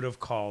we would have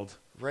called.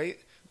 Right?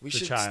 We The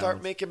should child.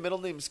 start making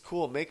middle names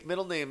cool. Make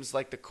middle names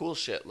like the cool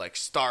shit, like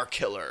Star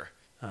Killer.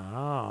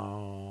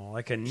 Oh,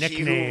 like a He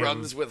nickname. who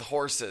runs with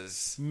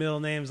horses. Middle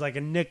name's like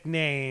a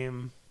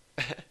nickname.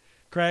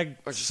 Craig,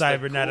 Or just, like,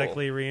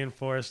 cybernetically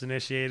reinforced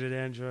initiated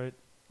android.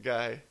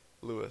 Guy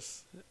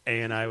Lewis.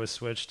 A and I was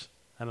switched.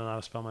 I don't know how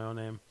to spell my own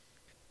name.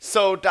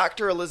 So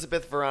Dr.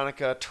 Elizabeth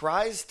Veronica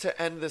tries to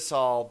end this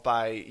all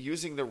by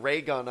using the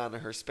ray gun on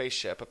her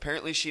spaceship.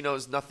 Apparently she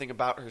knows nothing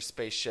about her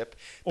spaceship.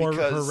 Or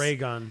because, her ray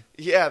gun.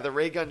 Yeah, the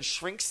ray gun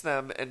shrinks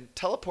them and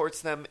teleports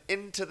them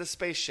into the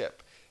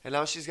spaceship. And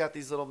now she's got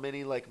these little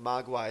mini, like,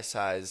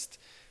 Mogwai-sized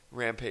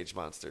rampage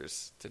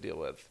monsters to deal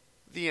with.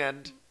 The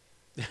end.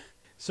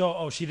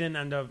 So, she didn't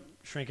end up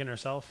shrinking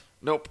herself?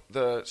 Nope,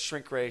 the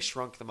shrink ray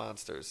shrunk the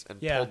monsters and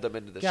pulled them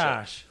into the ship.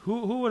 Gosh,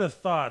 who would have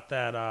thought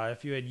that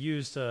if you had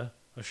used a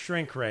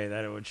shrink ray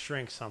that it would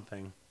shrink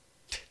something?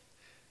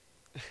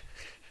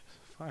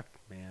 Fuck,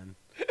 man.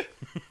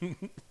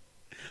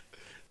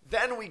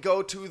 Then we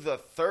go to the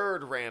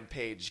third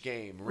Rampage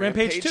game.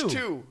 Rampage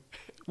 2.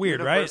 Weird,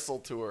 Universal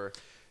right? Tour.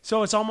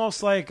 So it's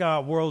almost like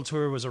World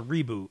Tour was a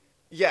reboot.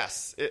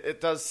 Yes, it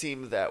does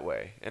seem that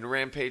way. And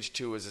Rampage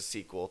 2 is a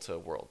sequel to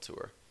World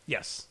Tour.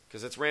 Yes.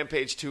 Because it's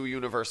Rampage 2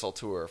 Universal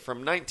Tour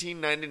from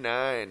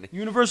 1999.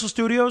 Universal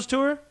Studios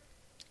Tour?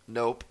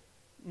 Nope.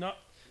 No. Are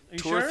you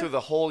Tour sure? through the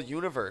whole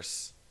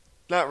universe.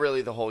 Not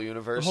really the whole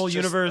universe. The whole just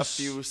universe.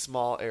 A few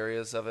small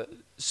areas of it.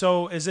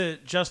 So is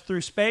it just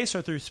through space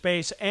or through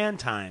space and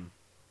time?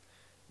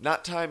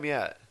 Not time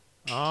yet.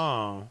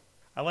 Oh.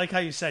 I like how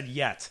you said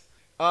yet.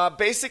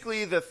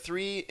 Basically, the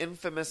three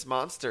infamous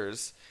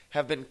monsters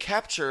have been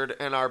captured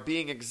and are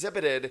being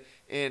exhibited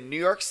in New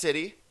York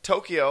City,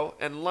 Tokyo,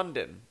 and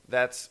London.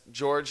 That's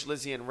George,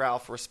 Lizzie, and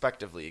Ralph,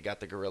 respectively. You got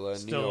the gorilla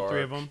in New York. Still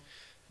three of them.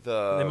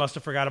 The They must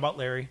have forgot about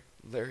Larry.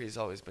 Larry's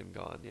always been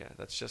gone. Yeah,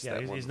 that's just Yeah,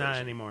 that one he's not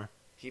version. anymore.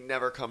 He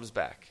never comes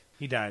back.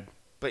 He died.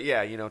 But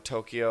yeah,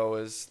 Tokyo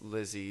is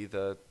Lizzie,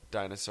 the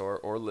dinosaur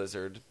or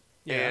lizard,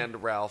 Yeah.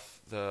 and Ralph,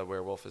 the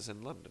werewolf, is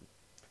in London.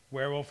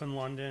 Werewolf in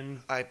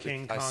London,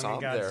 King I Kong saw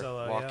and him there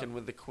Godzilla. walking yeah.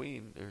 with the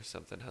queen or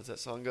something. How's that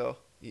song go?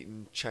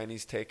 Eating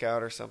Chinese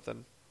takeout or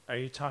something. Are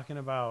you talking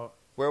about...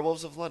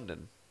 Werewolves of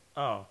London.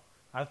 Oh,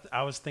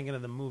 I was thinking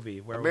of the movie.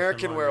 Werewolf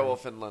American in London.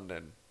 Werewolf in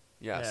London.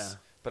 Yes. Yeah.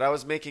 But I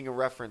was making a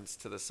reference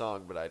to the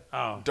song, but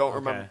I don't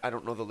remember. I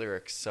don't know the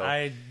lyrics. So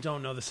I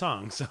don't know the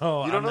song, so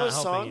you don't I'm know not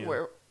the helping song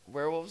you.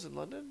 Werewolves in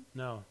London?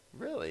 No.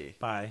 Really?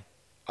 Bye.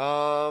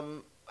 I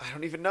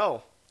don't even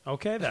know.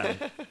 Okay, then.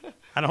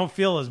 I don't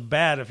feel as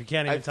bad if you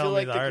can't even I tell feel me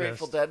like the the artist.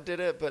 Grateful Dead did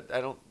it, but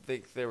I don't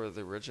think they were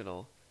the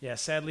original. Yeah,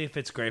 sadly, if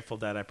it's Grateful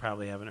Dead, I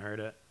probably haven't heard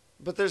it.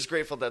 But there's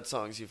Grateful Dead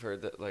songs you've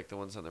heard, that like the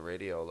ones on the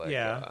radio, like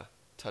Yeah.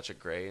 Touch of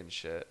Grey and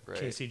shit, right?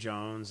 Casey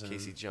Jones. And,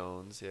 Casey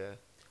Jones, yeah.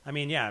 I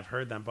mean, yeah, I've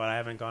heard them, but I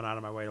haven't gone out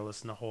of my way to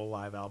listen to whole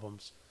live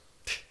albums.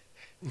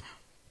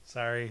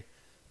 Sorry.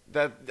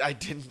 That I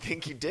didn't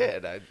think you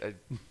did.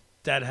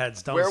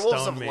 Deadheads, don't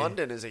Werewolves stone of me.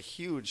 London is a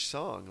huge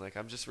song. Like,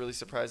 I'm just really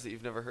surprised that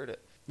you've never heard it.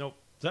 Nope.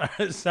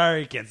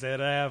 Sorry, can't say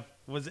that I have.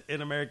 Was it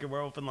in American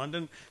Werewolf in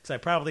London? Because I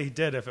probably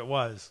did if it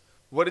was.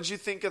 What did you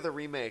think of the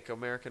remake,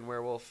 American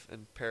Werewolf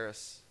in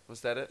Paris?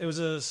 Was that it? It was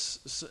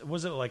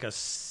was it like a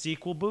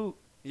sequel boot?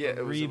 Yeah,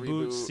 it was a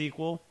reboot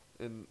sequel.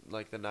 in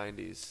like the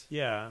 90s.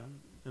 Yeah,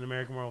 an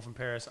American Werewolf in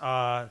Paris.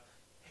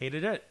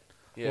 Hated it.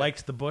 Yeah.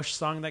 Liked the Bush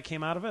song that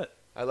came out of it.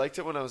 I liked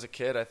it when I was a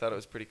kid. I thought it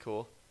was pretty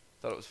cool.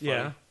 Thought it was funny.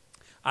 Yeah,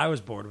 I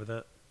was bored with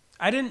it.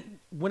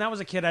 When I was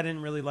a kid, I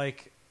didn't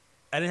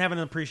have an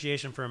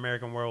appreciation for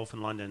American Werewolf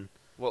in London.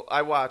 Well,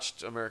 I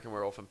watched American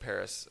Werewolf in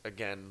Paris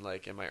again,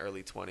 like in my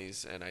early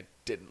 20s, and I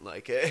didn't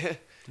like it.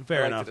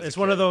 Fair I liked enough. it as It's a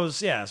one of kid.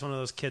 those. Yeah, it's one of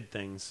those kid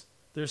things.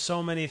 There's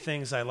so many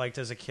things I liked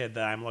as a kid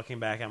that I'm looking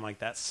back, I'm like,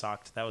 that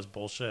sucked. That was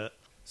bullshit.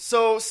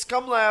 So,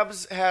 Scum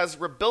Labs has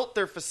rebuilt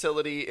their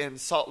facility in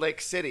Salt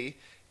Lake City,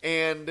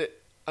 and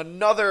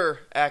another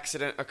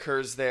accident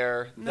occurs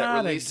there that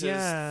Not releases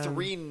again.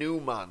 3 new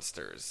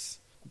monsters.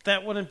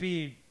 That wouldn't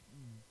be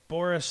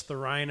Boris the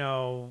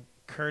Rhino,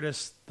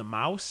 Curtis the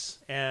Mouse,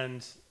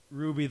 and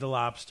Ruby the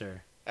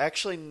Lobster.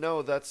 Actually,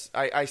 no,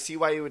 I see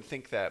why you would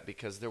think that,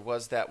 because there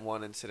was that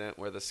one incident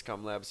where the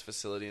Scum Labs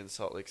facility in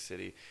Salt Lake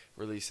City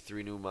released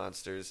 3 new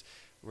monsters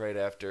right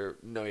after.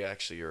 No, yeah,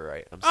 actually, you're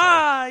right. I'm sorry.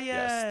 Ah,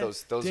 yeah.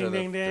 Yes, those ding, are the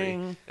ding, 3.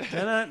 ding.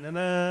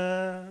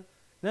 Na-na-na-na.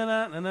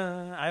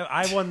 Na-na-na-na.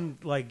 I won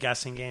like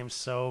guessing games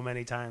so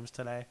many times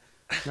today.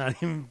 Not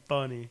even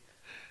funny.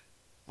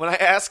 When I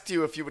asked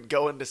you if you would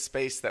go into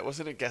space, that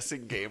wasn't a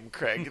guessing game,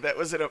 Craig. That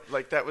was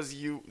that was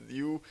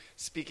you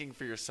speaking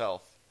for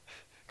yourself.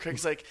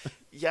 Craig's like,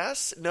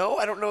 yes, no,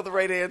 I don't know the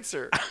right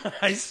answer.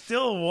 I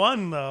still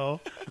won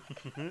though.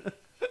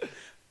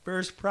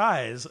 First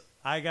prize.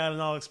 I got an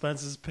all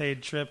expenses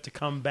paid trip to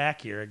come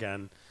back here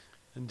again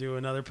and do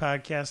another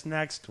podcast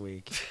next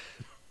week.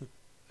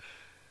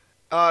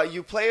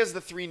 You play as the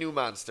 3 new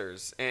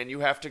monsters, and you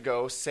have to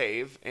go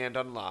save and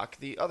unlock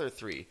the other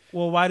 3.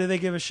 Well, why do they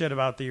give a shit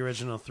about the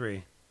original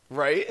 3?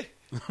 Right?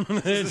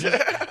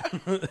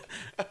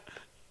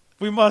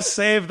 We must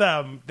save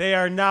them. They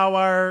are now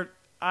our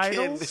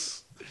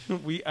idols.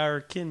 We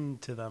are kin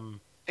to them.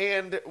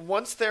 And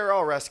once they're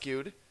all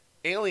rescued,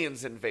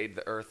 aliens invade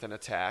the Earth and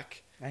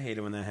attack. I hate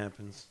it when that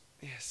happens.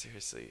 Yeah,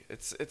 seriously.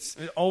 It's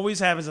It always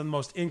happens at the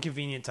most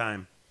inconvenient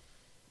time.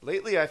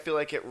 lately I feel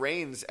like it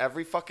rains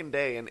every fucking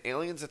day, and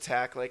aliens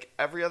attack like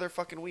every other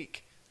fucking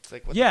week. It's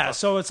like, what the Yeah, fuck?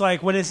 so it's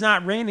like when it's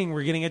not raining,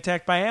 we're getting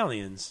attacked by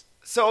aliens.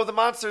 So the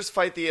monsters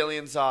fight the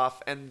aliens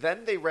off, and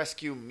then they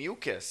rescue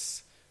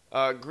Mucus,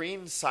 a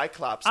green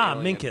Cyclops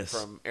alien Minkus.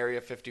 from Area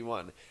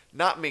 51.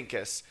 Not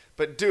Minkus,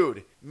 but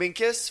dude,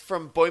 Minkus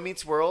from Boy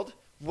Meets World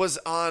was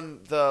on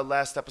the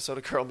last episode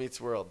of Girl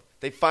Meets World.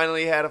 They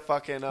finally had a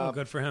fucking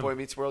good for him. Boy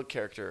Meets World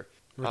character.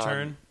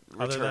 Return?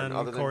 Other than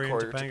Corey and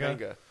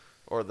Topanga?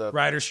 Or the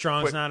Ryder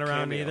Strong's quick not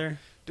around cameo. either.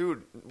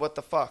 Dude, what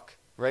the fuck?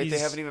 Right? They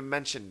He's- haven't even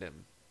mentioned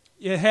him.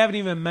 You haven't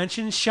even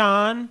mentioned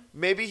Sean.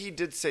 Maybe he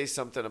did say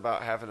something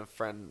about having a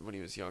friend when he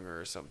was younger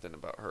or something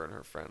about her and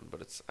her friend,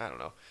 but I don't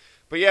know.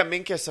 But yeah,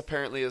 Minkus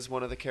apparently is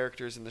one of the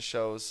characters in the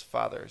show's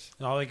fathers.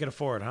 All they could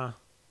afford, huh?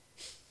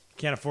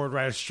 Can't afford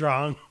Ryder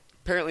Strong.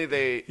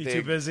 Apparently He's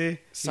too busy.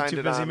 He's signed too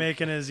it busy on.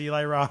 making his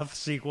Eli Roth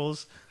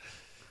sequels.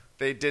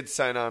 They did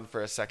sign on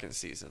for a second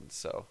season,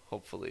 so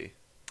hopefully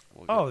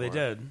we'll get Oh, they more.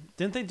 did.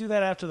 Didn't they do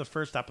that after the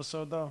first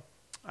episode, though?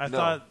 I No,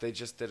 thought, they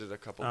just did it a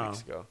couple Oh.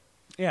 weeks ago.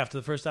 yeah, after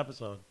the first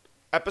episode.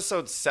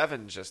 Episode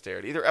 7 just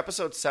aired. Either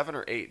episode 7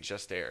 or 8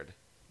 just aired.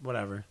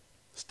 Whatever.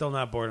 Still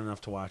not bored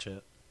enough to watch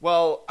it.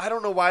 Well, I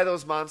don't know why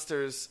those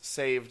monsters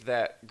saved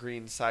that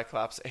green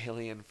Cyclops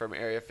alien from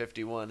Area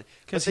 51.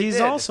 Because but they he's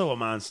did. also a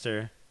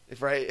monster.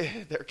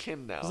 Right? They're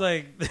kin now. It's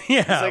like, yeah,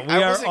 It's like, we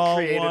I are wasn't all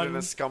created one. in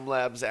a Scum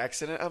Labs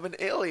accident. I'm an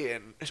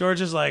alien.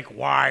 George is like,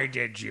 why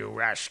did you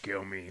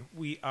rescue me?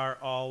 We are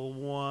all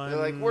one. They're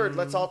like, word,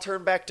 let's all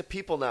turn back to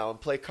people now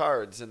and play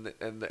cards. And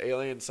the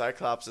alien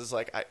Cyclops is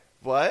like,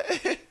 what?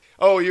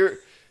 Oh, you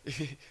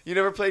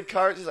never played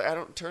cards? He's like, I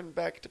don't turn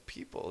back to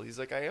people. He's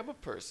like, I am a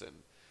person.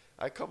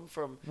 I come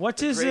from What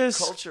the is great this?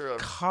 culture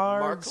of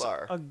Cards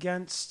Marklar.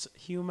 against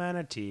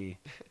humanity.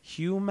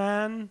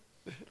 Human?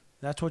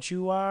 That's what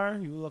you are?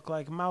 You look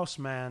like Mouse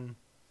Man.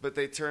 But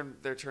they're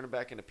turning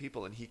back into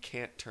people, and he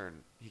can't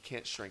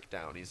shrink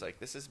down. He's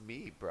like, this is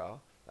me, bro.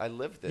 I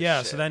live this Yeah,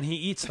 shit. so then he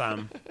eats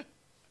them.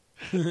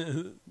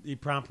 He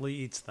promptly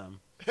eats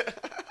them.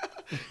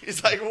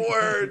 He's like,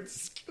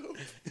 words.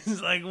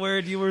 He's like,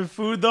 word, you were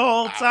food the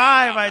whole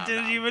time. I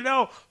didn't even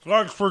know.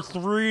 Thanks for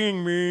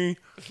freeing me.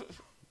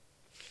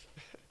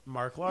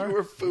 Marklar? You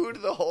were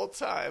food the whole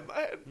time.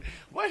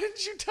 Why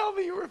didn't you tell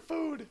me you were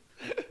food?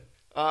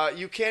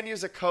 You can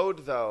use a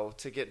code, though,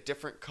 to get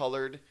different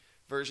colored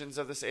versions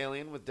of this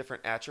alien with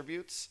different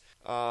attributes.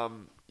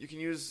 You can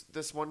use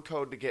this one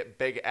code to get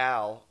Big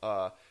Al,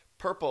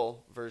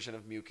 purple version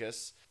of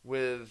Mucus,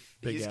 with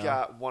Big Al.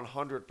 got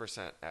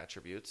 100%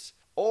 attributes.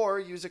 Or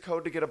use a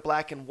code to get a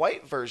black and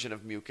white version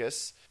of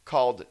Mucus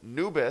called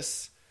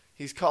Nubis.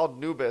 He's called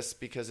Nubis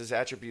because his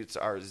attributes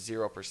are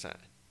 0%.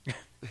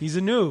 He's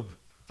a noob.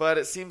 But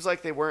it seems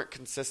like they weren't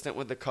consistent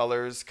with the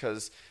colors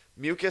because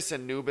Mucus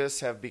and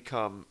Nubis have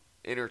become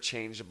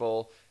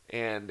interchangeable,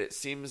 and it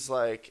seems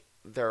like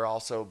they're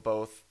also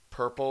both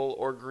purple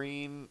or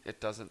green. It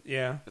doesn't.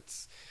 Yeah.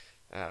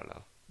 I don't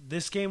know.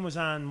 This game was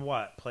on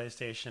what?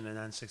 PlayStation and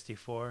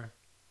N64?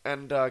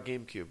 And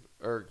GameCube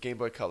or Game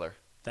Boy Color.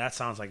 That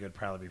sounds like it would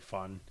probably be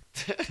fun.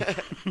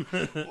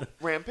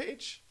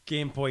 Rampage?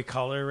 Game Boy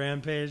Color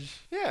Rampage?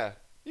 Yeah,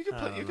 you could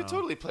play. I You don't could know.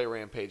 totally play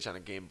Rampage on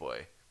a Game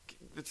Boy.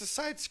 It's a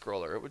side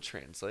scroller. It would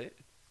translate.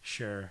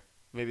 Sure.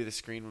 Maybe the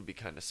screen would be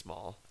kind of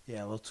small.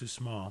 Yeah, a little too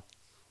small.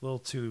 A little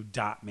too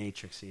dot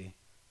matrixy.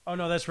 Oh,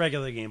 no, that's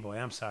regular Game Boy.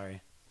 I'm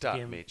sorry. Dot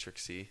Game-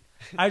 matrixy.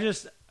 I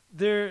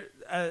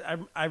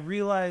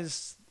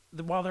realized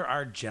that while there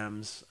are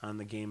gems on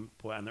the Game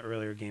Boy, on the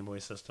earlier Game Boy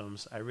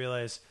systems, I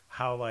realized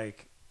how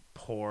like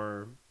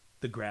poor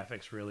the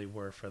graphics really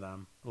were for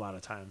them a lot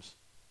of times.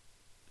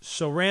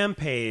 So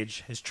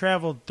Rampage has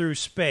traveled through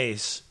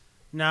space.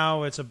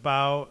 Now it's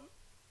about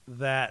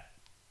that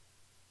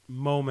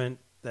moment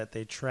that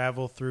they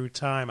travel through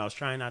time. I was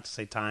trying not to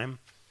say time.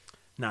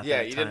 Not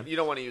Yeah, that time. you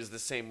don't want to use the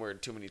same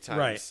word too many times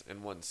Right.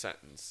 in one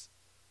sentence.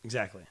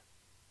 Exactly.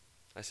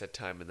 I said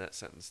time in that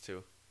sentence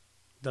too.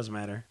 Doesn't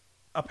matter.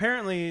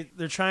 Apparently,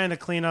 they're trying to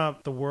clean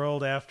up the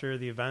world after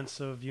the events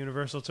of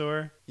Universal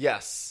Tour.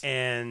 Yes.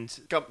 And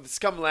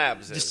Scum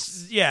Labs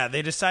is.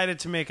 they decided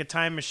to make a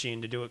time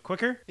machine to do it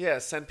quicker. Yeah,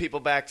 send people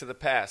back to the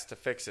past to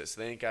fix it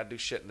so they ain't got to do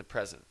shit in the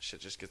present.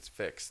 Shit just gets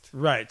fixed.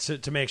 Right,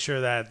 to make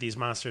sure that these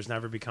monsters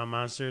never become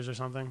monsters or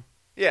something.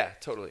 Yeah,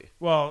 totally.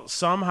 Well,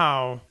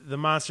 somehow the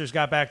monsters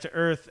got back to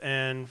Earth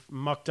and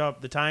mucked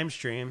up the time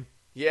stream.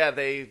 Yeah,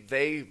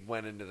 they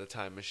went into the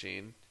time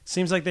machine.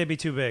 Seems like they'd be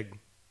too big.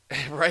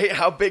 Right?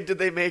 How big did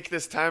they make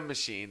this time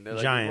machine? They're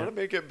like, Giant. we want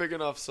to make it big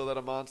enough so that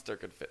a monster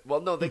could fit.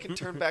 Well, no, they can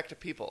turn back to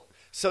people.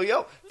 So,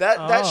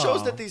 that shows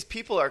Oh. that these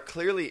people are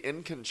clearly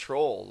in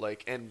control,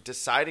 like, and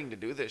deciding to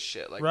do this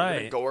shit. Like, we're Right.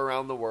 gonna go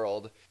around the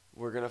world.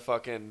 We're gonna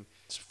fucking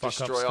Fuck up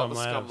destroy all Scum the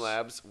Scum Labs.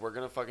 Labs. We're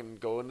gonna fucking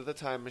go into the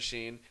time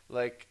machine.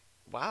 Like,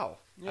 wow.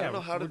 I Yeah, don't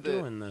know how we're did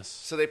doing this.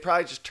 So they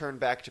probably just turned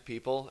back to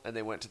people, and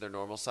they went to their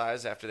normal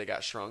size after they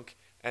got shrunk,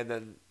 and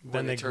then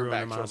when they they turned grew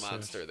back into to a monsters.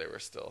 monster, they were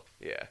still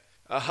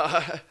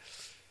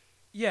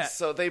Yeah.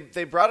 So they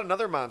brought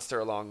another monster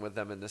along with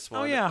them in this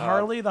one. Oh, yeah,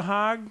 Harley the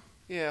Hog.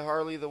 Yeah,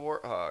 Harley the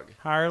Warthog.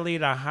 Harley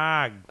the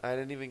Hog. I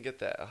didn't even get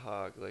that. A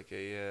hog, like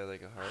a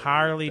Harley.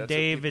 Harley That's what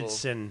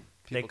Davidson.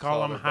 people They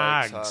call him their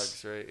bikes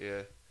hogs. Hogs, right?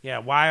 Yeah. Yeah,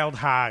 Wild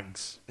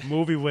Hogs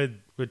movie with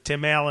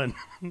Tim Allen.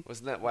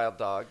 Wasn't that Wild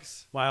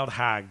Dogs? Wild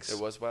Hogs It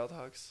was Wild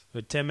Hogs.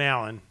 with Tim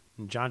Allen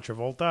and John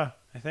Travolta,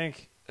 I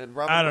think. And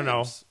Robin I don't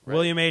Williams, know. right?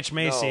 William H.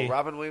 Macy. No,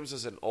 Robin Williams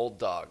was in Old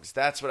Dogs.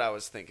 That's what I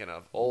was thinking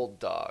of. Old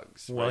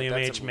Dogs. right? William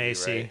That's a H. movie,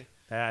 Macy.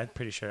 right? I'm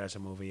pretty sure that's a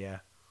movie, yeah.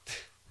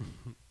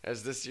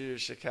 As this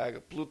year's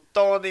Chicago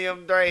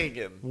Plutonium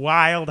Dragon.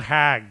 Wild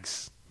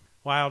Hogs.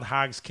 Wild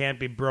Hogs can't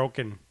be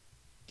broken.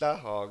 The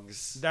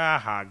Hogs. The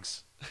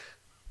Hogs.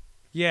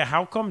 Yeah,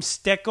 how come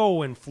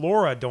Stecco and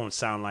Flora don't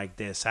sound like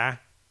this, huh?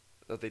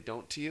 That they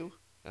don't to you?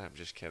 I'm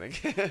just kidding.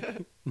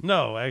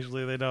 No,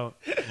 actually they don't.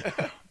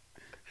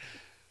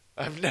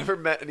 I've never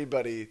met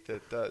anybody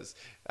that does.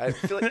 I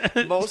feel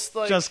like most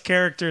like Just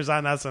characters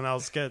on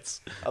SNL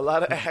skits. a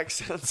lot of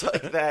accents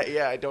like that.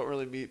 Yeah, I don't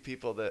really meet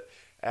people that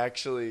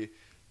actually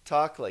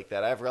talk like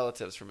that. I have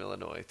relatives from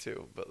Illinois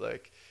too, but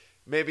like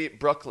maybe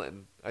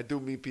Brooklyn. I do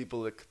meet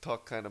people that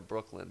talk kind of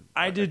Brooklyn.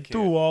 I but did can't.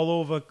 too,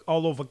 all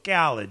over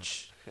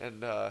college.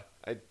 And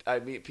I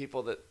meet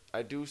people that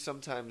I do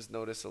sometimes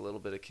notice a little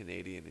bit of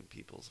Canadian in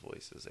people's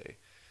voices.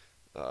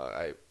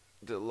 A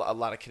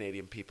lot of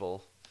Canadian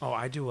people Oh,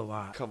 I do a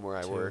lot. come where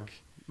I too. work.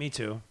 Me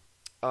too.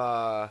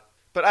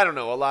 But I don't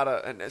know, a lot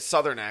of and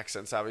southern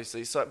accents,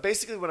 obviously. So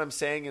basically what I'm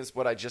saying is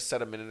what I just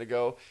said a minute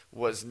ago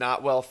was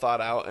not well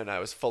thought out, and I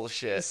was full of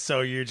shit. So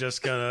you're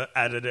just gonna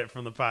edit it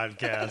from the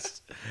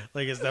podcast,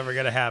 like it's never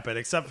gonna happen,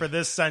 except for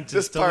this sentence.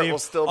 This to part leave will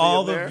still be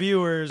all in the there,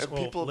 viewers, and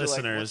well, people will be like,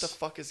 listeners. what the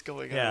fuck is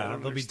going on? Yeah, I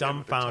don't they'll be understand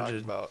what they're talking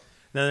dumbfounded. about.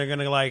 Then they're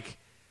gonna like,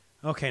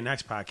 okay,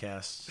 next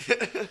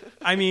podcast.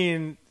 I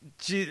mean,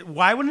 gee,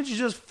 why wouldn't you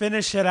just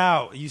finish it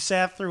out? You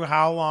sat through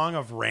how long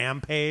of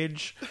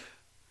Rampage?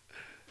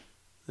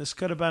 This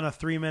could have been a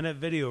 3-minute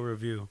video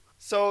review.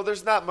 So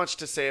there's not much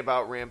to say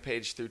about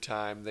Rampage through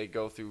time. They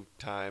go through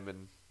time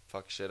and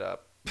fuck shit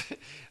up.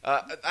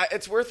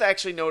 It's worth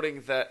actually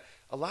noting that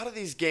a lot of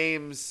these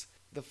games,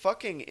 the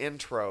fucking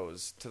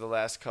intros to the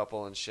last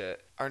couple and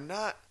shit, are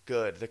not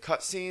good. The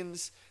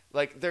cutscenes,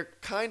 like, they're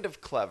kind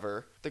of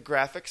clever. The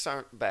graphics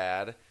aren't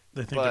bad.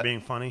 They think but they're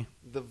being funny.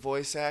 the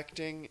voice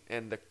acting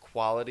and the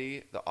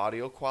quality, the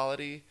audio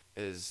quality,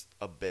 is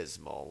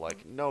abysmal.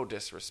 Like, no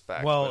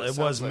disrespect. Well, but it was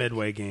sounds like,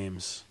 Midway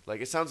Games.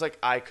 Like, it sounds like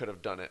I could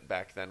have done it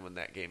back then when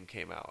that game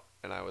came out,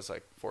 and I was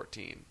like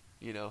 14.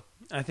 You know?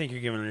 I think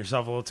you're giving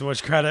yourself a little too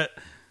much credit.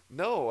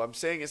 No, I'm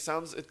saying it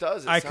sounds. It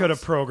does. I could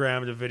have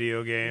programmed a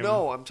video game.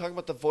 No, I'm talking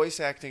about the voice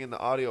acting and the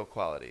audio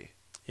quality.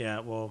 Yeah,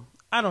 well,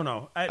 I don't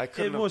know. I It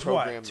couldn't have was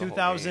what? programmed the whole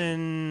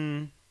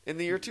 2000. In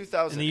the year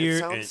 2000, In the year- it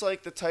sounds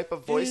like the type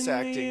of voice in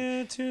acting. The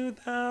year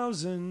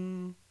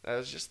 2000. I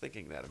was just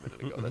thinking that a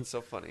minute ago. That's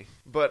so funny.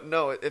 But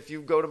no, if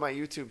you go to my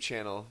YouTube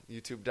channel,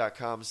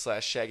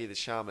 youtube.com/Shaggy the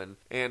Shaman,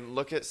 and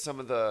look at some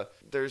of the,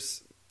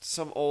 there's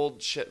some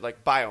old shit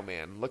like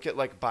Bioman. Look at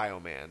like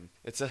Bioman.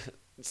 It's a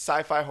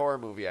sci-fi horror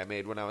movie I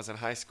made when I was in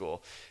high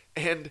school.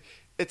 And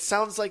it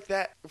sounds like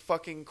that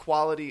fucking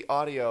quality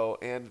audio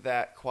and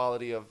that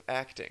quality of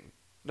acting.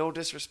 No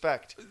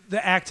disrespect.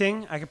 The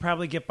acting, I could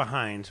probably get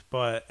behind,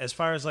 but as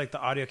far as like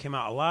the audio came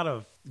out, a lot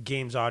of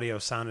games audio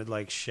sounded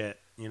like shit,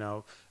 you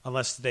know,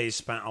 unless they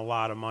spent a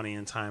lot of money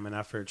and time and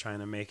effort trying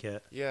to make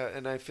it. Yeah,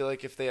 and I feel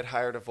like if they had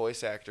hired a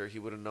voice actor, he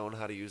would have known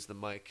how to use the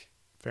mic.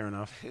 Fair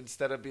enough.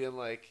 Instead of being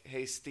like,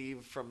 hey,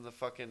 Steve from the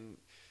fucking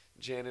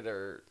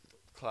janitor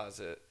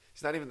closet.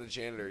 He's not even the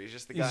janitor. He's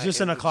just the guy. He's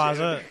just in a the closet.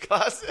 janitor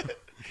closet.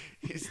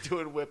 He's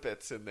doing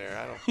whippets in there.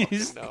 I don't fucking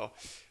He's- know.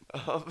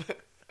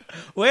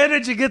 Where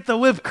did you get the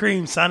whipped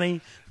cream, Sonny?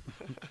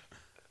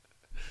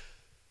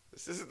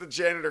 This isn't the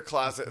janitor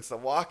closet. It's the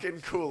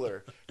walk-in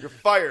cooler. You're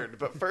fired,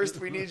 but first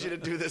we need you to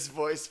do this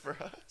voice for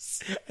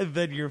us. And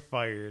then you're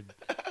fired.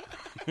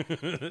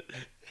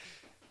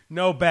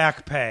 No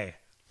back pay.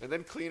 And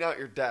then clean out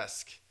your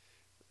desk.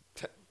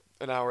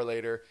 An hour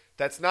later.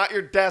 That's not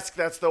your desk.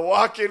 That's the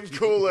walk-in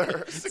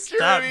cooler. Stop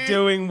Security.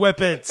 doing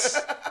whippets.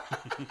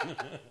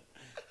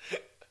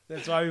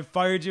 That's why we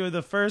fired you in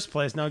the first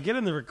place. Now get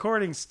in the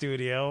recording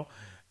studio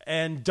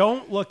and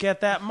don't look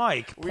at that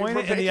mic. We Point were it in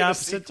making the a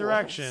opposite sequel,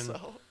 direction.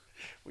 so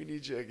we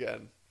need you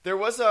again. There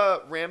was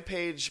a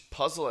Rampage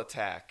puzzle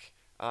attack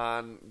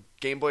on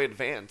Game Boy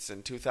Advance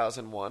in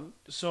 2001.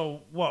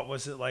 So what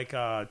was it, like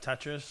a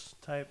Tetris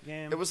type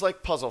game? It was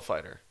like Puzzle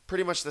Fighter.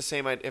 Pretty much the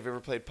same. Have you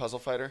ever played Puzzle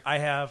Fighter? I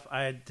have.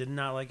 I did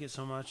not like it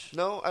so much.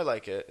 No, I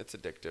like it. It's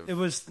addictive. It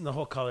was the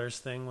whole colors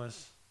thing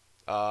was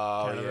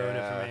Oh, kind of ruined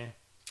it for yeah. me.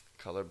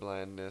 Color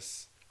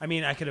blindness. I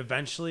mean, I could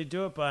eventually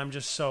do it, but I'm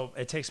just so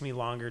it takes me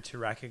longer to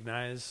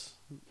recognize.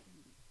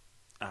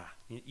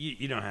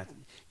 You don't have to.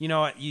 You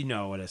know what? You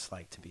know what it's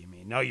like to be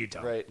me. No, you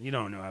don't. Right. You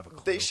don't know. I have a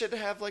clue. They should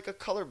have like a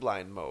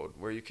colorblind mode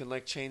where you can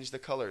like change the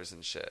colors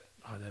and shit.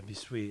 Oh, that'd be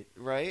sweet.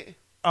 Right?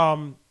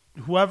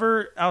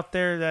 Whoever out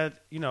there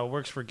that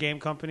works for game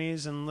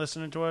companies and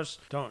listening to us,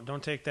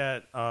 don't take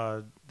that.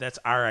 That's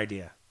our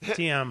idea.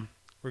 TM.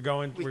 We're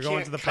going We to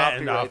can't the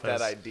patent copyright office.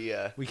 that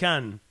idea. We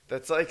can.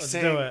 That's like Let's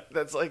saying. do it.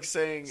 That's like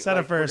saying. Said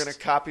it like, we're first. going to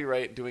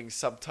copyright doing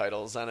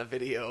subtitles on a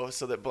video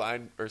so that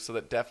blind so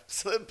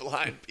that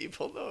blind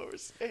people know. We're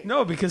saying.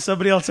 No, because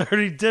somebody else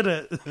already did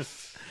it.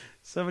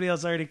 Somebody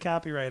else already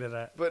copyrighted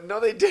it. But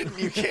no, they didn't.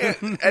 You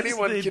can't.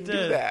 Anyone they can do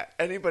did. that.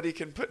 Anybody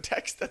can put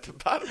text at the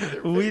bottom of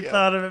their video. We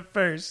thought of it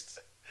first.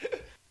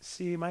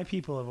 See, my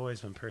people have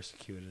always been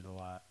persecuted a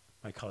lot.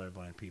 My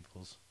colorblind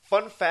peoples.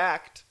 Fun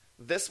fact,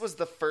 this was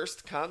the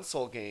first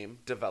console game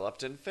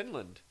developed in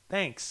Finland.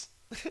 Thanks.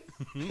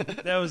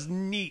 That was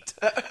neat.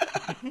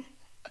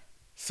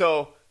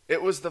 So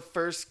it was the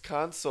first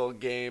console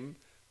game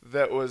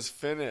that was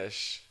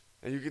Finnish.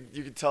 And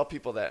you could tell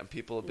people that, and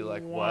people would be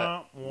like,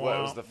 "What?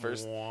 What was the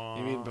first?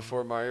 You mean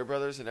before Mario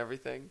Brothers and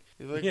everything?"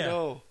 You're like, Yeah.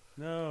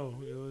 "No,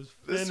 It was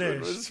this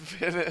finished. one was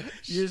Finnish."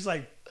 You're just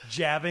like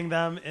jabbing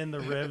them in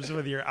the ribs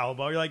with your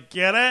elbow. You're like,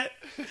 get it?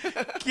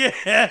 Get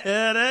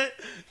it?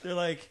 They're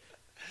like,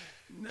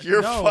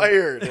 You're no.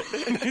 fired.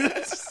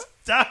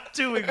 Stop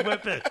doing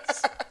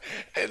whippets.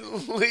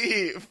 And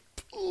leave,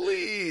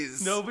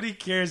 please. Nobody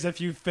cares if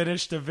you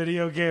finished a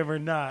video game or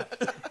not.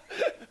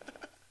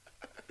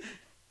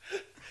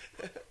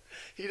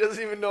 He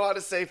doesn't even know how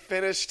to say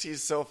finished.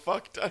 He's so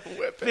fucked on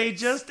whippets. They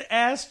just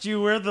asked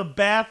you where the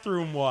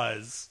bathroom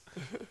was.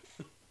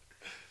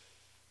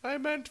 I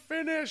meant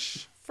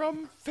finish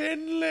from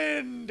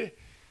Finland.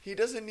 He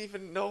doesn't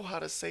even know how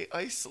to say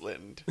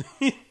Iceland.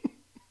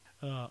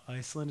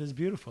 Iceland is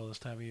beautiful this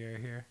time of year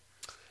here.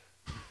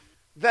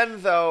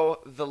 Then,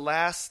 though, the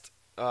last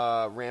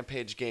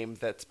Rampage game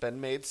that's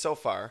been made so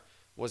far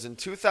was in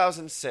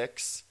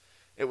 2006.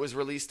 It was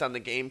released on the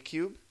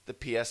GameCube, the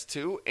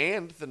PS2,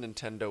 and the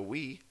Nintendo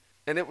Wii.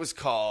 And it was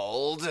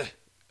called...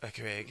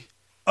 Craig.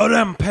 A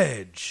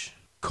rampage,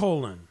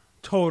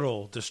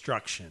 total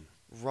destruction.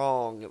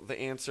 Wrong. The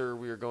answer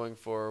we were going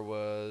for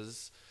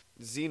was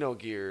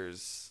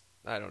Xenogears.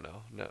 I don't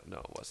know. No,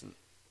 it wasn't.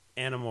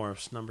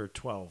 Animorphs number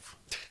 12.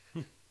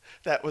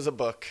 That was a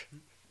book.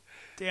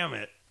 Damn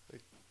it.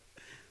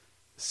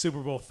 Super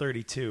Bowl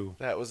 32.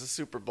 That was a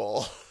Super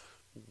Bowl.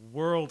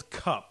 World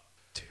Cup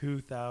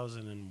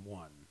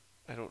 2001.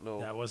 I don't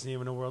know That wasn't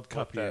even a World what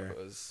Cup that year.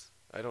 was.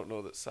 I don't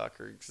know that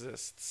soccer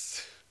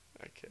exists.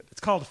 I kid. It's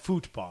called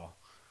football.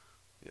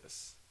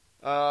 Yes.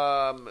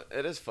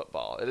 It is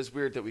football. It is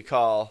weird that we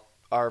call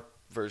our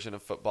version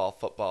of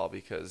football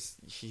because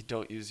you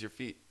don't use your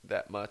feet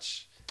that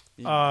much.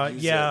 You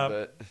use Yeah,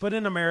 it, but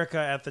in America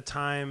at the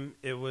time,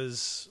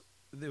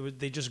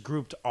 they just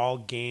grouped all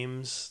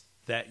games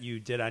that you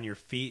did on your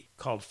feet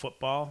called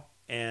football,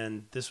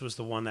 and this was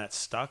the one that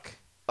stuck.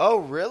 Oh,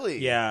 really?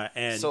 Yeah,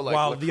 and so like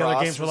while the other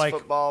lacrosse games were was like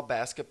football,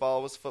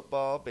 basketball was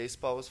football,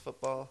 baseball was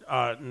football.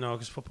 no,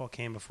 because football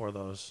came before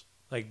those,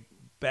 like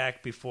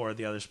back before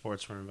the other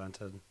sports were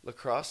invented.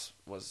 Lacrosse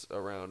was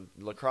around.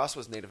 Lacrosse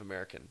was Native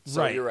American.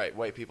 So Right. You're right.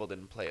 White people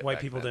didn't play it. White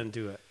back people then. didn't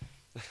do it.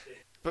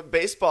 But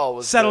baseball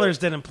was Settlers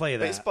didn't play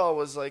that. Baseball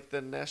was like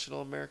the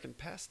national American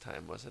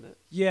pastime, wasn't it?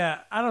 Yeah,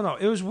 I don't know.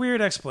 It was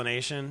weird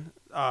explanation.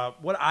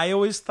 What I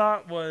always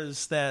thought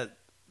was that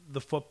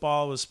the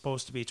football was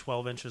supposed to be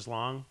 12 inches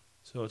long,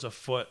 so it's a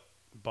foot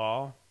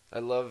ball. I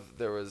love.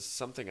 There was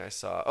something I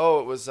saw. Oh,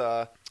 it was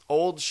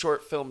old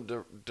short film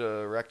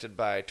directed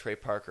by Trey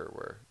Parker,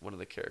 where one of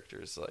the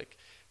characters like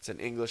it's an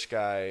English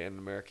guy and an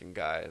American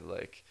guy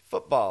like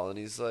football, and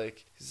he's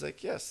like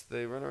yes,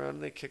 they run around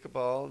and they kick a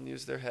ball and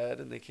use their head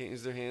and they can't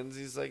use their hands.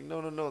 He's like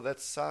no,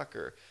 that's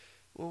soccer.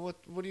 Well,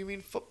 what do you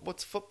mean?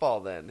 What's football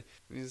then?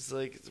 And he's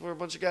like, it's where a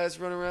bunch of guys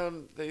run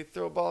around, they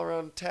throw a ball around,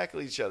 and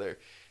tackle each other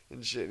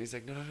and shit. And he's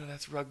like, no,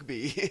 that's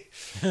rugby.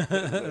 Like,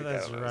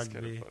 That's oh, rugby.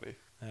 kind of funny.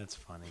 That's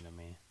funny to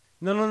me.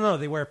 No.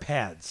 They wear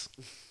pads.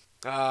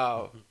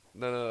 Oh,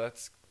 no,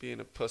 that's being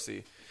a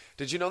pussy.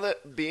 Did you know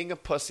that being a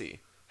pussy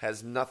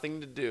has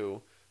nothing to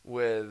do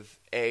with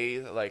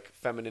like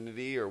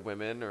femininity or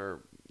women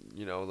or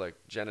like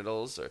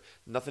genitals or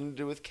nothing to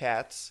do with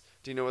cats?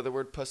 Do you know where the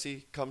word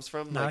pussy comes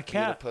from? Not like a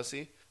cat. being a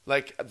pussy.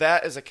 Like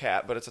that is a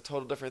cat, but it's a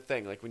total different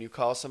thing. Like when you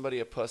call somebody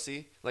a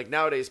pussy, like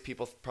nowadays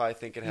people probably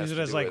think it has Use it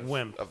to as, do like, with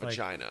wimp, a like-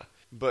 vagina.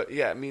 But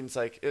yeah, it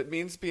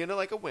means being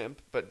like a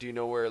wimp. But do you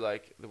know where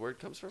like the word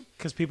comes from?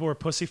 Because people were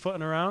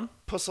pussyfooting around.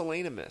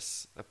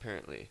 Pusillanimous,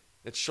 apparently.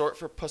 It's short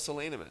for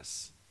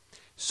pusillanimous.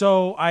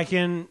 So I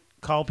can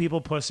call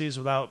people pussies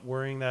without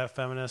worrying that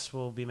feminists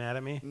will be mad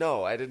at me?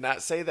 No, I did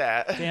not say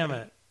that. Damn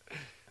it.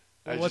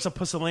 I What's just- a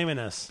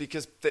pusillanimous?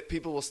 Because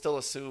people will still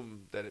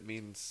assume that it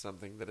means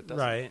something that it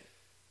doesn't. Right.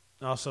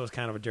 Also, it's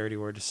kind of a dirty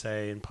word to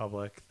say in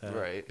public that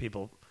Right.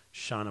 people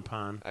shun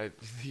upon.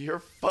 You're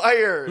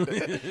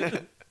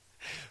fired.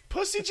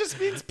 Pussy just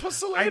means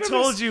pusillanimous. I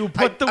told you,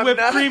 put the I'm whipped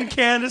not- cream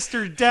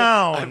canister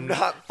down. I'm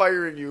not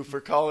firing you for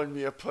calling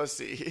me a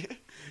pussy.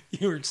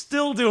 You're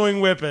still doing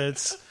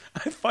whippets.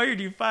 I fired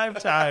you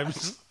 5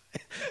 times.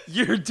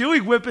 You're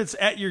doing whippets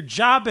at your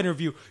job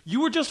interview.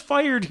 You were just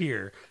fired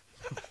here.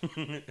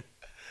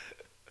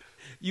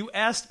 You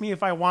asked me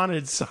if I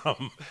wanted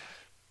some.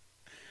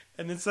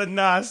 And then said,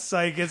 nah,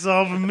 psych, it's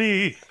all for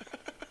me.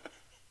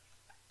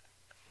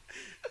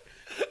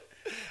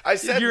 I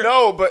said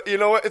no, but you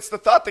know what? It's the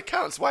thought that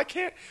counts. Why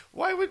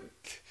would...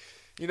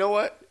 You know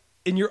what?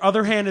 In your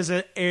other hand is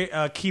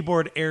a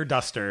keyboard air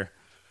duster.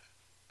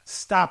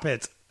 Stop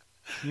it.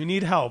 You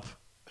need help.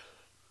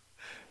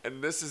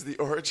 And this is the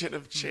origin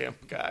of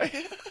Champ Guy.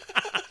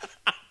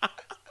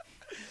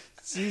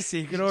 See,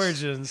 Secret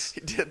Origins.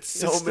 He did It's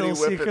so many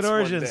still whippets Secret one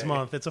Origins day.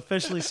 month. It's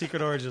officially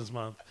Secret Origins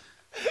month.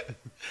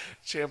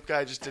 Champ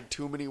Guy just did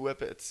too many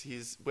whippets.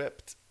 He's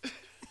whipped.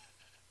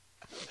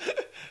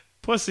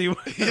 Pussy.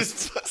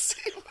 He's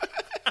pussy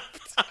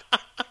whipped.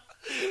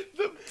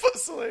 The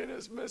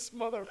pusillanimous Miss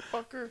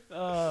Motherfucker.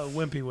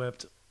 Wimpy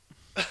whipped.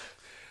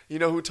 You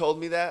know who told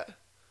me that?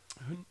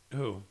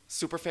 Who?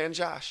 Superfan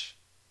Josh.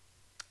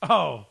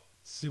 Oh,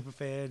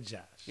 Superfan Josh.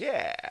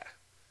 Yeah.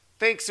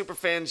 Thanks,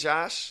 Superfan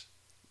Josh.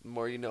 The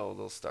more you know, a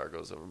little star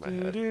goes over my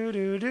Do head. do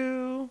do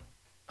do.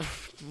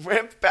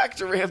 Back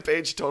to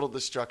Rampage Total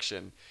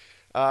Destruction.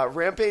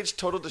 Rampage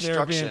Total They're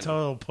Destruction. being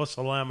total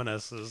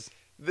pusillanimouses.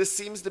 This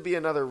seems to be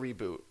another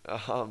reboot.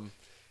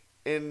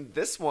 In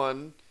this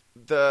one,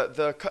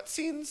 the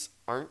cutscenes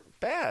aren't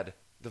bad.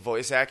 The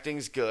voice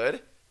acting's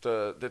good.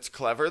 It's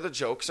clever. The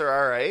jokes are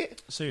all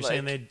right. So you're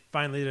saying they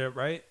finally did it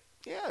right?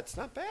 Yeah, it's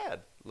not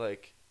bad.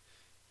 Like,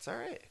 it's all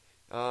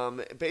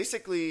right.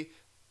 Basically,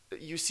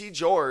 you see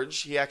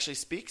George. He actually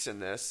speaks in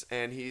this,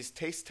 and he's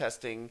taste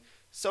testing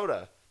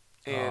soda.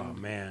 And Oh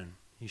man,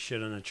 he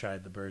shouldn't have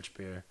tried the birch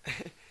beer.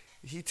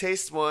 he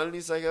tastes one, and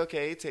he's like,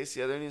 okay. He tastes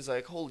the other, and he's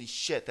like, holy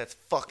shit, that's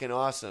fucking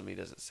awesome. He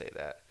doesn't say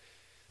that,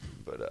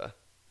 but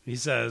He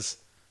says,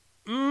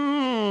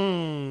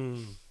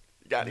 "Mmm,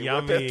 got any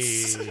yummy."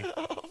 whippets?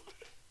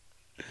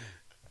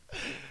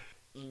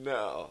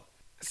 No.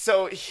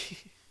 So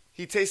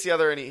he tastes the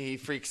other and he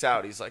freaks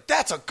out. He's like,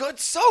 that's a good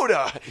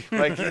soda.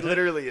 Like, he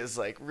literally is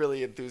like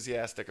really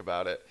enthusiastic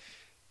about it.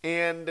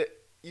 And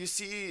you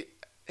see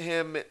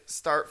him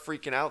start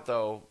freaking out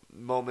though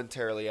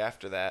momentarily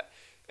after that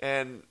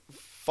and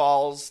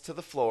falls to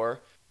the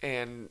floor.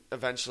 And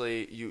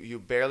eventually you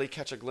barely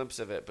catch a glimpse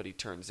of it, but he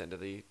turns into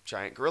the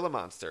giant gorilla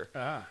monster.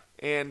 Ah,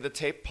 And the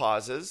tape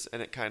pauses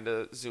and it kind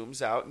of zooms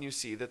out and you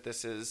see that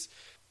this is,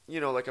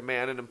 like a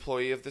man, an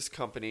employee of this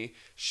company,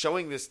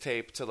 showing this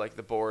tape to like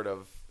the board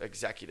of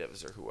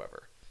executives or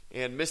whoever.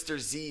 And Mr.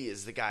 Z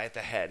is the guy at the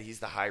head. He's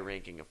the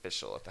high-ranking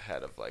official at the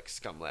head of like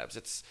Scum Labs.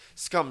 It's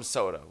Scum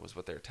Soda was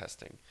what they're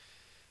testing.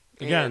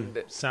 again,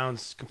 And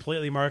sounds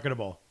completely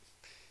marketable.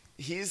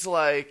 he's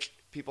like,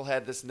 people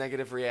had this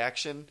negative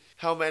reaction.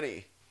 How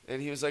many?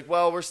 And he was like,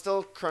 well, we're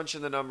still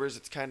crunching the numbers.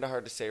 It's kind of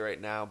hard to say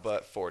right now,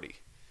 but 40.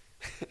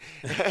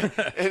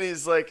 And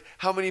he's like,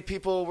 how many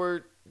people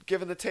were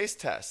given the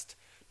taste test?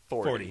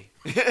 40.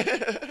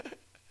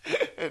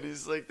 And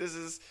he's like, this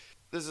is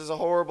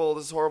horrible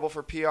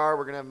for PR.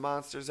 We're gonna have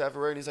monsters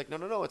everywhere. And he's like,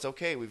 no, it's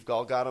okay. We've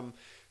all got them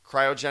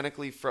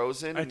cryogenically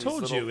frozen. I in these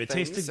told little you, it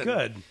things, tasted and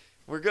good.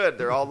 We're good.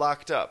 They're all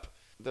locked up.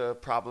 The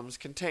problem's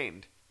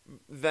contained.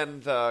 Then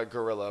the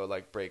gorilla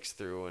like breaks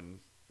through and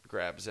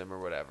grabs him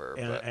or whatever.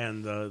 But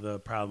And the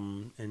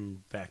problem,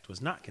 in fact,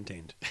 was not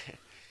contained.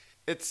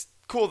 it's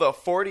cool though.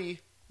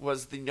 40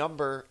 was the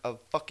number of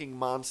fucking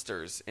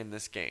monsters in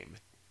this game.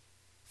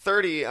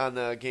 30 on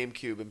the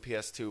GameCube and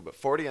PS2, but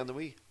 40 on the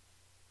Wii.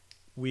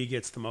 Wii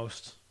gets the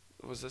most.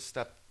 It was a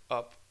step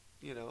up,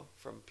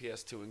 from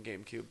PS2 and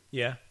GameCube.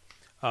 Yeah.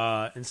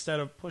 Instead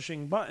of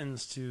pushing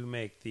buttons to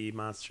make the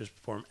monsters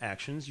perform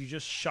actions, you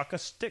just shuck a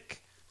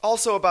stick.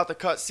 Also about the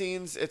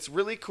cutscenes, it's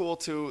really cool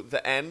to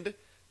the end.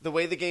 The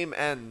way the game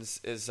ends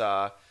is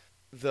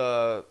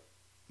the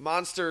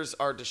monsters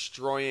are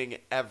destroying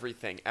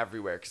everything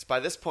everywhere. Because by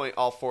this point,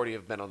 all 40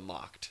 have been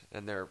unlocked,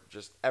 and they're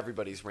just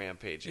everybody's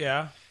rampaging.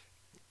 Yeah.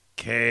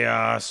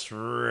 Chaos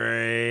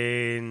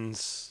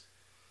reigns.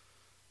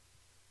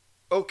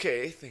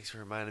 Okay, thanks for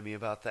reminding me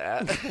about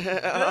that.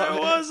 There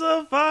was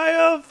a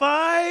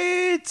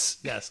firefight.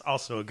 Yes,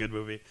 also a good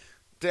movie.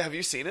 Have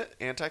you seen it?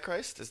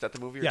 Antichrist? Is that the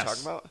movie you're Yes.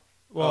 talking about?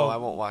 Well, I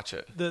won't watch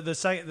it. The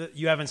second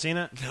you haven't seen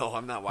it. No,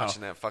 I'm not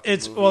watching Oh. that fucking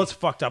It's movie. well, it's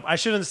fucked up. I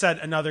shouldn't have said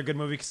another good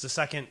movie because the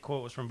second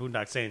quote was from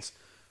Boondock Saints.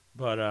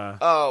 But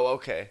Oh,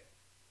 okay.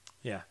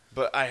 yeah,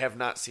 But I have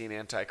not seen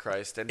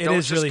Antichrist, and It don't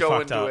is just really go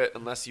fucked into up. it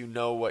unless you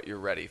know what you're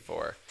ready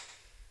for.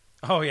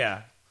 oh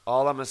yeah,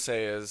 All I'm gonna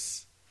say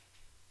is,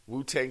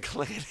 Wu-Tang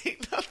Clan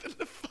ain't nothing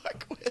to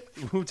fuck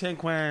with. Wu-Tang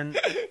Clan.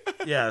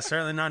 Yeah,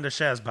 certainly not to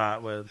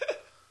Shazbot with.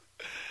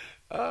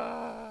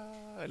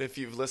 And if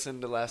you've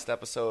listened to last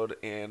episode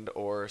and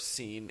or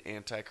seen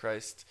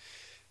Antichrist,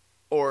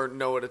 or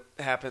know what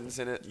happens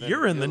in it, then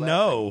You're in the laughing.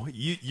 know.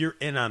 You're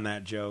in on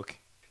that joke.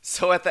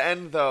 So at the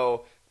end,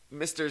 though,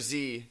 Mr.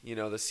 Z, the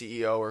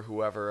CEO or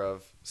whoever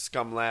of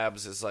Scum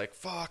Labs, is like,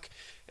 fuck.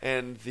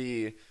 And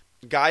the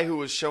guy who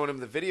was showing him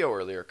the video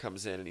earlier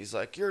comes in and he's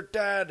like, you're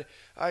dead.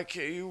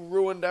 You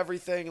ruined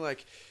everything.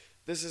 Like,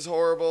 this is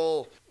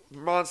horrible.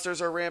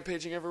 Monsters are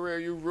rampaging everywhere.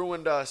 You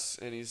ruined us.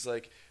 And he's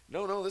like,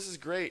 no, this is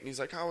great. And he's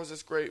like, how is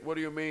this great? What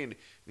do you mean? And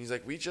he's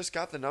like, we just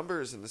got the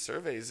numbers and the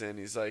surveys in.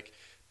 He's like,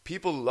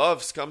 people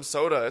love Scum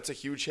Soda. It's a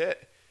huge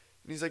hit.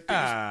 And he's like,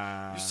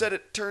 but you said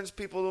it turns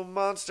people to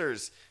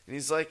monsters. And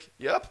he's like,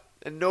 yep.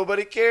 And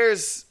nobody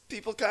cares.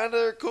 People kind of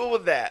are cool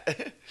with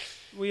that.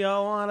 We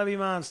all want to be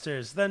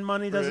monsters. Then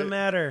money doesn't Right.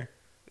 matter.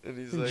 And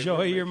he's Enjoy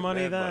 "We're your making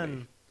money mad then."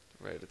 money."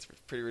 Right. It's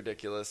pretty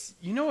ridiculous.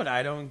 You know what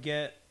I don't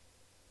get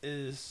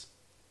is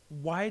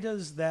Why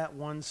does that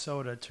one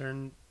soda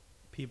turn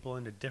people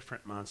into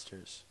different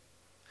monsters?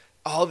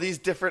 All these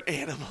different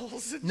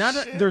animals. And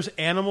shit. There's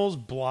animals,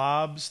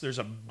 blobs. There's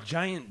a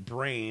giant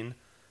brain,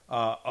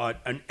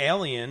 an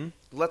alien,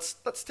 Let's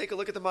take a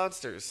look at the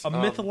monsters. a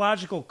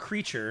mythological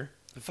creature.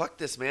 Fuck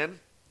this, man.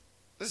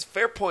 This is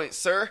fair point,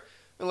 sir.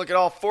 And look at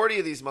all 40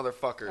 of these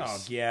motherfuckers.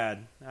 Oh,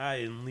 gad. I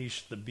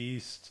unleashed the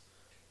beast.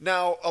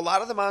 Now, a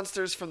lot of the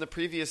monsters from the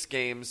previous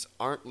games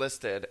aren't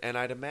listed, and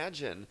I'd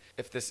imagine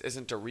if this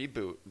isn't a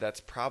reboot, that's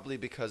probably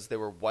because they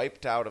were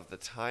wiped out of the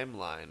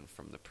timeline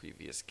from the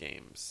previous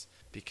games.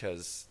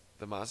 Because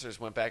the monsters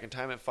went back in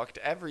time and fucked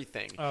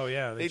everything. Oh,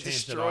 yeah. They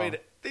changed destroyed. it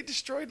all. They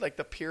destroyed like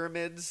the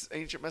pyramids,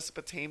 ancient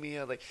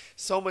Mesopotamia, like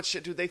so much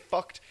shit, dude. They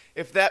fucked.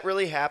 If that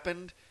really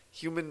happened,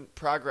 human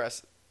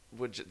progress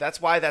would. That's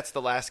why that's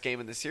the last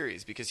game in the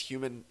series, because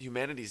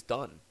humanity's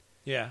done.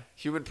 Yeah.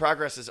 Human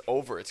progress is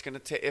over. It's gonna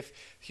take, if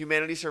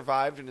humanity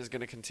survived and is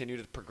gonna continue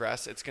to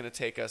progress, it's gonna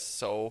take us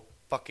so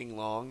fucking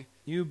long.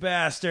 You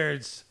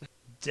bastards.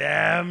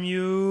 Damn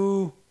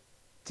you.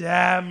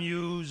 Damn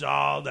yous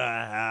all to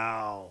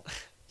hell.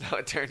 Now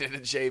it turned into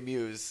J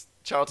Muse.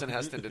 Charlton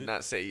Heston did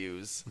not say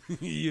use.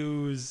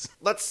 Use.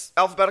 Let's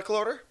alphabetical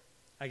order.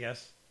 I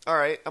guess. All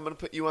right, I'm gonna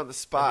put you on the That'd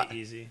spot. be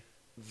easy.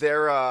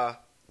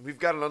 We've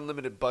got an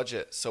unlimited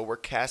budget, so we're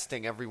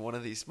casting every one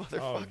of these Oh,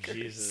 motherfuckers.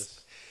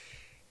 Jesus.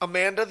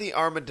 Amanda the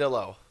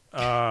Armadillo.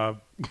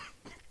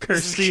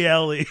 Kirstie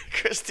Alley.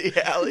 Kirstie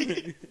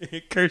Alley.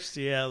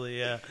 Kirstie Alley,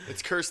 yeah.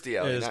 It's Kirstie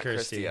Alley, It is not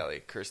Kirstie. Kirstie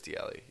Alley. Kirstie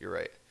Alley. You're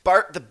right.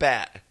 Bart the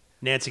Bat.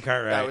 Nancy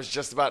Cartwright. I was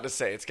just about to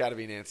say it's got to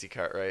be Nancy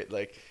Cartwright.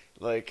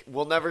 Like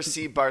we'll never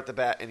see Bart the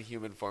Bat in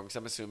human form because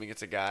I'm assuming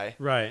it's a guy.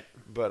 Right.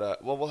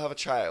 But we'll have a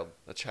child,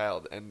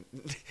 and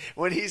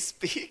when he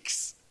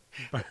speaks,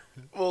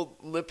 we'll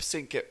lip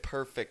sync it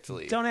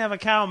perfectly. Don't have a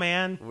cow,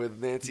 man. With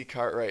Nancy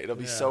Cartwright. It'll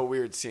be so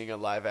weird seeing a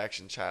live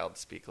action child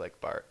speak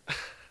like Bart.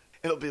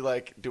 It'll be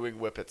like doing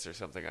Whippets or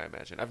something, I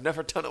imagine. I've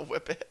never done a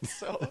Whippet,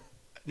 so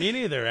Me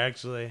neither,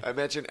 actually. I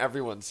imagine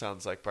everyone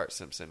sounds like Bart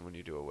Simpson when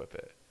you do a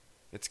Whippet.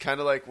 It's kind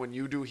of like when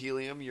you do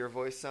helium, your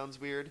voice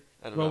sounds weird.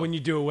 I don't know. Well, when you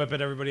do a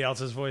whippet, everybody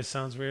else's voice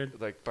sounds weird.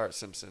 Like Bart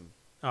Simpson.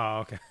 Oh,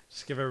 okay.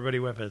 Just give everybody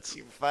whippets.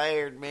 You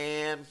fired,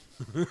 man.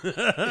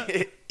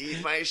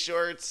 Eat my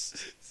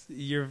shorts.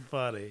 You're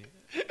funny.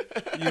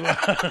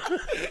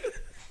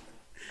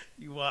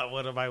 You want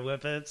one of my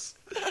whippets?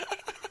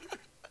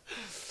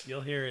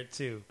 You'll hear it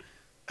too.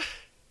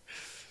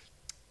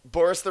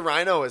 Boris the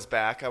Rhino is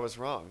back. I was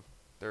wrong.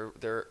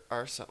 There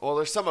are some. Well,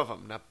 there's some of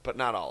them, but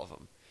not all of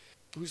them.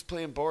 Who's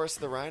playing Boris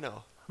the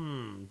Rhino?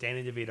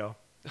 Danny DeVito.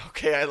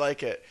 Okay, I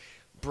like it.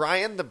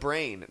 Brian the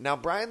Brain. Now,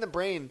 Brian the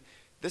Brain,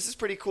 this is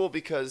pretty cool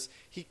because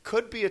he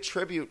could be a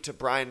tribute to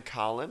Brian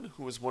Collin,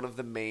 who was one of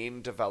the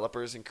main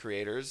developers and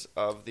creators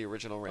of the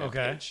original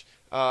Rampage.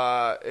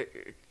 One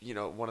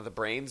of the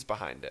brains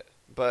behind it.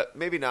 But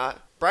maybe not.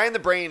 Brian the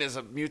Brain is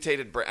a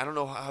mutated brain. I don't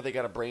know how they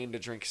got a brain to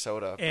drink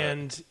soda.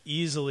 And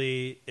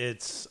easily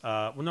it's...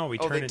 we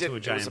turned into a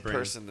giant It was a brain.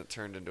 person that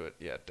turned into it.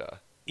 Yeah, duh.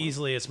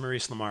 Easily it's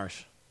Maurice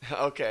LaMarche.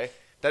 Okay.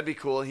 That'd be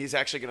cool. He's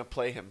actually going to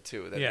play him,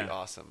 too. That'd Yeah. be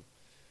awesome.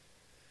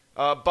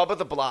 Bubba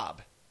the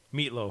Blob.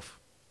 Meatloaf.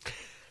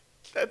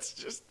 That's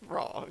just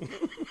wrong.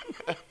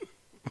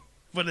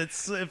 But it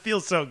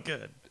feels so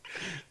good.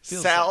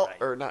 Feels Sal, so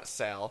right. or not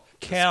Sal.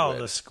 Cal the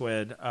the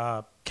squid.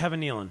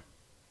 Kevin Nealon.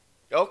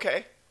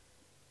 Okay.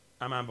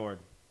 I'm on board.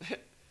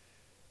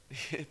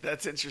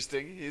 That's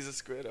interesting. He's a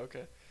squid.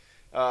 Okay.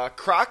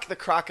 Croc the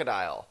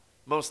Crocodile.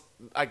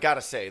 I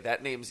gotta say,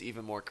 that name's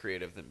even more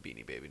creative than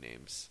Beanie Baby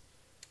names.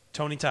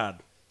 Tony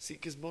Todd. See,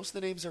 because most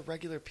of the names are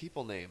regular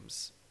people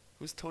names.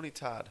 Who's Tony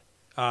Todd?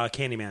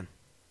 Candyman.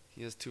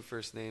 He has two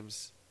first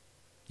names.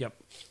 Yep.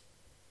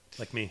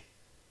 Like me.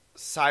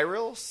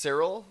 Cyril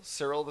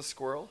the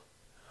Squirrel.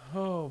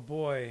 Oh,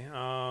 boy.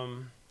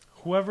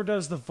 Whoever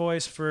does the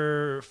voice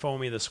for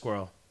Foamy the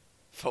Squirrel.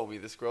 Foamy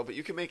the Squirrel, but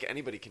you can make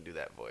anybody can do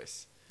that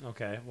voice.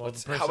 Okay. Well,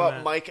 How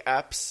about Mike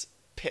Epps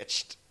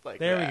pitched like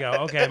There that? we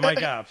go. Okay,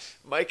 Mike Epps.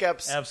 Mike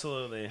Epps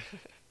Absolutely.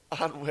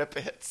 on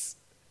Whippets.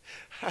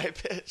 High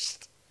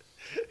pitched.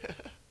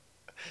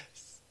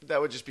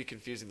 That would just be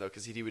confusing though,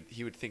 because he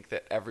would think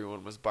that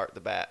everyone was Bart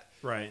the Bat.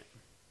 Right.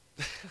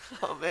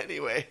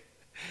 Anyway,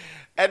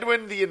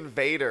 Edwin the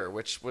Invader,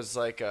 which was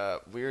like a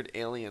weird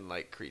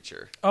alien-like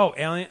creature. Oh,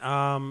 Alien.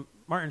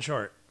 Martin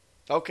Short.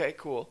 Okay,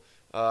 cool.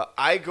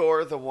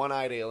 Igor the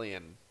One-Eyed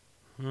Alien.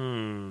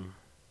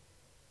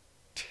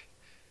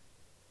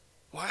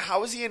 Why?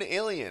 How is he an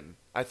alien?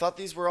 I thought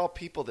these were all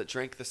people that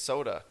drank the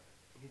soda.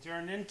 He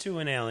turned into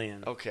an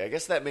alien. Okay, I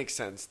guess that makes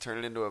sense.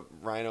 Turning into a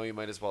rhino, you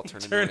might as well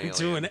turn Turned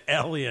into into an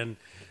alien.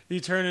 He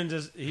turned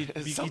into he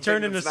Something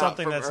turned into that's not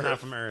something from that's not Earth.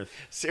 from Earth.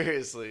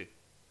 Seriously.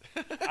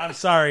 I'm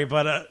sorry,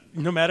 but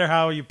no matter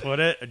how you put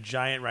it, a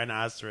giant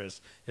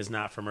rhinoceros is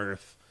not from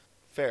Earth.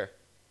 Fair.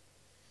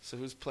 So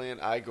who's playing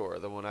Igor,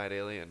 the One-Eyed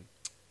Alien?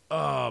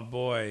 Oh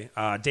boy,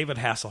 David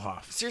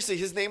Hasselhoff. Seriously,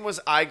 his name was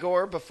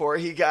Igor before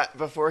he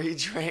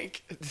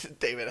drank.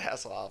 David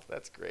Hasselhoff.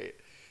 That's great.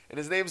 And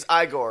his name's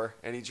Igor,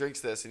 and he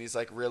drinks this, and he's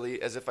like,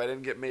 really? As if I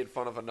didn't get made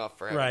fun of enough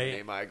for having Right. the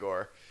name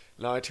Igor.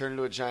 Now I turn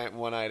into a giant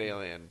one-eyed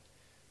alien.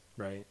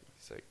 Right.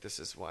 He's like, this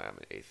is why I'm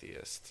an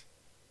atheist.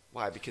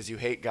 Why? Because you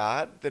hate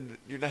God? Then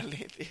you're not an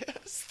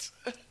atheist.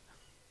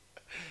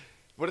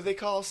 What do they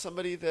call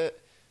somebody that...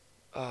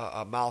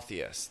 a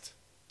maltheist.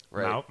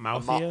 Right?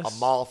 Maltheist? A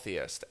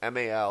maltheist.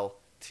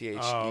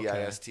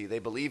 M-A-L-T-H-E-I-S-T. They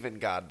believe in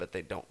God, but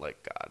they don't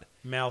like God.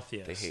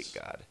 Maltheus. They hate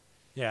God.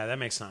 Yeah, that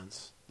makes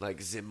sense. Like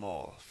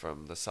Zimol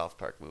from the South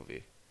Park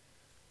movie.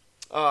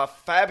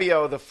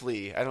 Fabio the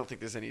Flea. I don't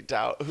think there's any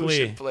doubt who Flea.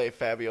 should play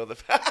Fabio the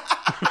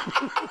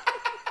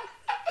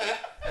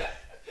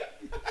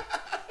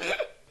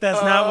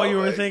That's not what you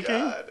Oh were my thinking?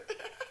 God.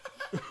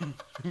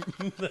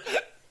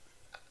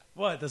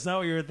 What? That's not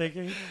what you were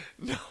thinking?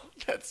 No,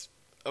 that's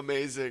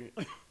amazing.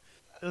 It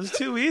was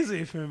too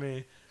easy for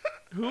me.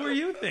 Who were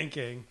you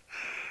thinking?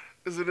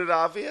 Isn't it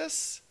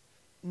obvious?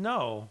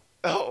 No.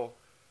 Oh,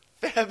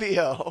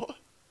 Fabio.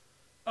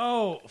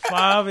 Oh,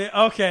 Fabio.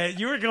 Okay,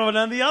 you were going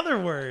on the other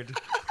word.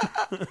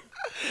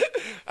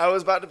 I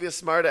was about to be a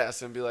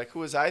smartass and be like, who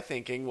was I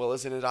thinking? Well,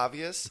 isn't it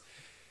obvious?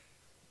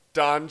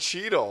 Don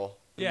Cheadle.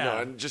 Yeah. No,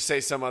 and just say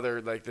some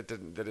other like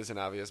that isn't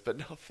obvious, but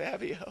no,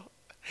 Fabio.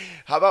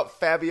 How about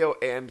Fabio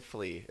and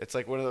Flea? It's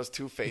like one of those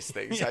Two-Face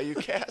things. How you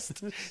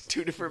cast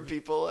two different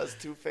people as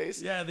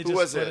Two-Face. Yeah, they Who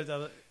just was split it? it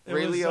down. It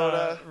Ray was,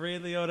 Liotta? Ray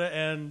Liotta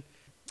and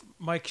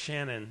Michael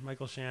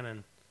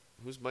Shannon.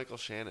 Who's Michael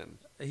Shannon?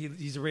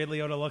 He's a Ray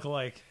Liotta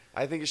lookalike.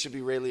 I think it should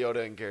be Ray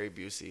Liotta and Gary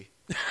Busey.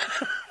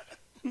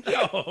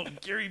 No,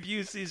 Gary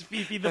Busey's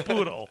Fifi the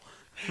Poodle.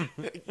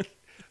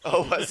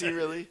 Oh, was he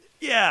really?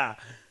 Yeah.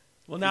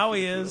 Well, now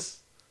he is.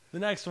 The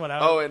next one.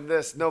 Oh, and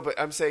this. No, but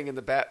I'm saying in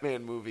the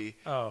Batman movie,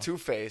 Oh.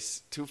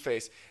 Two-Face.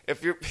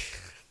 If you're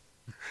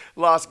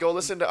lost, go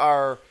listen to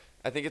our,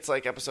 I think it's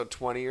like episode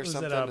 20 or Was it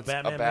something. a It's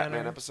Batman a Batman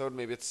banner? episode.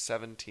 Maybe it's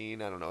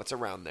 17. I don't know. It's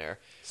around there.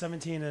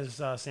 17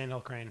 is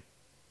Sandhill Crane.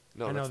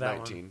 No, I know that's that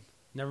 19. one.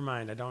 Never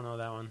mind. I don't know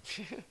that one.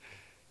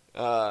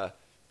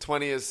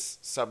 20 is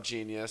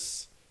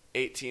Subgenius.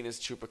 18 is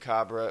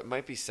Chupacabra. It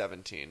might be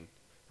 17.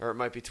 Or it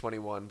might be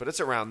 21. But it's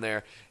around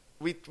there.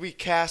 We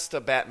cast a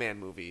Batman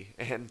movie.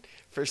 And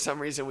for some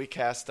reason we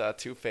cast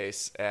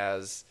Two-Face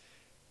as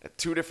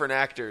two different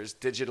actors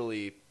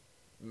digitally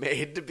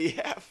made to be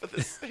half of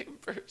the same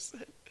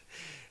person.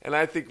 And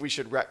I think we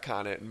should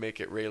retcon it and make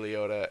it Ray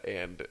Liotta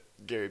and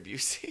Gary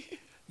Busey.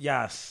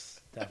 Yes,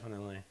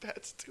 definitely.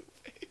 That's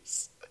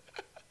Two-Face.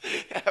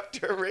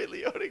 After Ray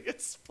Liotta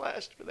gets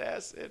splashed with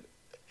acid,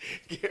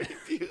 Gary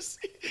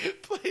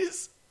Busey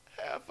plays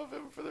half of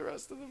him for the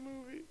rest of the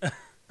movie.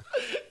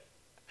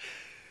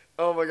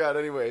 Oh my God,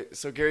 anyway,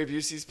 so Gary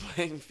Busey's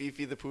playing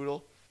Fifi the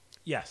Poodle.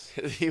 Yes.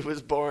 He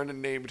was born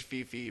and named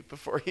Fifi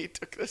before he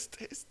took this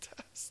taste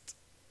test.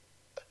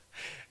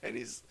 And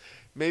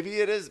maybe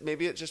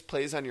it just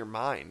plays on your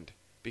mind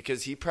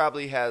because he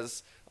probably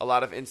has a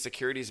lot of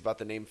insecurities about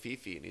the name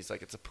Fifi, and he's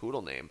like, it's a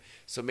poodle name.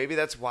 So maybe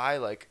that's why,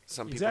 like,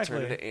 some people turn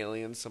Exactly. into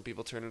aliens, some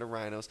people turn into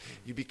rhinos.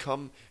 You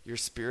become your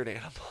spirit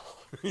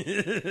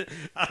animal.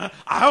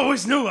 I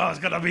always knew I was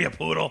going to be a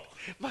poodle.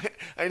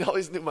 I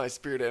always knew my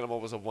spirit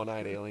animal was a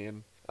one-eyed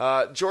alien.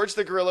 George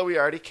the Gorilla we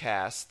already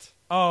cast.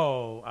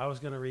 Oh, I was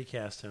going to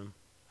recast him.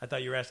 I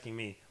thought you were asking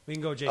me. We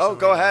can go Jason. Oh,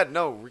 go Reitman. ahead.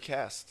 No,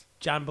 recast.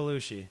 John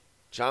Belushi.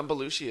 John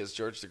Belushi is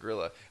George the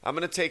Gorilla. I'm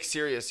going to take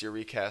serious your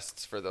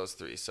recasts for those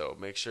three, so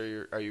make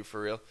sure are you for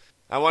real?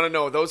 I want to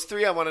know. Those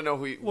three, I want to know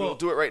who we'll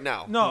do it right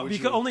now. No, Who would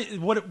because you- only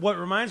what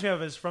reminds me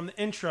of is from the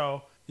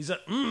intro. He's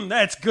like,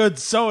 that's good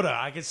soda.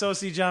 I can so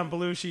see John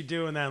Belushi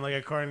doing that, like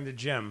according to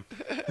Jim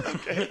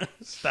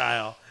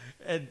style.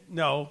 And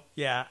no,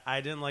 yeah,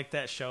 I didn't like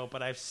that show,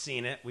 but I've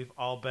seen it. We've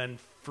all been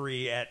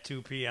free at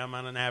 2 p.m.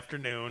 on an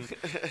afternoon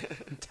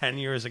 10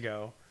 years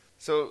ago.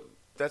 So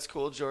that's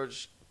cool, John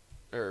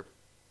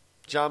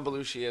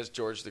Belushi as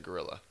George the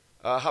Gorilla.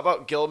 How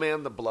about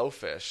Gillman the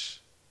Blowfish,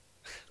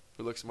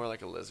 who looks more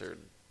like a lizard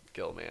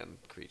Gillman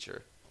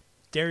creature?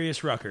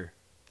 Darius Rucker.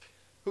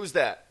 Who's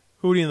that?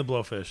 Hootie and the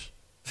Blowfish.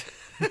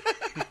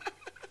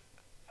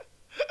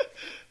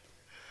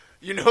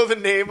 You know the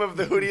name of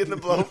the Hootie and the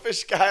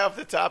Blowfish guy off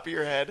the top of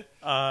your head?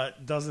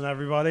 Doesn't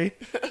everybody?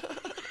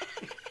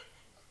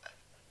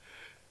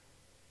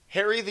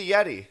 Harry the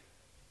Yeti.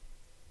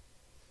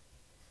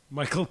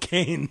 Michael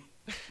Caine.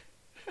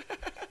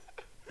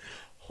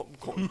 I'm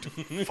going to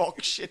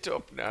fuck shit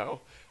up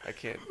now. I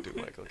can't do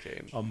Michael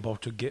Caine. I'm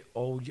about to get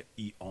all you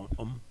eat on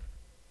them.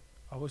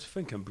 I was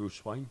thinking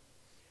Bruce Wayne.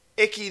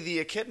 Icky the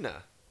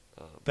Echidna.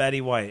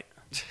 Betty White.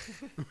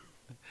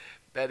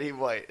 Betty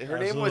White. Her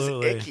name was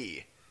Absolutely.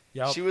 Icky.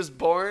 Yep. She was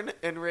born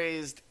and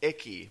raised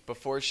Icky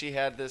before she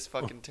had this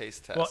fucking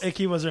taste test. Well,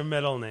 Icky was her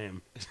middle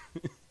name.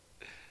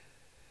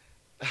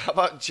 How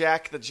about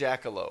Jack the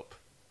Jackalope?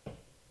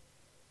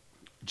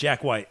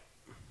 Jack White.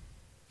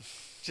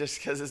 Just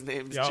because his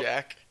name's Yep.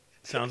 Jack.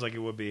 Sounds like it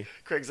would be.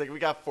 Craig's like, we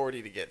got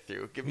 40 to get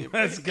through. Give me a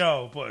Let's break.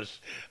 go, push.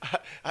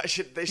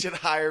 They should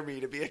hire me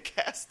to be a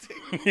casting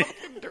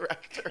fucking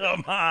director.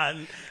 Come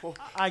on.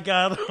 I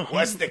got him.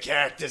 What's the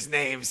character's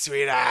name,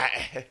 sweetheart?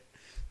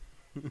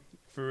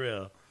 For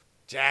real.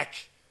 Jack,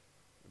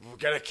 we're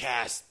gonna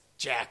cast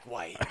Jack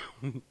White.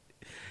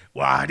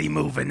 Waddy,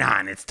 moving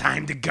on. It's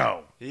time to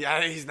go.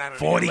 Yeah, he's not.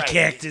 40 you're right.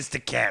 characters to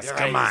cast. You're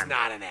Come right, on. He's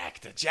not an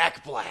actor.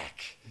 Jack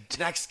Black.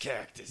 Next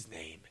character's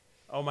name.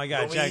 Oh my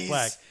God, Jack Louise.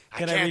 Black.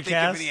 Can I can't think of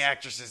recast? any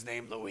actress's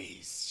name.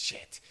 Louise.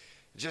 Shit.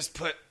 Just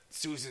put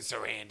Susan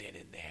Sarandon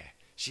in there.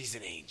 She's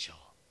an angel.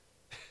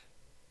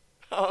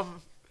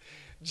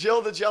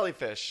 Jill the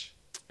jellyfish.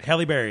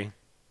 Halle Berry.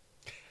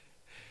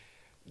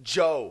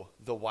 Joe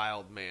the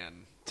wild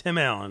man. Tim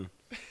Allen.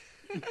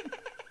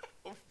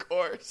 Of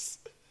course.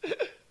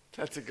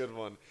 That's a good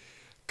one.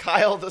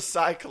 Kyle the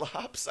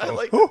Cyclops. I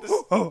like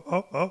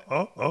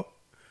that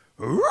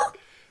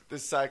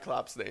this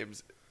Cyclops name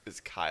is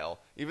Kyle.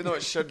 Even though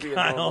it should be a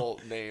normal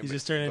name. He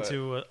just turned but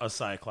into a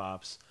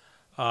Cyclops.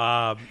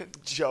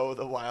 Joe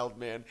the wild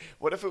man.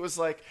 What if it was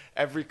like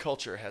every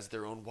culture has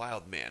their own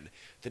wild man?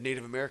 The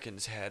Native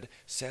Americans had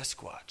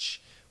Sasquatch.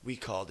 We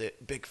called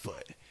it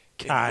Bigfoot.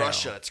 Kyle. In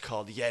Russia, it's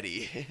called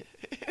Yeti.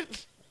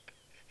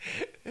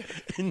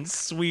 In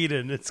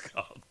Sweden, it's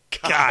called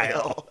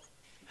Kyle.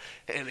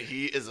 And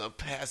he is a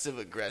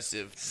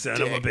passive-aggressive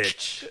Son of a dick.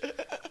 bitch.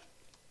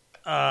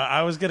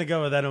 I was going to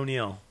go with Ed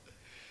O'Neill.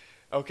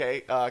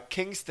 Okay,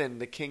 Kingston,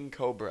 the King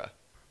Cobra.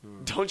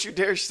 Don't you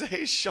dare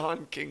say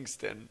Sean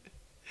Kingston.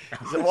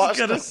 He's a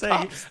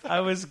washed-up I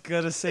was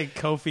gonna say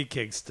Kofi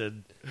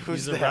Kingston.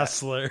 Who's He's a that?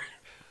 wrestler.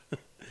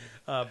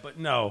 But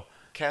no,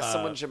 Cast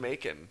someone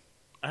Jamaican.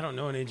 I don't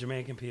know any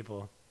Jamaican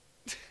people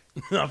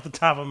off the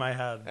top of my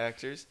head.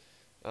 Actors.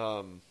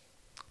 John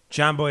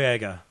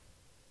Boyega.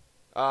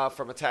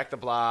 From Attack the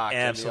Block. And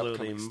the Absolutely.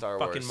 upcoming Star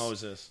Fucking Wars.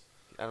 Moses.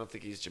 I don't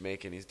think he's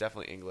Jamaican. He's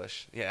definitely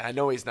English. Yeah, I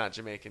know he's not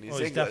Jamaican. He's Well,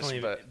 he's English, definitely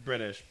but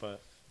British,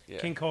 but yeah.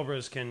 King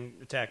Cobras can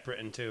attack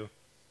Britain too.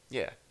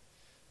 Yeah.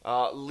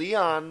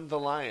 Leon the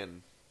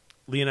Lion.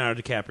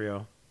 Leonardo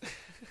DiCaprio.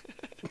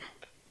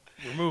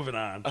 We're moving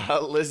on.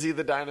 Lizzie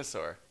the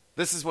Dinosaur.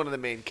 This is one of the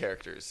main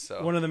characters.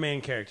 So One of the main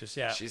characters,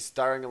 yeah. she's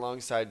starring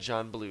alongside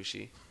John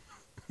Belushi.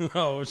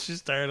 Oh, she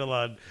starred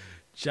on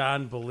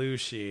John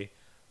Belushi.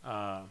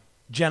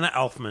 Jenna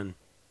Elfman.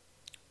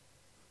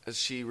 Is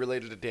she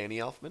related to Danny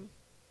Elfman?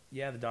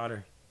 Yeah, the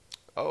daughter.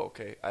 Oh,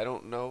 okay. I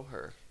don't know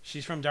her.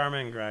 She's from Dharma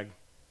and Greg.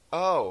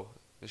 Oh,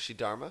 is she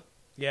Dharma?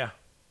 Yeah.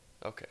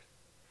 Okay.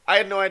 I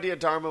had no idea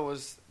Dharma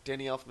was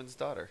Danny Elfman's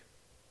daughter.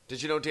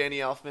 Did you know Danny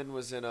Elfman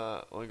was in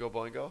Oingo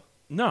Boingo?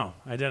 No,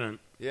 I didn't.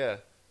 Yeah.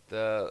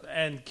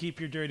 And keep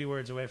your dirty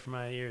words away from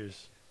my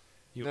ears.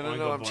 You No.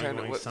 oingo I'm trying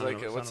to. boingoing What's son of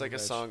like a a bitch.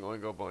 song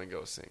Oingo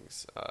Boingo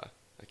sings?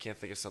 I can't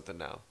think of something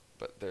now,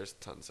 but there's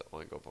tons of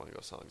Oingo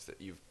Boingo songs that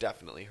you've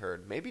definitely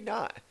heard. Maybe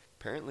not.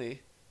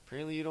 Apparently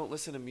you don't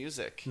listen to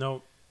music.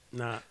 Nope,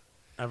 not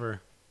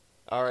ever.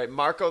 All right,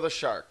 Marco the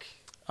Shark.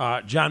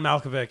 John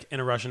Malkovich in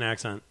a Russian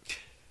accent.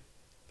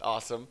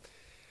 Awesome.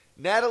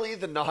 Natalie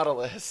the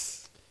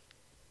Nautilus.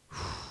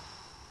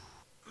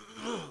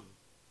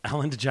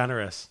 Ellen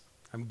DeGeneres.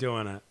 I'm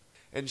doing it.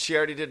 And she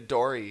already did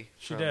Dory.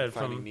 She did,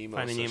 Finding from Nemo.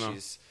 Finding so Nemo.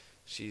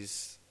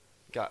 She's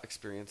got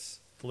experience.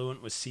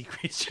 Fluent with sea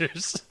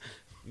creatures.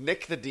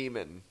 Nick the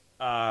Demon.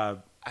 Uh,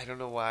 I don't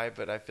know why,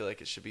 but I feel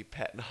like it should be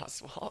Patton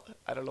Oswalt.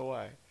 I don't know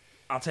why.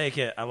 I'll take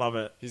it. I love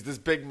it. He's this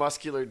big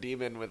muscular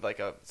demon with like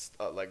a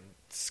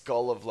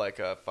skull of like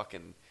a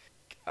fucking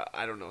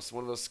I don't know, it's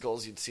one of those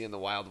skulls you'd see in the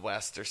Wild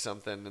West or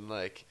something, and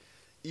like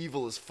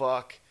evil as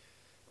fuck.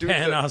 Dude,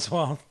 And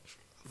Oswald.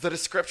 the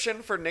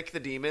description for Nick the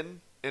Demon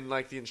in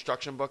like the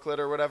instruction booklet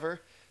or whatever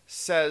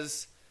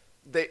says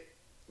they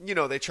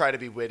try to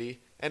be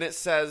witty, and it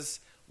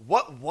says,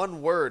 what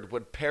one word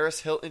would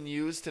Paris Hilton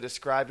use to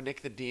describe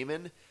Nick the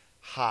Demon?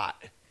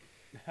 Hot.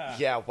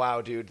 Yeah, wow,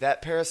 dude.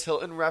 That Paris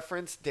Hilton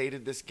reference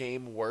dated this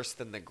game worse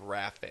than the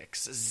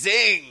graphics.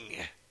 Zing!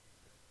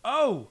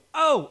 Oh.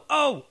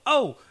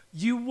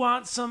 You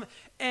want some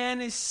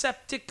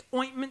antiseptic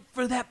ointment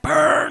for that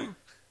burn?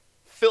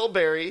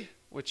 Filberry,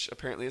 which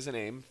apparently is a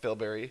name,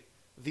 Filberry.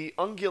 The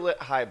ungulate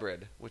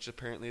hybrid, which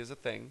apparently is a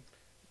thing.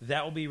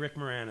 That will be Rick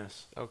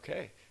Moranis.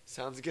 Okay,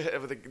 sounds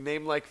good. With a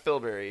name like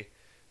Filberry,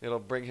 it'll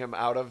bring him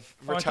out of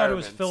Oh, I retirement. thought it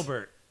was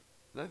Filbert.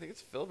 No, I think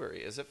it's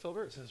Filberry. Is it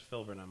Filbert? It says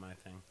Filbert on my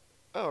thing.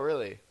 Oh,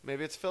 really?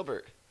 Maybe it's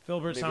Filbert.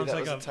 Filbert Maybe sounds that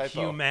like was a a typo.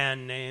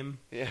 human name.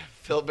 Yeah,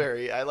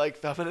 Filberry. I'm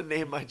going to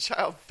name my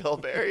child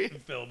Filberry.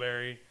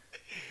 Filberry.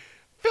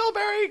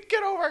 Filberry,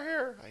 get over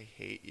here. I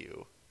hate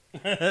you.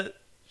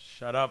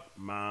 Shut up,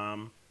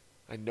 Mom.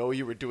 I know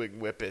you were doing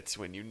whippets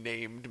when you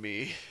named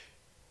me.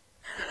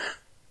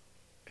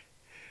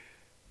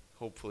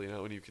 Hopefully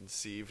not when you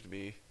conceived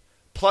me.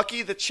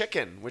 Plucky the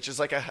chicken, which is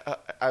like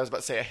I was about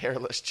to say a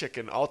hairless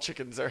chicken. All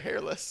chickens are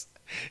hairless.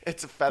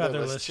 It's a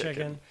featherless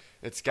chicken.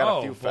 It's got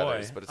a few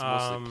feathers, but it's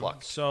mostly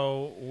plucked.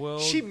 So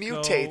She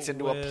mutates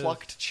into with... a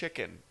plucked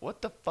chicken.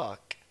 What the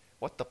fuck?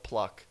 What the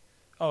pluck?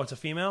 Oh, it's a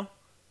female?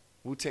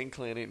 Wu-Tang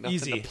Clan ain't nothing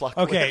Easy. to pluck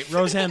Okay, with.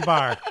 Roseanne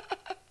Barr.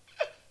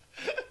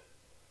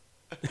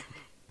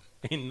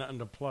 Ain't nothing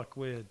to pluck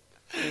with.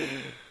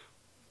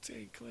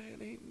 Wu-Tang Clan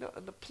ain't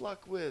nothing to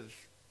pluck with.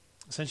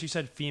 Since you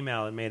said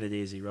female, it made it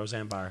easy.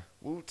 Roseanne Barr.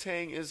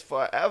 Wu-Tang is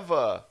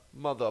forever,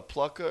 mother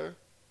plucker.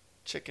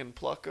 chicken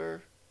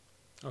plucker.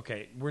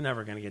 Okay, we're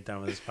never going to get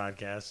done with this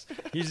podcast.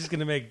 You're just going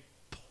to make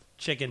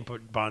chicken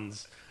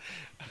buns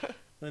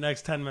the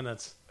next 10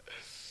 minutes.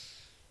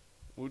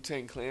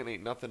 Wu-Tang Clan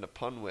ain't nothing to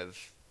pun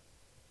with.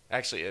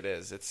 Actually, it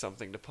is. It's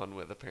something to pun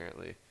with,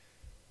 apparently.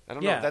 I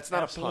don't know. That's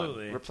not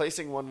absolutely. a pun.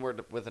 Replacing one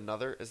word with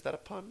another, is that a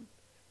pun?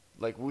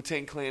 Like,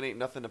 Wu-Tang Clan ain't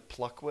nothing to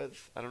pluck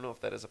with? I don't know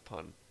if that is a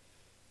pun.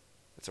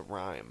 It's a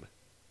rhyme.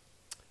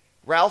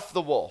 Ralph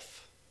the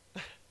Wolf.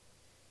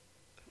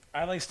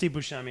 I like Steve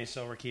Buscemi,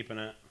 so we're keeping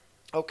it.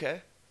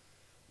 Okay.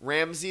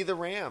 Ramsey the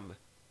Ram.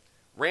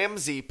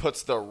 Ramsey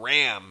puts the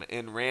ram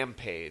in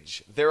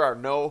Rampage. There are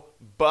no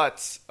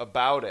buts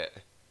about it.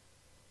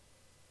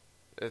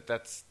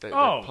 They're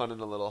punning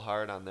a little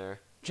hard on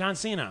there. John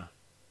Cena.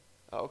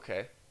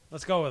 Okay.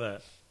 Let's go with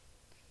it.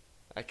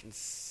 I can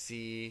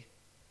see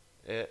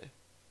it.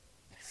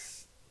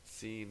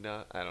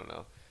 Cena. I don't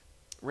know.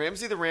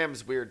 Ramsey the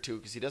Ram's weird, too,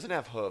 because he doesn't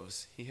have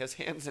hooves. He has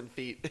hands and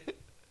feet.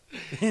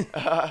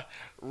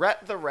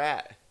 Rhett the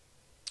Rat.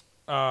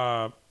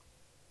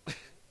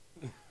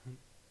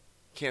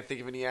 Can't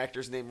think of any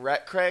actors named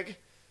Rhett Craig.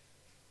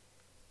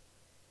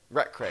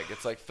 Rhett Craig.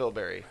 It's like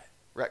Philberry.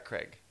 Rhett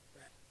Craig.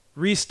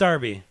 Reese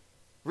Darby.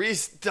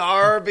 Reese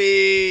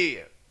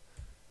Darby.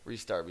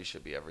 Reese Darby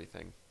should be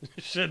everything.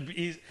 Should be.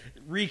 He's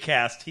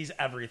recast. He's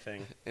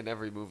everything. In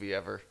every movie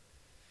ever.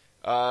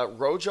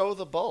 Rojo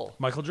the Bull.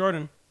 Michael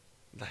Jordan.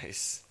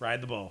 Nice.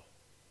 Ride the bull.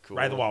 Cool.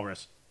 Ride the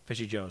walrus.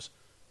 Fishy Joe's.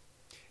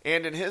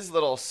 And in his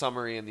little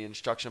summary in the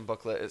instruction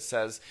booklet, it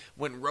says,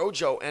 when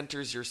Rojo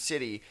enters your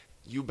city,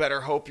 you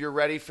better hope you're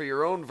ready for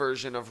your own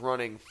version of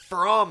running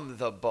from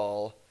the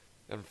bull.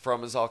 And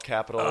from is all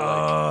capital.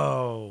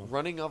 Oh. Like,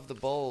 running of the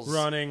bulls.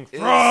 Running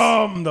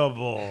from the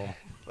bull.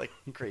 Like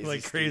Crazy Like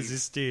Steve. Crazy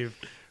Steve.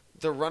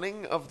 The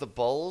running of the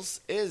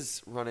bulls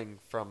is running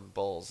from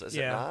bulls, is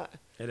it not?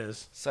 It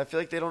is. So I feel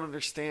like they don't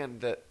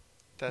understand that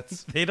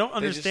that's... They don't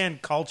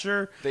understand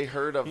culture. They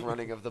heard of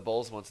running of the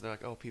bulls once, and they're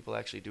like, oh, people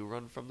actually do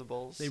run from the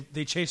bulls?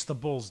 They chase the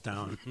bulls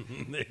down.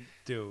 They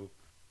do.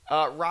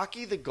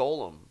 Rocky the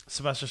Golem.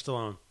 Sylvester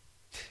Stallone.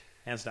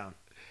 Hands down.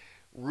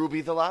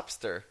 Ruby the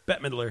Lobster.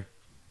 Bette Midler.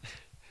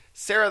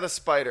 Sarah the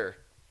Spider.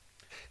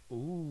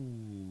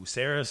 Ooh.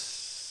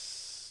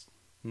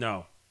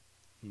 No.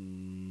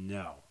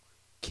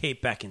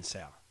 Kate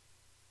Beckinsale.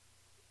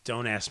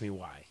 Don't ask me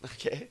why.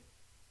 Okay.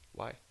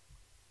 Why?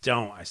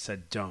 Don't. I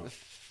said don't.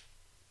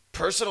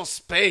 Personal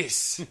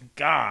space.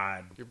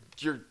 God.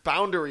 Your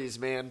boundaries,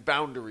 man.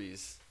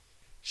 Boundaries.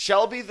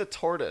 Shelby the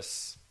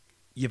Tortoise.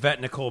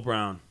 Yvette Nicole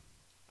Brown.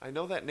 I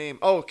know that name.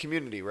 Oh,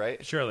 Community,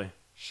 right? Shirley.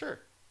 Sure.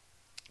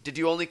 Did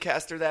you only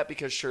cast her that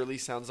because Shirley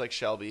sounds like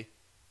Shelby?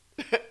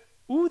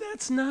 Ooh,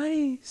 that's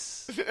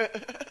nice.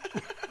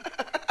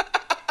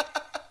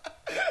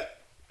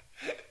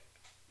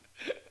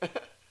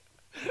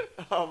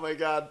 Oh my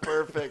God,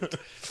 perfect.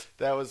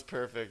 That was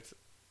perfect.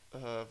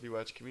 If you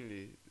watch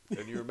Community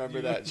and you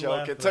remember that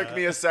joke, it took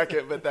me a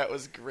second, but that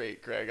was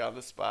great, Craig, on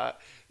the spot.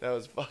 That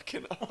was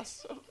fucking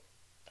awesome.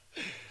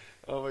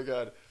 Oh my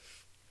God.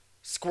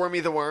 Squirmy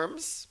the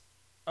Worms?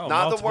 Oh,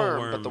 not the worm,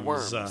 worms. but the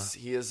worms.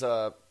 He is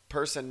a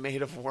person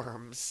made of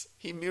worms.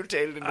 He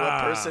mutated into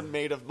a person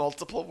made of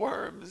multiple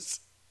worms.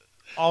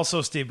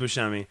 Also Steve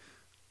Buscemi.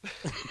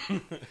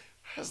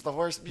 That's the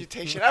worst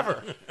mutation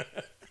ever.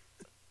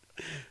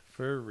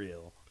 For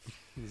real.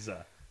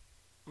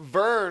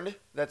 Vern,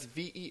 that's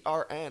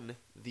Vern,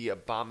 the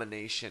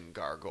Abomination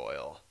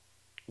Gargoyle.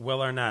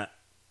 Will Arnett.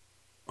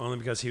 Only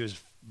because he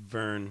was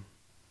Vern.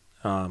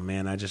 Oh,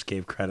 man, I just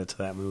gave credit to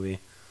that movie.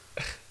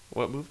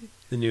 What movie?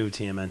 The new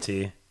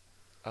TMNT.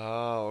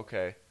 Oh,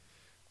 okay.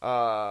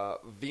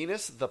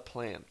 Venus the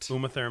Plant.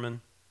 Uma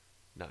Thurman.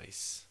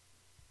 Nice.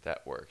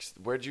 That works.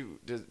 Where'd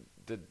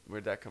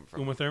that come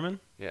from? Uma Thurman?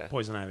 Yeah.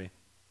 Poison Ivy.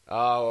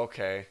 Oh,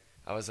 okay.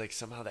 I was like,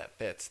 somehow that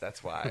fits.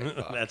 That's why.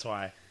 That's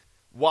why.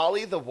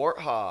 Wally the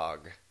Warthog.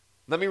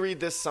 Let me read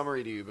this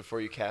summary to you before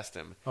you cast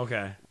him.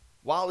 Okay.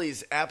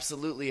 Wally's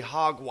absolutely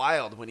hog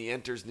wild when he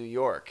enters New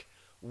York.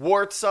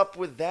 Warts up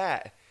with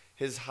that.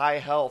 His high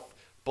health,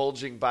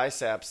 bulging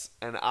biceps,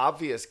 and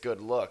obvious good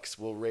looks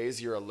will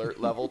raise your alert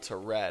level to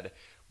red.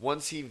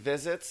 Once he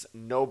visits,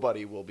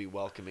 nobody will be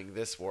welcoming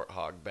this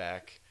warthog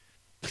back.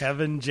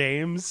 Kevin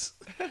James.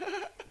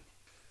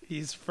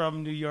 He's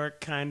from New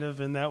York, kind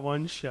of, in that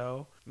one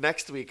show.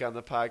 Next week on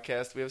the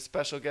podcast, we have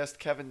special guest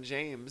Kevin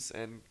James,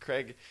 and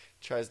Craig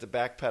tries to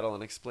backpedal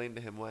and explain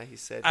to him why he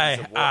said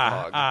he's a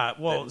warthog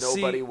that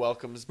nobody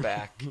welcomes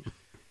back.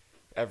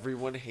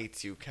 Everyone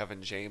hates you,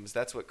 Kevin James.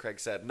 That's what Craig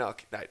said. No,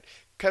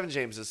 Kevin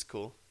James is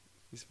cool.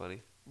 He's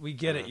funny. We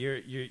get it.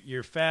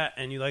 You're fat,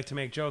 and you like to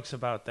make jokes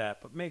about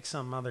that, but make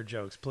some other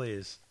jokes,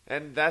 please.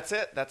 And that's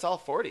it. That's all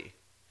 40.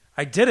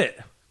 I did it.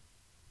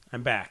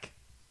 I'm back.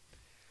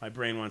 My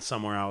brain went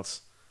somewhere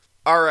else.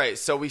 All right,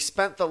 so we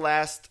spent the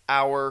last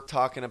hour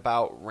talking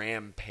about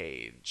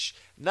Rampage.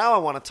 Now I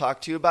want to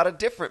talk to you about a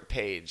different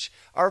page,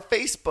 our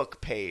Facebook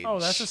page. Oh,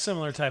 that's a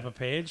similar type of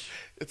page.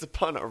 It's a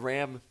pun, a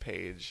Ram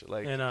page.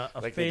 Like, and a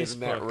like Facebook they did in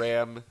that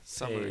Ram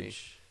summary.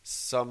 page.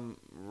 Some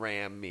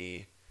Ram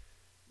me.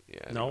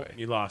 Yeah. No, Anyway.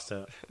 you lost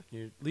it.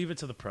 You leave it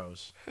to the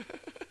pros.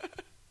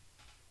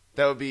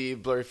 That would be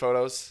blurry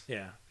photos.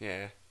 Yeah.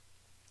 Yeah.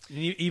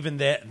 Even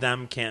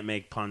them can't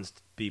make puns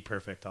be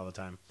perfect all the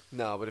time.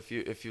 No, but if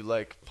you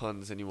like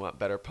puns and you want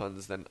better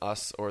puns than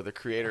us or the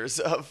creators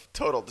of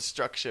Total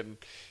Destruction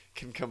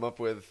can come up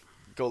with,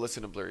 go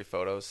listen to blurry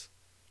photos.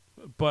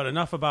 But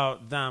enough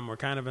about them. We're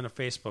kind of in a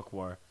Facebook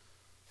war.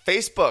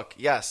 Facebook,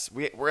 yes,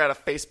 we're at a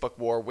Facebook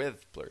war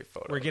with blurry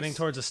photos. We're getting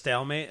towards a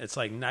stalemate. It's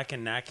like neck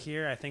and neck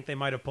here. I think they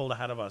might have pulled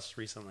ahead of us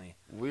recently.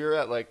 We're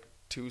at like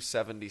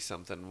 270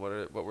 something.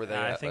 What were they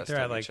at? I think last they're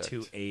at time we like checked?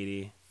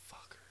 280.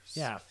 Fuckers.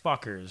 Yeah,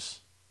 fuckers.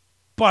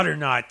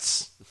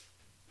 Butternuts.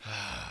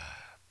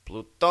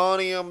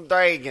 Plutonium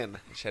Dragon.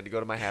 I just had to go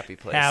to my happy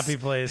place. Happy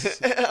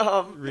place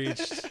Um,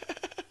 reached.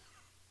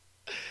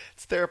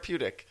 It's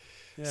therapeutic.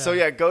 Yeah. So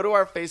yeah, go to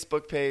our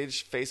Facebook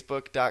page,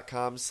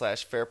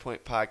 facebook.com/Fairpoint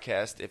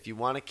Podcast, if you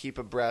want to keep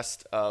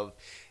abreast of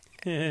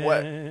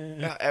what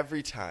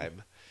every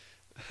time.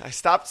 I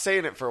stopped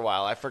saying it for a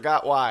while. I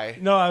forgot why.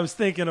 No, I was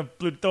thinking of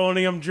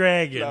Plutonium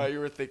Dragon. No, you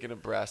were thinking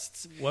of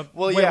breasts. What?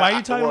 Well, Wait, yeah, why are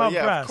you talking about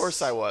yeah, breasts? of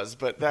course I was,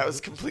 but that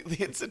was completely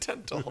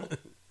incidental.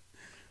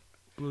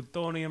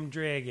 Plutonium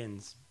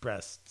Dragon's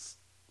breasts.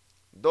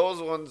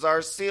 Those ones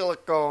are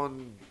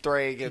silicone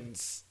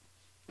dragons.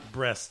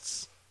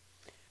 Breasts.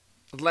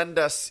 Lend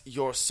us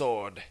your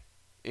sword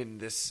in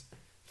this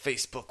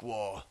Facebook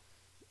war.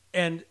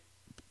 And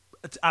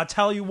I'll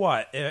tell you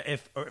what,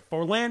 if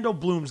Orlando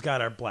Bloom's got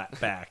our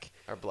back,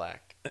 Our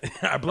black.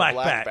 our black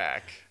back.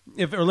 back.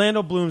 If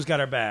Orlando Bloom's got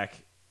our back,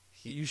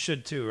 you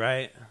should too,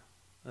 right?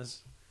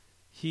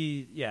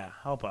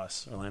 Help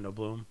us, Orlando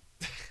Bloom.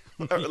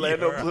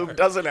 Orlando You're Bloom our-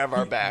 doesn't have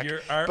our back.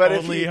 you're our but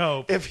only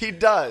hope. If he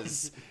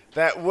does,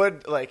 that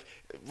would, like,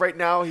 right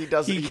now he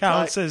doesn't. He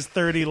counts as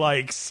 30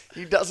 likes.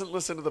 He doesn't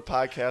listen to the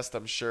podcast,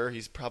 I'm sure.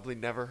 He's probably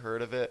never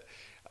heard of it.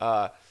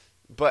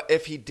 But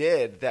if he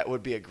did, that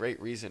would be a great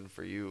reason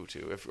for you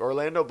to. If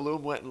Orlando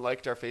Bloom went and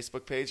liked our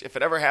Facebook page, if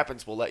it ever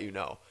happens, we'll let you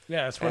know.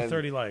 Yeah, it's worth And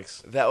 30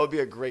 likes. That would be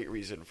a great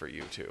reason for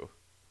you to.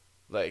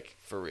 Like,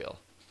 for real.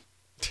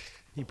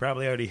 He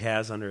probably already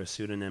has under a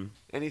pseudonym.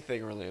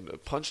 Anything, Orlando.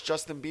 Punch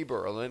Justin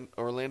Bieber.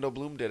 Orlando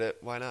Bloom did it.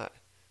 Why not?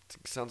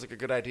 It sounds like a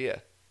good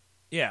idea.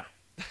 Yeah.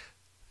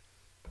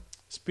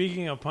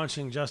 Speaking of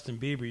punching Justin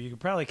Bieber, you could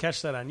probably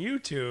catch that on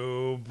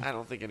YouTube. I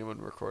don't think anyone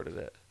recorded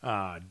it.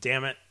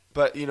 Damn it.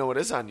 But you know what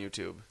is on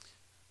YouTube?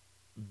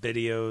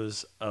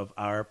 Videos of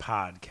our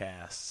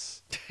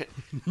podcasts.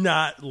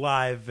 Not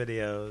live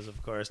videos,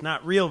 of course.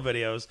 Not real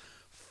videos.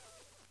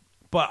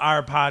 But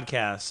our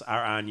podcasts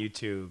are on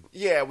YouTube.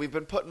 Yeah, we've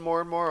been putting more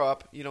and more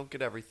up. You don't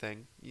get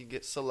everything. You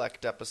get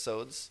select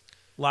episodes.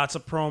 Lots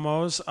of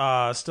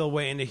promos. Still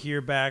waiting to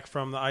hear back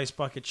from the Ice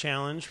Bucket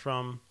Challenge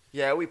from...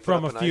 Yeah, we put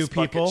From up a an few Ice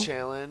Bucket people.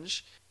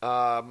 Challenge.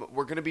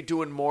 We're going to be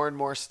doing more and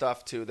more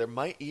stuff, too. There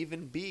might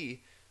even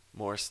be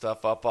more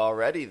stuff up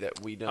already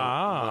that we don't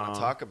want to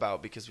talk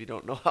about because we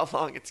don't know how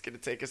long it's going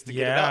to take us to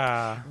get it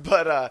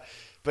up.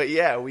 But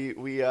yeah,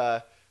 we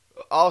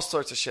all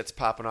sorts of shit's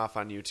popping off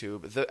on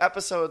YouTube. The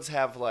episodes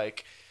have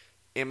like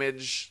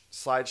image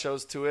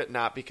slideshows to it,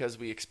 not because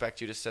we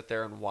expect you to sit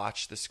there and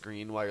watch the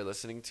screen while you're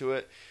listening to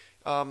it.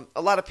 A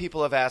lot of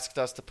people have asked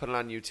us to put it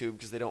on YouTube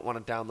because they don't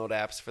want to download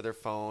apps for their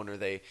phone, or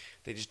they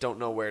just don't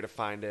know where to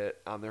find it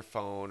on their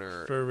phone,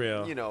 or For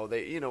real. you know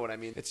what I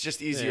mean. It's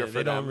just easier for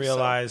they them. don't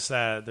realize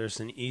that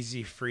there's an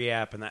easy free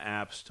app in the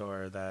App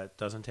Store that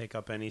doesn't take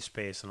up any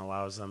space and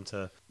allows them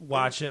to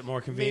watch it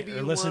more conveniently,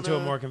 or listen to it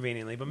more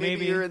conveniently. But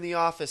maybe you're in the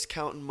office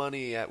counting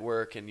money at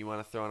work and you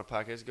want to throw on a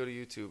podcast. Go to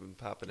YouTube and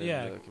pop it in.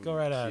 Yeah, the go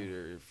right ahead.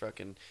 computer.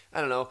 Fucking,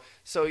 I don't know.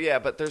 So yeah,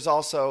 but there's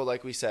also,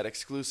 like we said,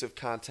 exclusive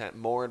content,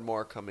 more and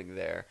more coming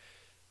there.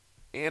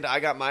 And I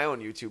got my own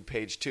YouTube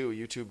page too,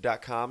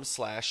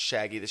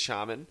 youtube.com/Shaggy the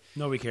Shaman.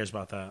 Nobody cares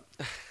about that.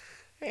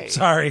 Hey,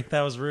 Sorry, that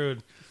was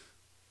rude.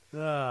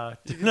 Did I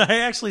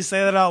actually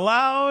say that out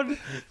loud?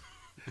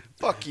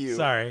 fuck you.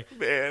 Sorry.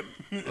 Man.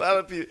 A lot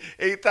of people,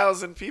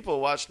 8,000 people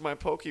watched my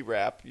Poke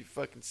Rap, you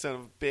fucking son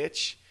of a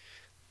bitch.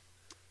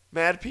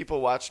 Mad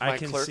people watched I my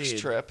Clerks concede.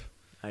 trip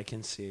I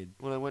concede.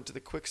 when I went to the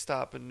Quick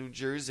Stop in New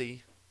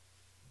Jersey.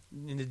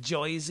 In the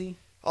Jersey?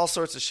 All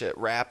sorts of shit.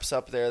 Raps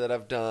up there that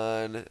I've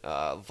done,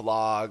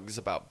 vlogs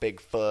about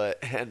Bigfoot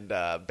and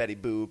Betty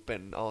Boop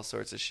and all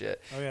sorts of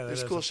shit. Oh, yeah, that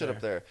there's is cool up shit there.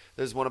 up there.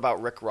 There's one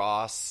about Rick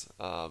Ross.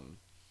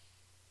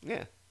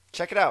 Yeah,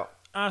 check it out.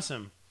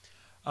 Awesome.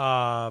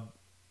 I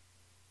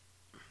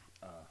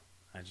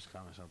just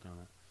caught myself doing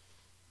that.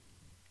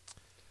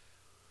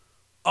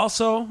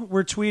 Also,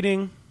 we're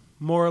tweeting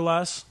more or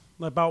less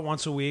about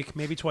once a week,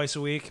 maybe twice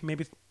a week,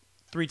 maybe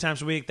 3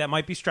 times a week. That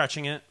might be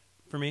stretching it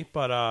for me,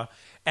 but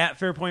at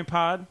Fairpoint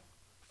Pod,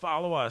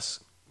 follow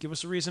us. Give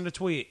us a reason to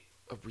tweet.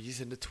 A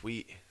reason to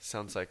tweet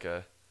sounds like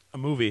a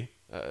movie.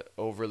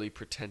 overly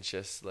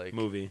pretentious like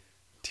Movie.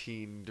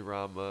 teen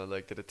drama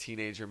like that a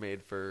teenager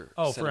made for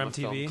For cinema MTV?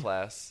 film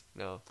class.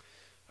 No,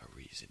 a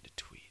reason to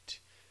tweet,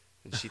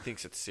 and she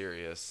thinks it's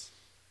serious.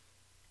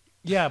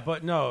 Yeah,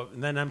 but no.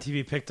 And then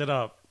MTV picked it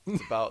up.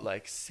 It's about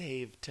like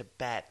save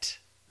Tibet.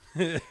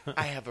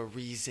 I have a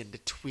reason to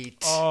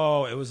tweet.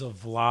 Oh, it was a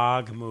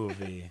vlog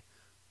movie.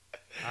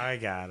 I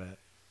got it.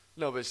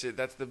 No, but shit,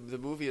 that's the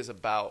movie is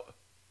about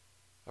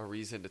a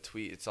reason to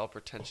tweet. It's all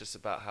pretentious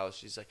about how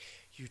she's like,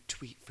 you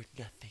tweet for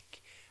nothing.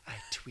 I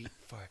tweet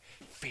for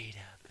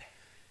freedom.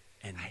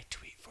 And I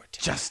tweet for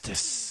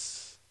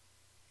justice.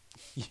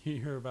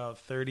 You're about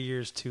 30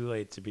 years too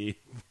late to be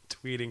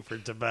tweeting for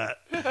Tibet.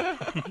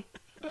 That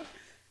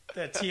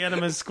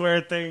Tiananmen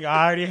Square thing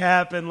already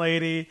happened,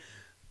 lady.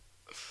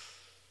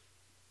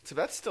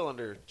 Tibet's still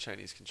under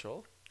Chinese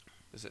control,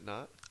 is it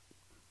not?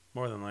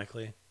 More than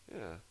likely.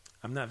 Yeah.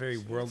 I'm not very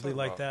So worldly what's that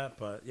like about? that,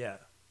 but yeah.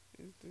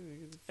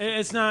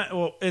 It's not.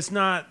 Well, it's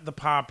not the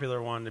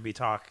popular one to be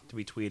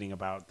tweeting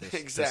about this.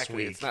 Exactly. This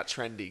week. It's not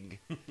trending.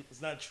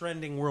 It's not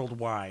trending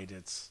worldwide.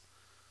 It's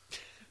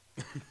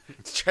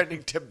It's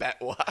trending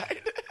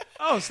Tibet-wide.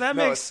 oh, so that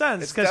No, makes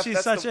sense because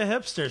she's that's such a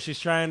hipster. She's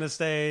trying to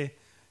stay,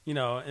 in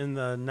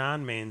the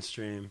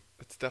non-mainstream.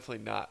 It's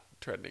definitely not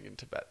trending in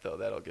Tibet, though.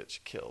 That'll get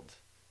you killed,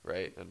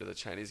 right? Under the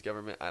Chinese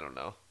government? I don't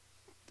know.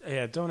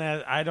 Yeah, don't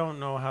add. I don't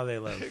know how they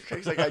live.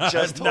 Craig's like, I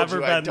just told Never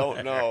you I been don't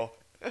there. know.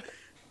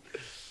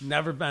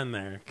 Never been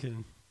there.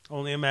 Can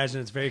only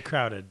imagine it's very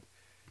crowded.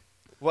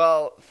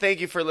 Well, thank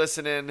you for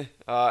listening.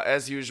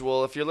 As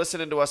usual, if you're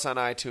listening to us on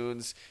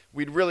iTunes,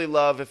 we'd really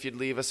love if you'd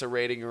leave us a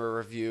rating or a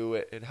review.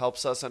 It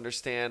helps us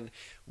understand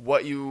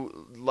what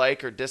you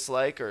like or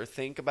dislike or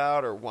think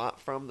about or want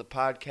from the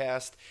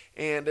podcast.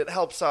 And it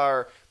helps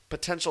our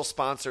potential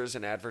sponsors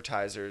and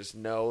advertisers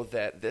know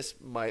that this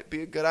might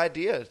be a good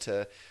idea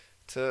to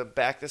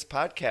back this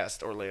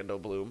podcast, Orlando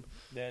Bloom.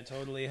 That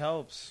totally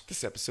helps.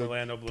 This episode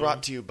Orlando Bloom.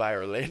 brought to you by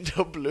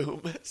Orlando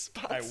Bloom.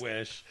 I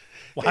wish.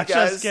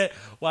 guys.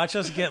 Watch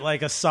us get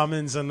like a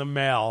summons in the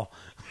mail.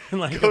 In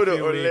like Go a to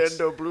few weeks.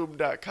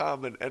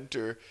 orlandobloom.com and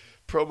enter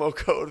promo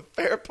code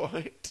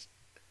Fairpoint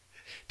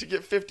to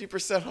get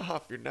 50%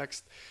 off your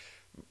next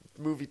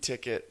movie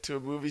ticket to a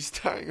movie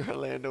starring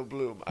Orlando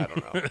Bloom. I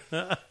don't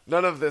know.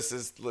 None of this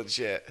is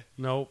legit.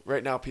 Nope.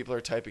 Right now, people are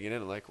typing it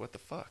in like, what the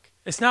fuck?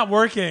 It's not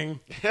working.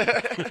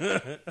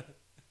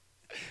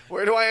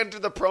 Where do I enter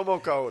the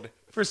promo code?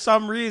 For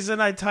some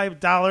reason, I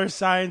typed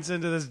 $signs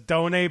into this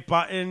donate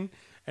button,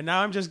 and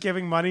now I'm just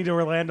giving money to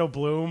Orlando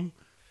Bloom.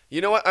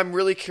 You know what? I'm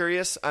really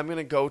curious. I'm going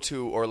to go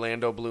to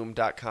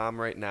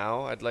orlandobloom.com right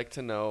now. I'd like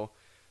to know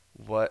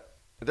what...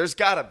 There's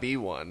got to be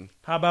one.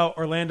 How about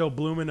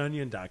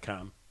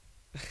OrlandoBloomandOnion.com?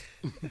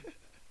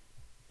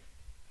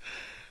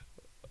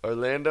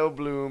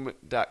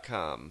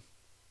 orlandobloom.com.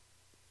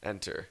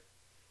 Enter.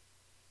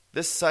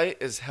 This site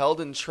is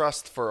held in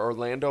trust for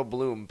Orlando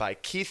Bloom by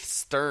Keith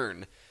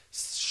Stern,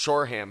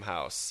 Shoreham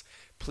House.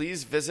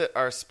 Please visit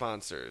our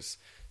sponsors,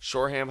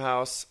 Shoreham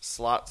House,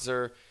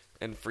 Slotzer,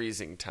 and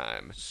Freezing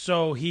Time.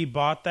 So he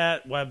bought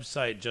that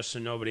website just so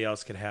nobody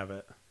else could have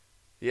it.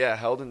 Yeah,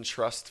 held in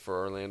trust for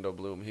Orlando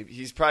Bloom.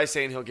 He's probably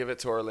saying he'll give it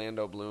to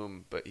Orlando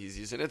Bloom, but he's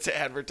using it to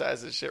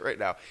advertise his shit right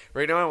now.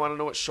 Right now, I want to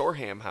know what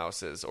Shoreham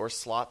House is, or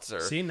Slotzer.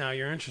 See, now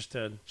you're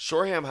interested.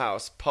 Shoreham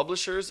House,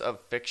 publishers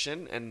of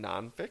fiction and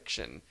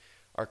nonfiction.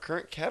 Our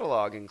current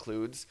catalog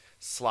includes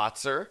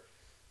Slotzer,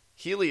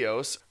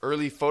 Helios,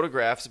 early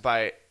photographs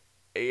by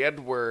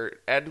Edward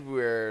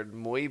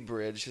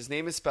Muybridge. His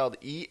name is spelled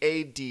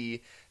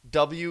Eadweard.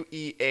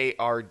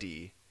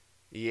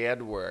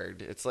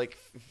 Edward. It's like,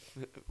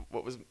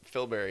 what was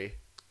Filbury?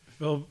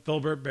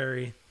 Filbert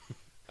Berry.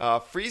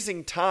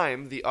 Freezing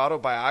Time, the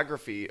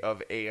autobiography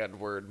of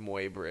Edward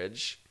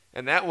Muybridge.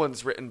 And that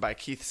one's written by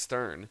Keith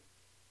Stern.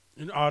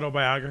 An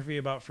autobiography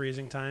about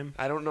freezing time.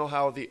 I don't know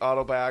how the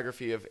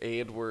autobiography of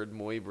Edward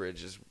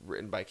Muybridge is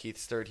written by Keith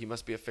Stern. He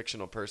must be a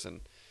fictional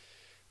person.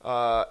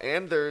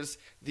 And there's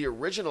the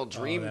original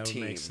Dream that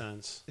Team. would make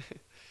sense.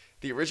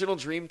 The original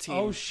Dream Team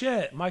Oh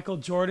shit! Michael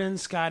Jordan,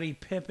 Scottie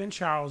Pippen,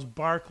 Charles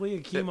Barkley,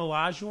 Akeem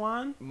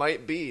Olajuwon.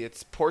 might be.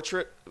 It's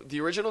portrait.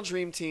 The original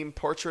Dream Team,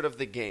 portrait of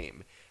the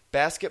game.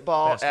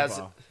 Basketball as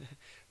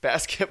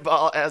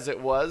it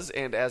was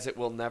and as it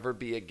will never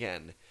be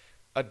again.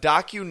 A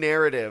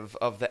docu-narrative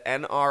of the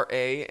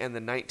NRA and the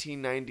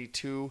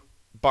 1992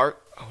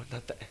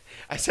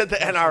 I said the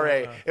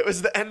NRA. It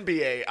was the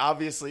NBA,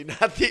 obviously,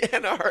 not the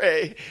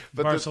NRA.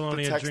 But Barcelona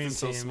the text Dream is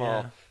so Team,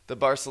 small. yeah. The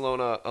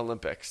Barcelona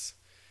Olympics.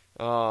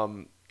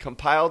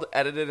 Compiled,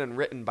 edited, and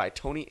written by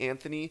Tony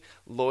Anthony,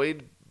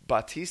 Lloyd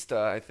Bautista,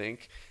 I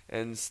think,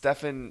 and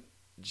Stefan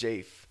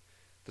Jaffe.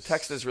 The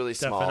text is really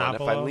small, and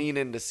if I Stephanopoulos. lean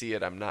in to see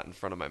it, I'm not in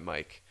front of my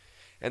mic.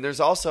 And there's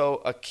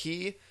also a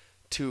key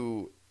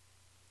to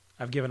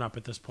I've given up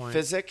at this point.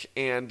 Physic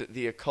and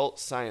the Occult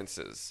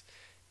Sciences.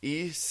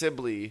 E.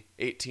 Sibley,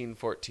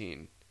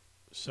 1814.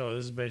 So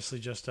this is basically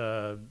just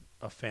a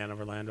fan of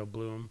Orlando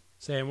Bloom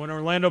saying when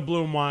Orlando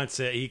Bloom wants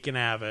it, he can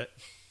have it.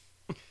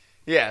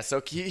 Yeah,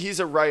 so he's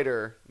a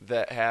writer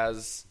that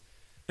has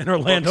An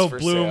Orlando books for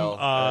Bloom sale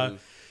and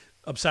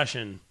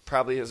obsession.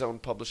 probably his own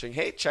publishing.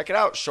 Hey, check it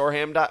out,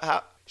 Shoreham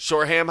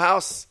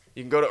House.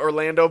 You can go to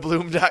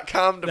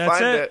orlandobloom.com to That's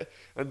find it. it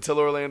until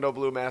Orlando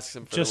Bloom asks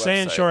him for Just the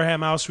saying, website.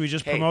 Shoreham House, we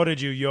just Hey. promoted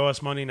you. You owe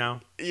us money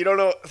now. You don't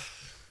know.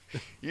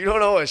 You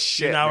don't owe us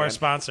shit. You're now man. our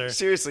sponsor.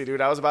 Seriously,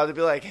 dude. I was about to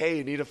be like, hey,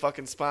 you need a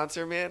fucking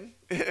sponsor, man?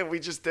 And we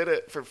just did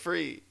it for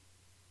free.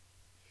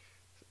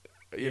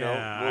 You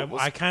know,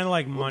 I kind of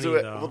like money,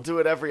 though. We'll do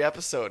it every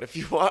episode if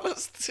you want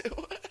us to.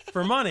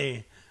 For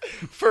money.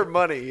 For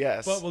money,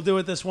 yes. But we'll do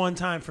it this one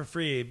time for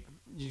free.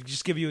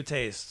 Just give you a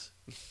taste.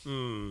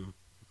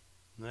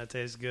 That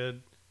tastes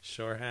good.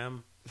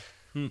 Shoreham.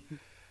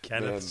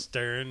 Kenneth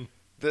Stern.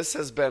 This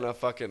has been a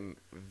fucking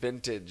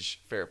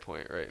vintage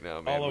Fairpoint right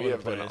now, man. All over we the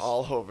have been place.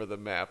 all over the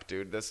map,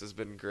 dude. This has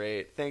been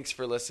great. Thanks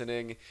for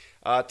listening.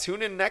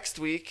 Tune in next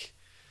week.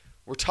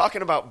 We're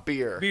talking about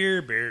beer.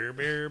 Beer.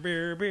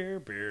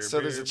 So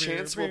there's a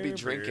chance we'll be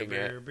drinking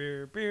it.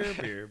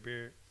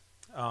 Beer.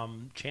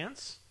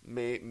 Chance?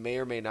 May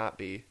or may not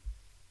be.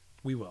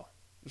 We will.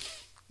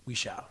 We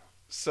shall.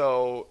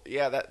 So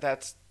yeah,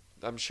 that's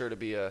I'm sure to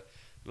be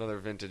another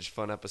vintage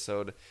fun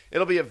episode.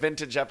 It'll be a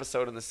vintage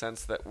episode in the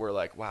sense that we're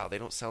like, wow, they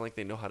don't sound like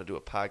they know how to do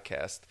a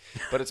podcast,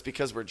 but it's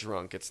because we're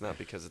drunk. It's not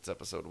because it's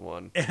episode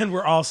 1. And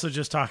we're also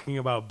just talking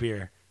about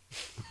beer.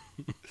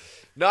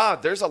 Nah,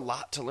 there's a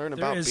lot to learn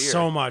about There is beer.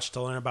 so much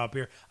to learn about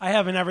beer. I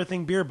have an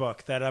Everything beer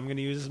book that I'm going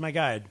to use as my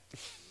guide.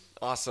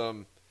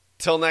 Awesome.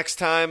 Till next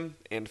time,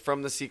 and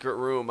from the secret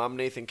room, I'm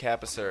Nathan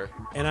Capisser.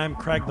 And I'm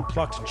Craig the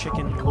Plucked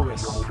Chicken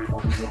Lewis.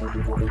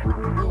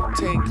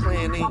 Wu-Tang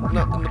Clan ain't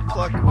nothing to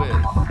pluck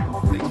with.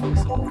 Thanks for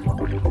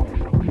listening.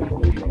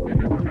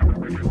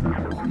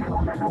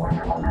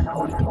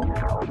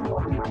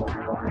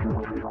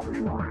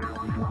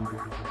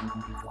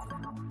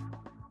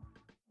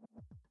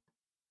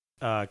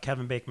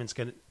 Kevin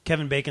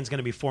Bacon's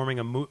gonna be forming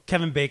a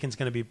Kevin Bacon.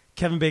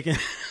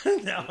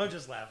 No, I'm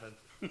just laughing.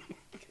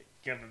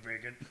 Kevin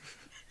Bacon.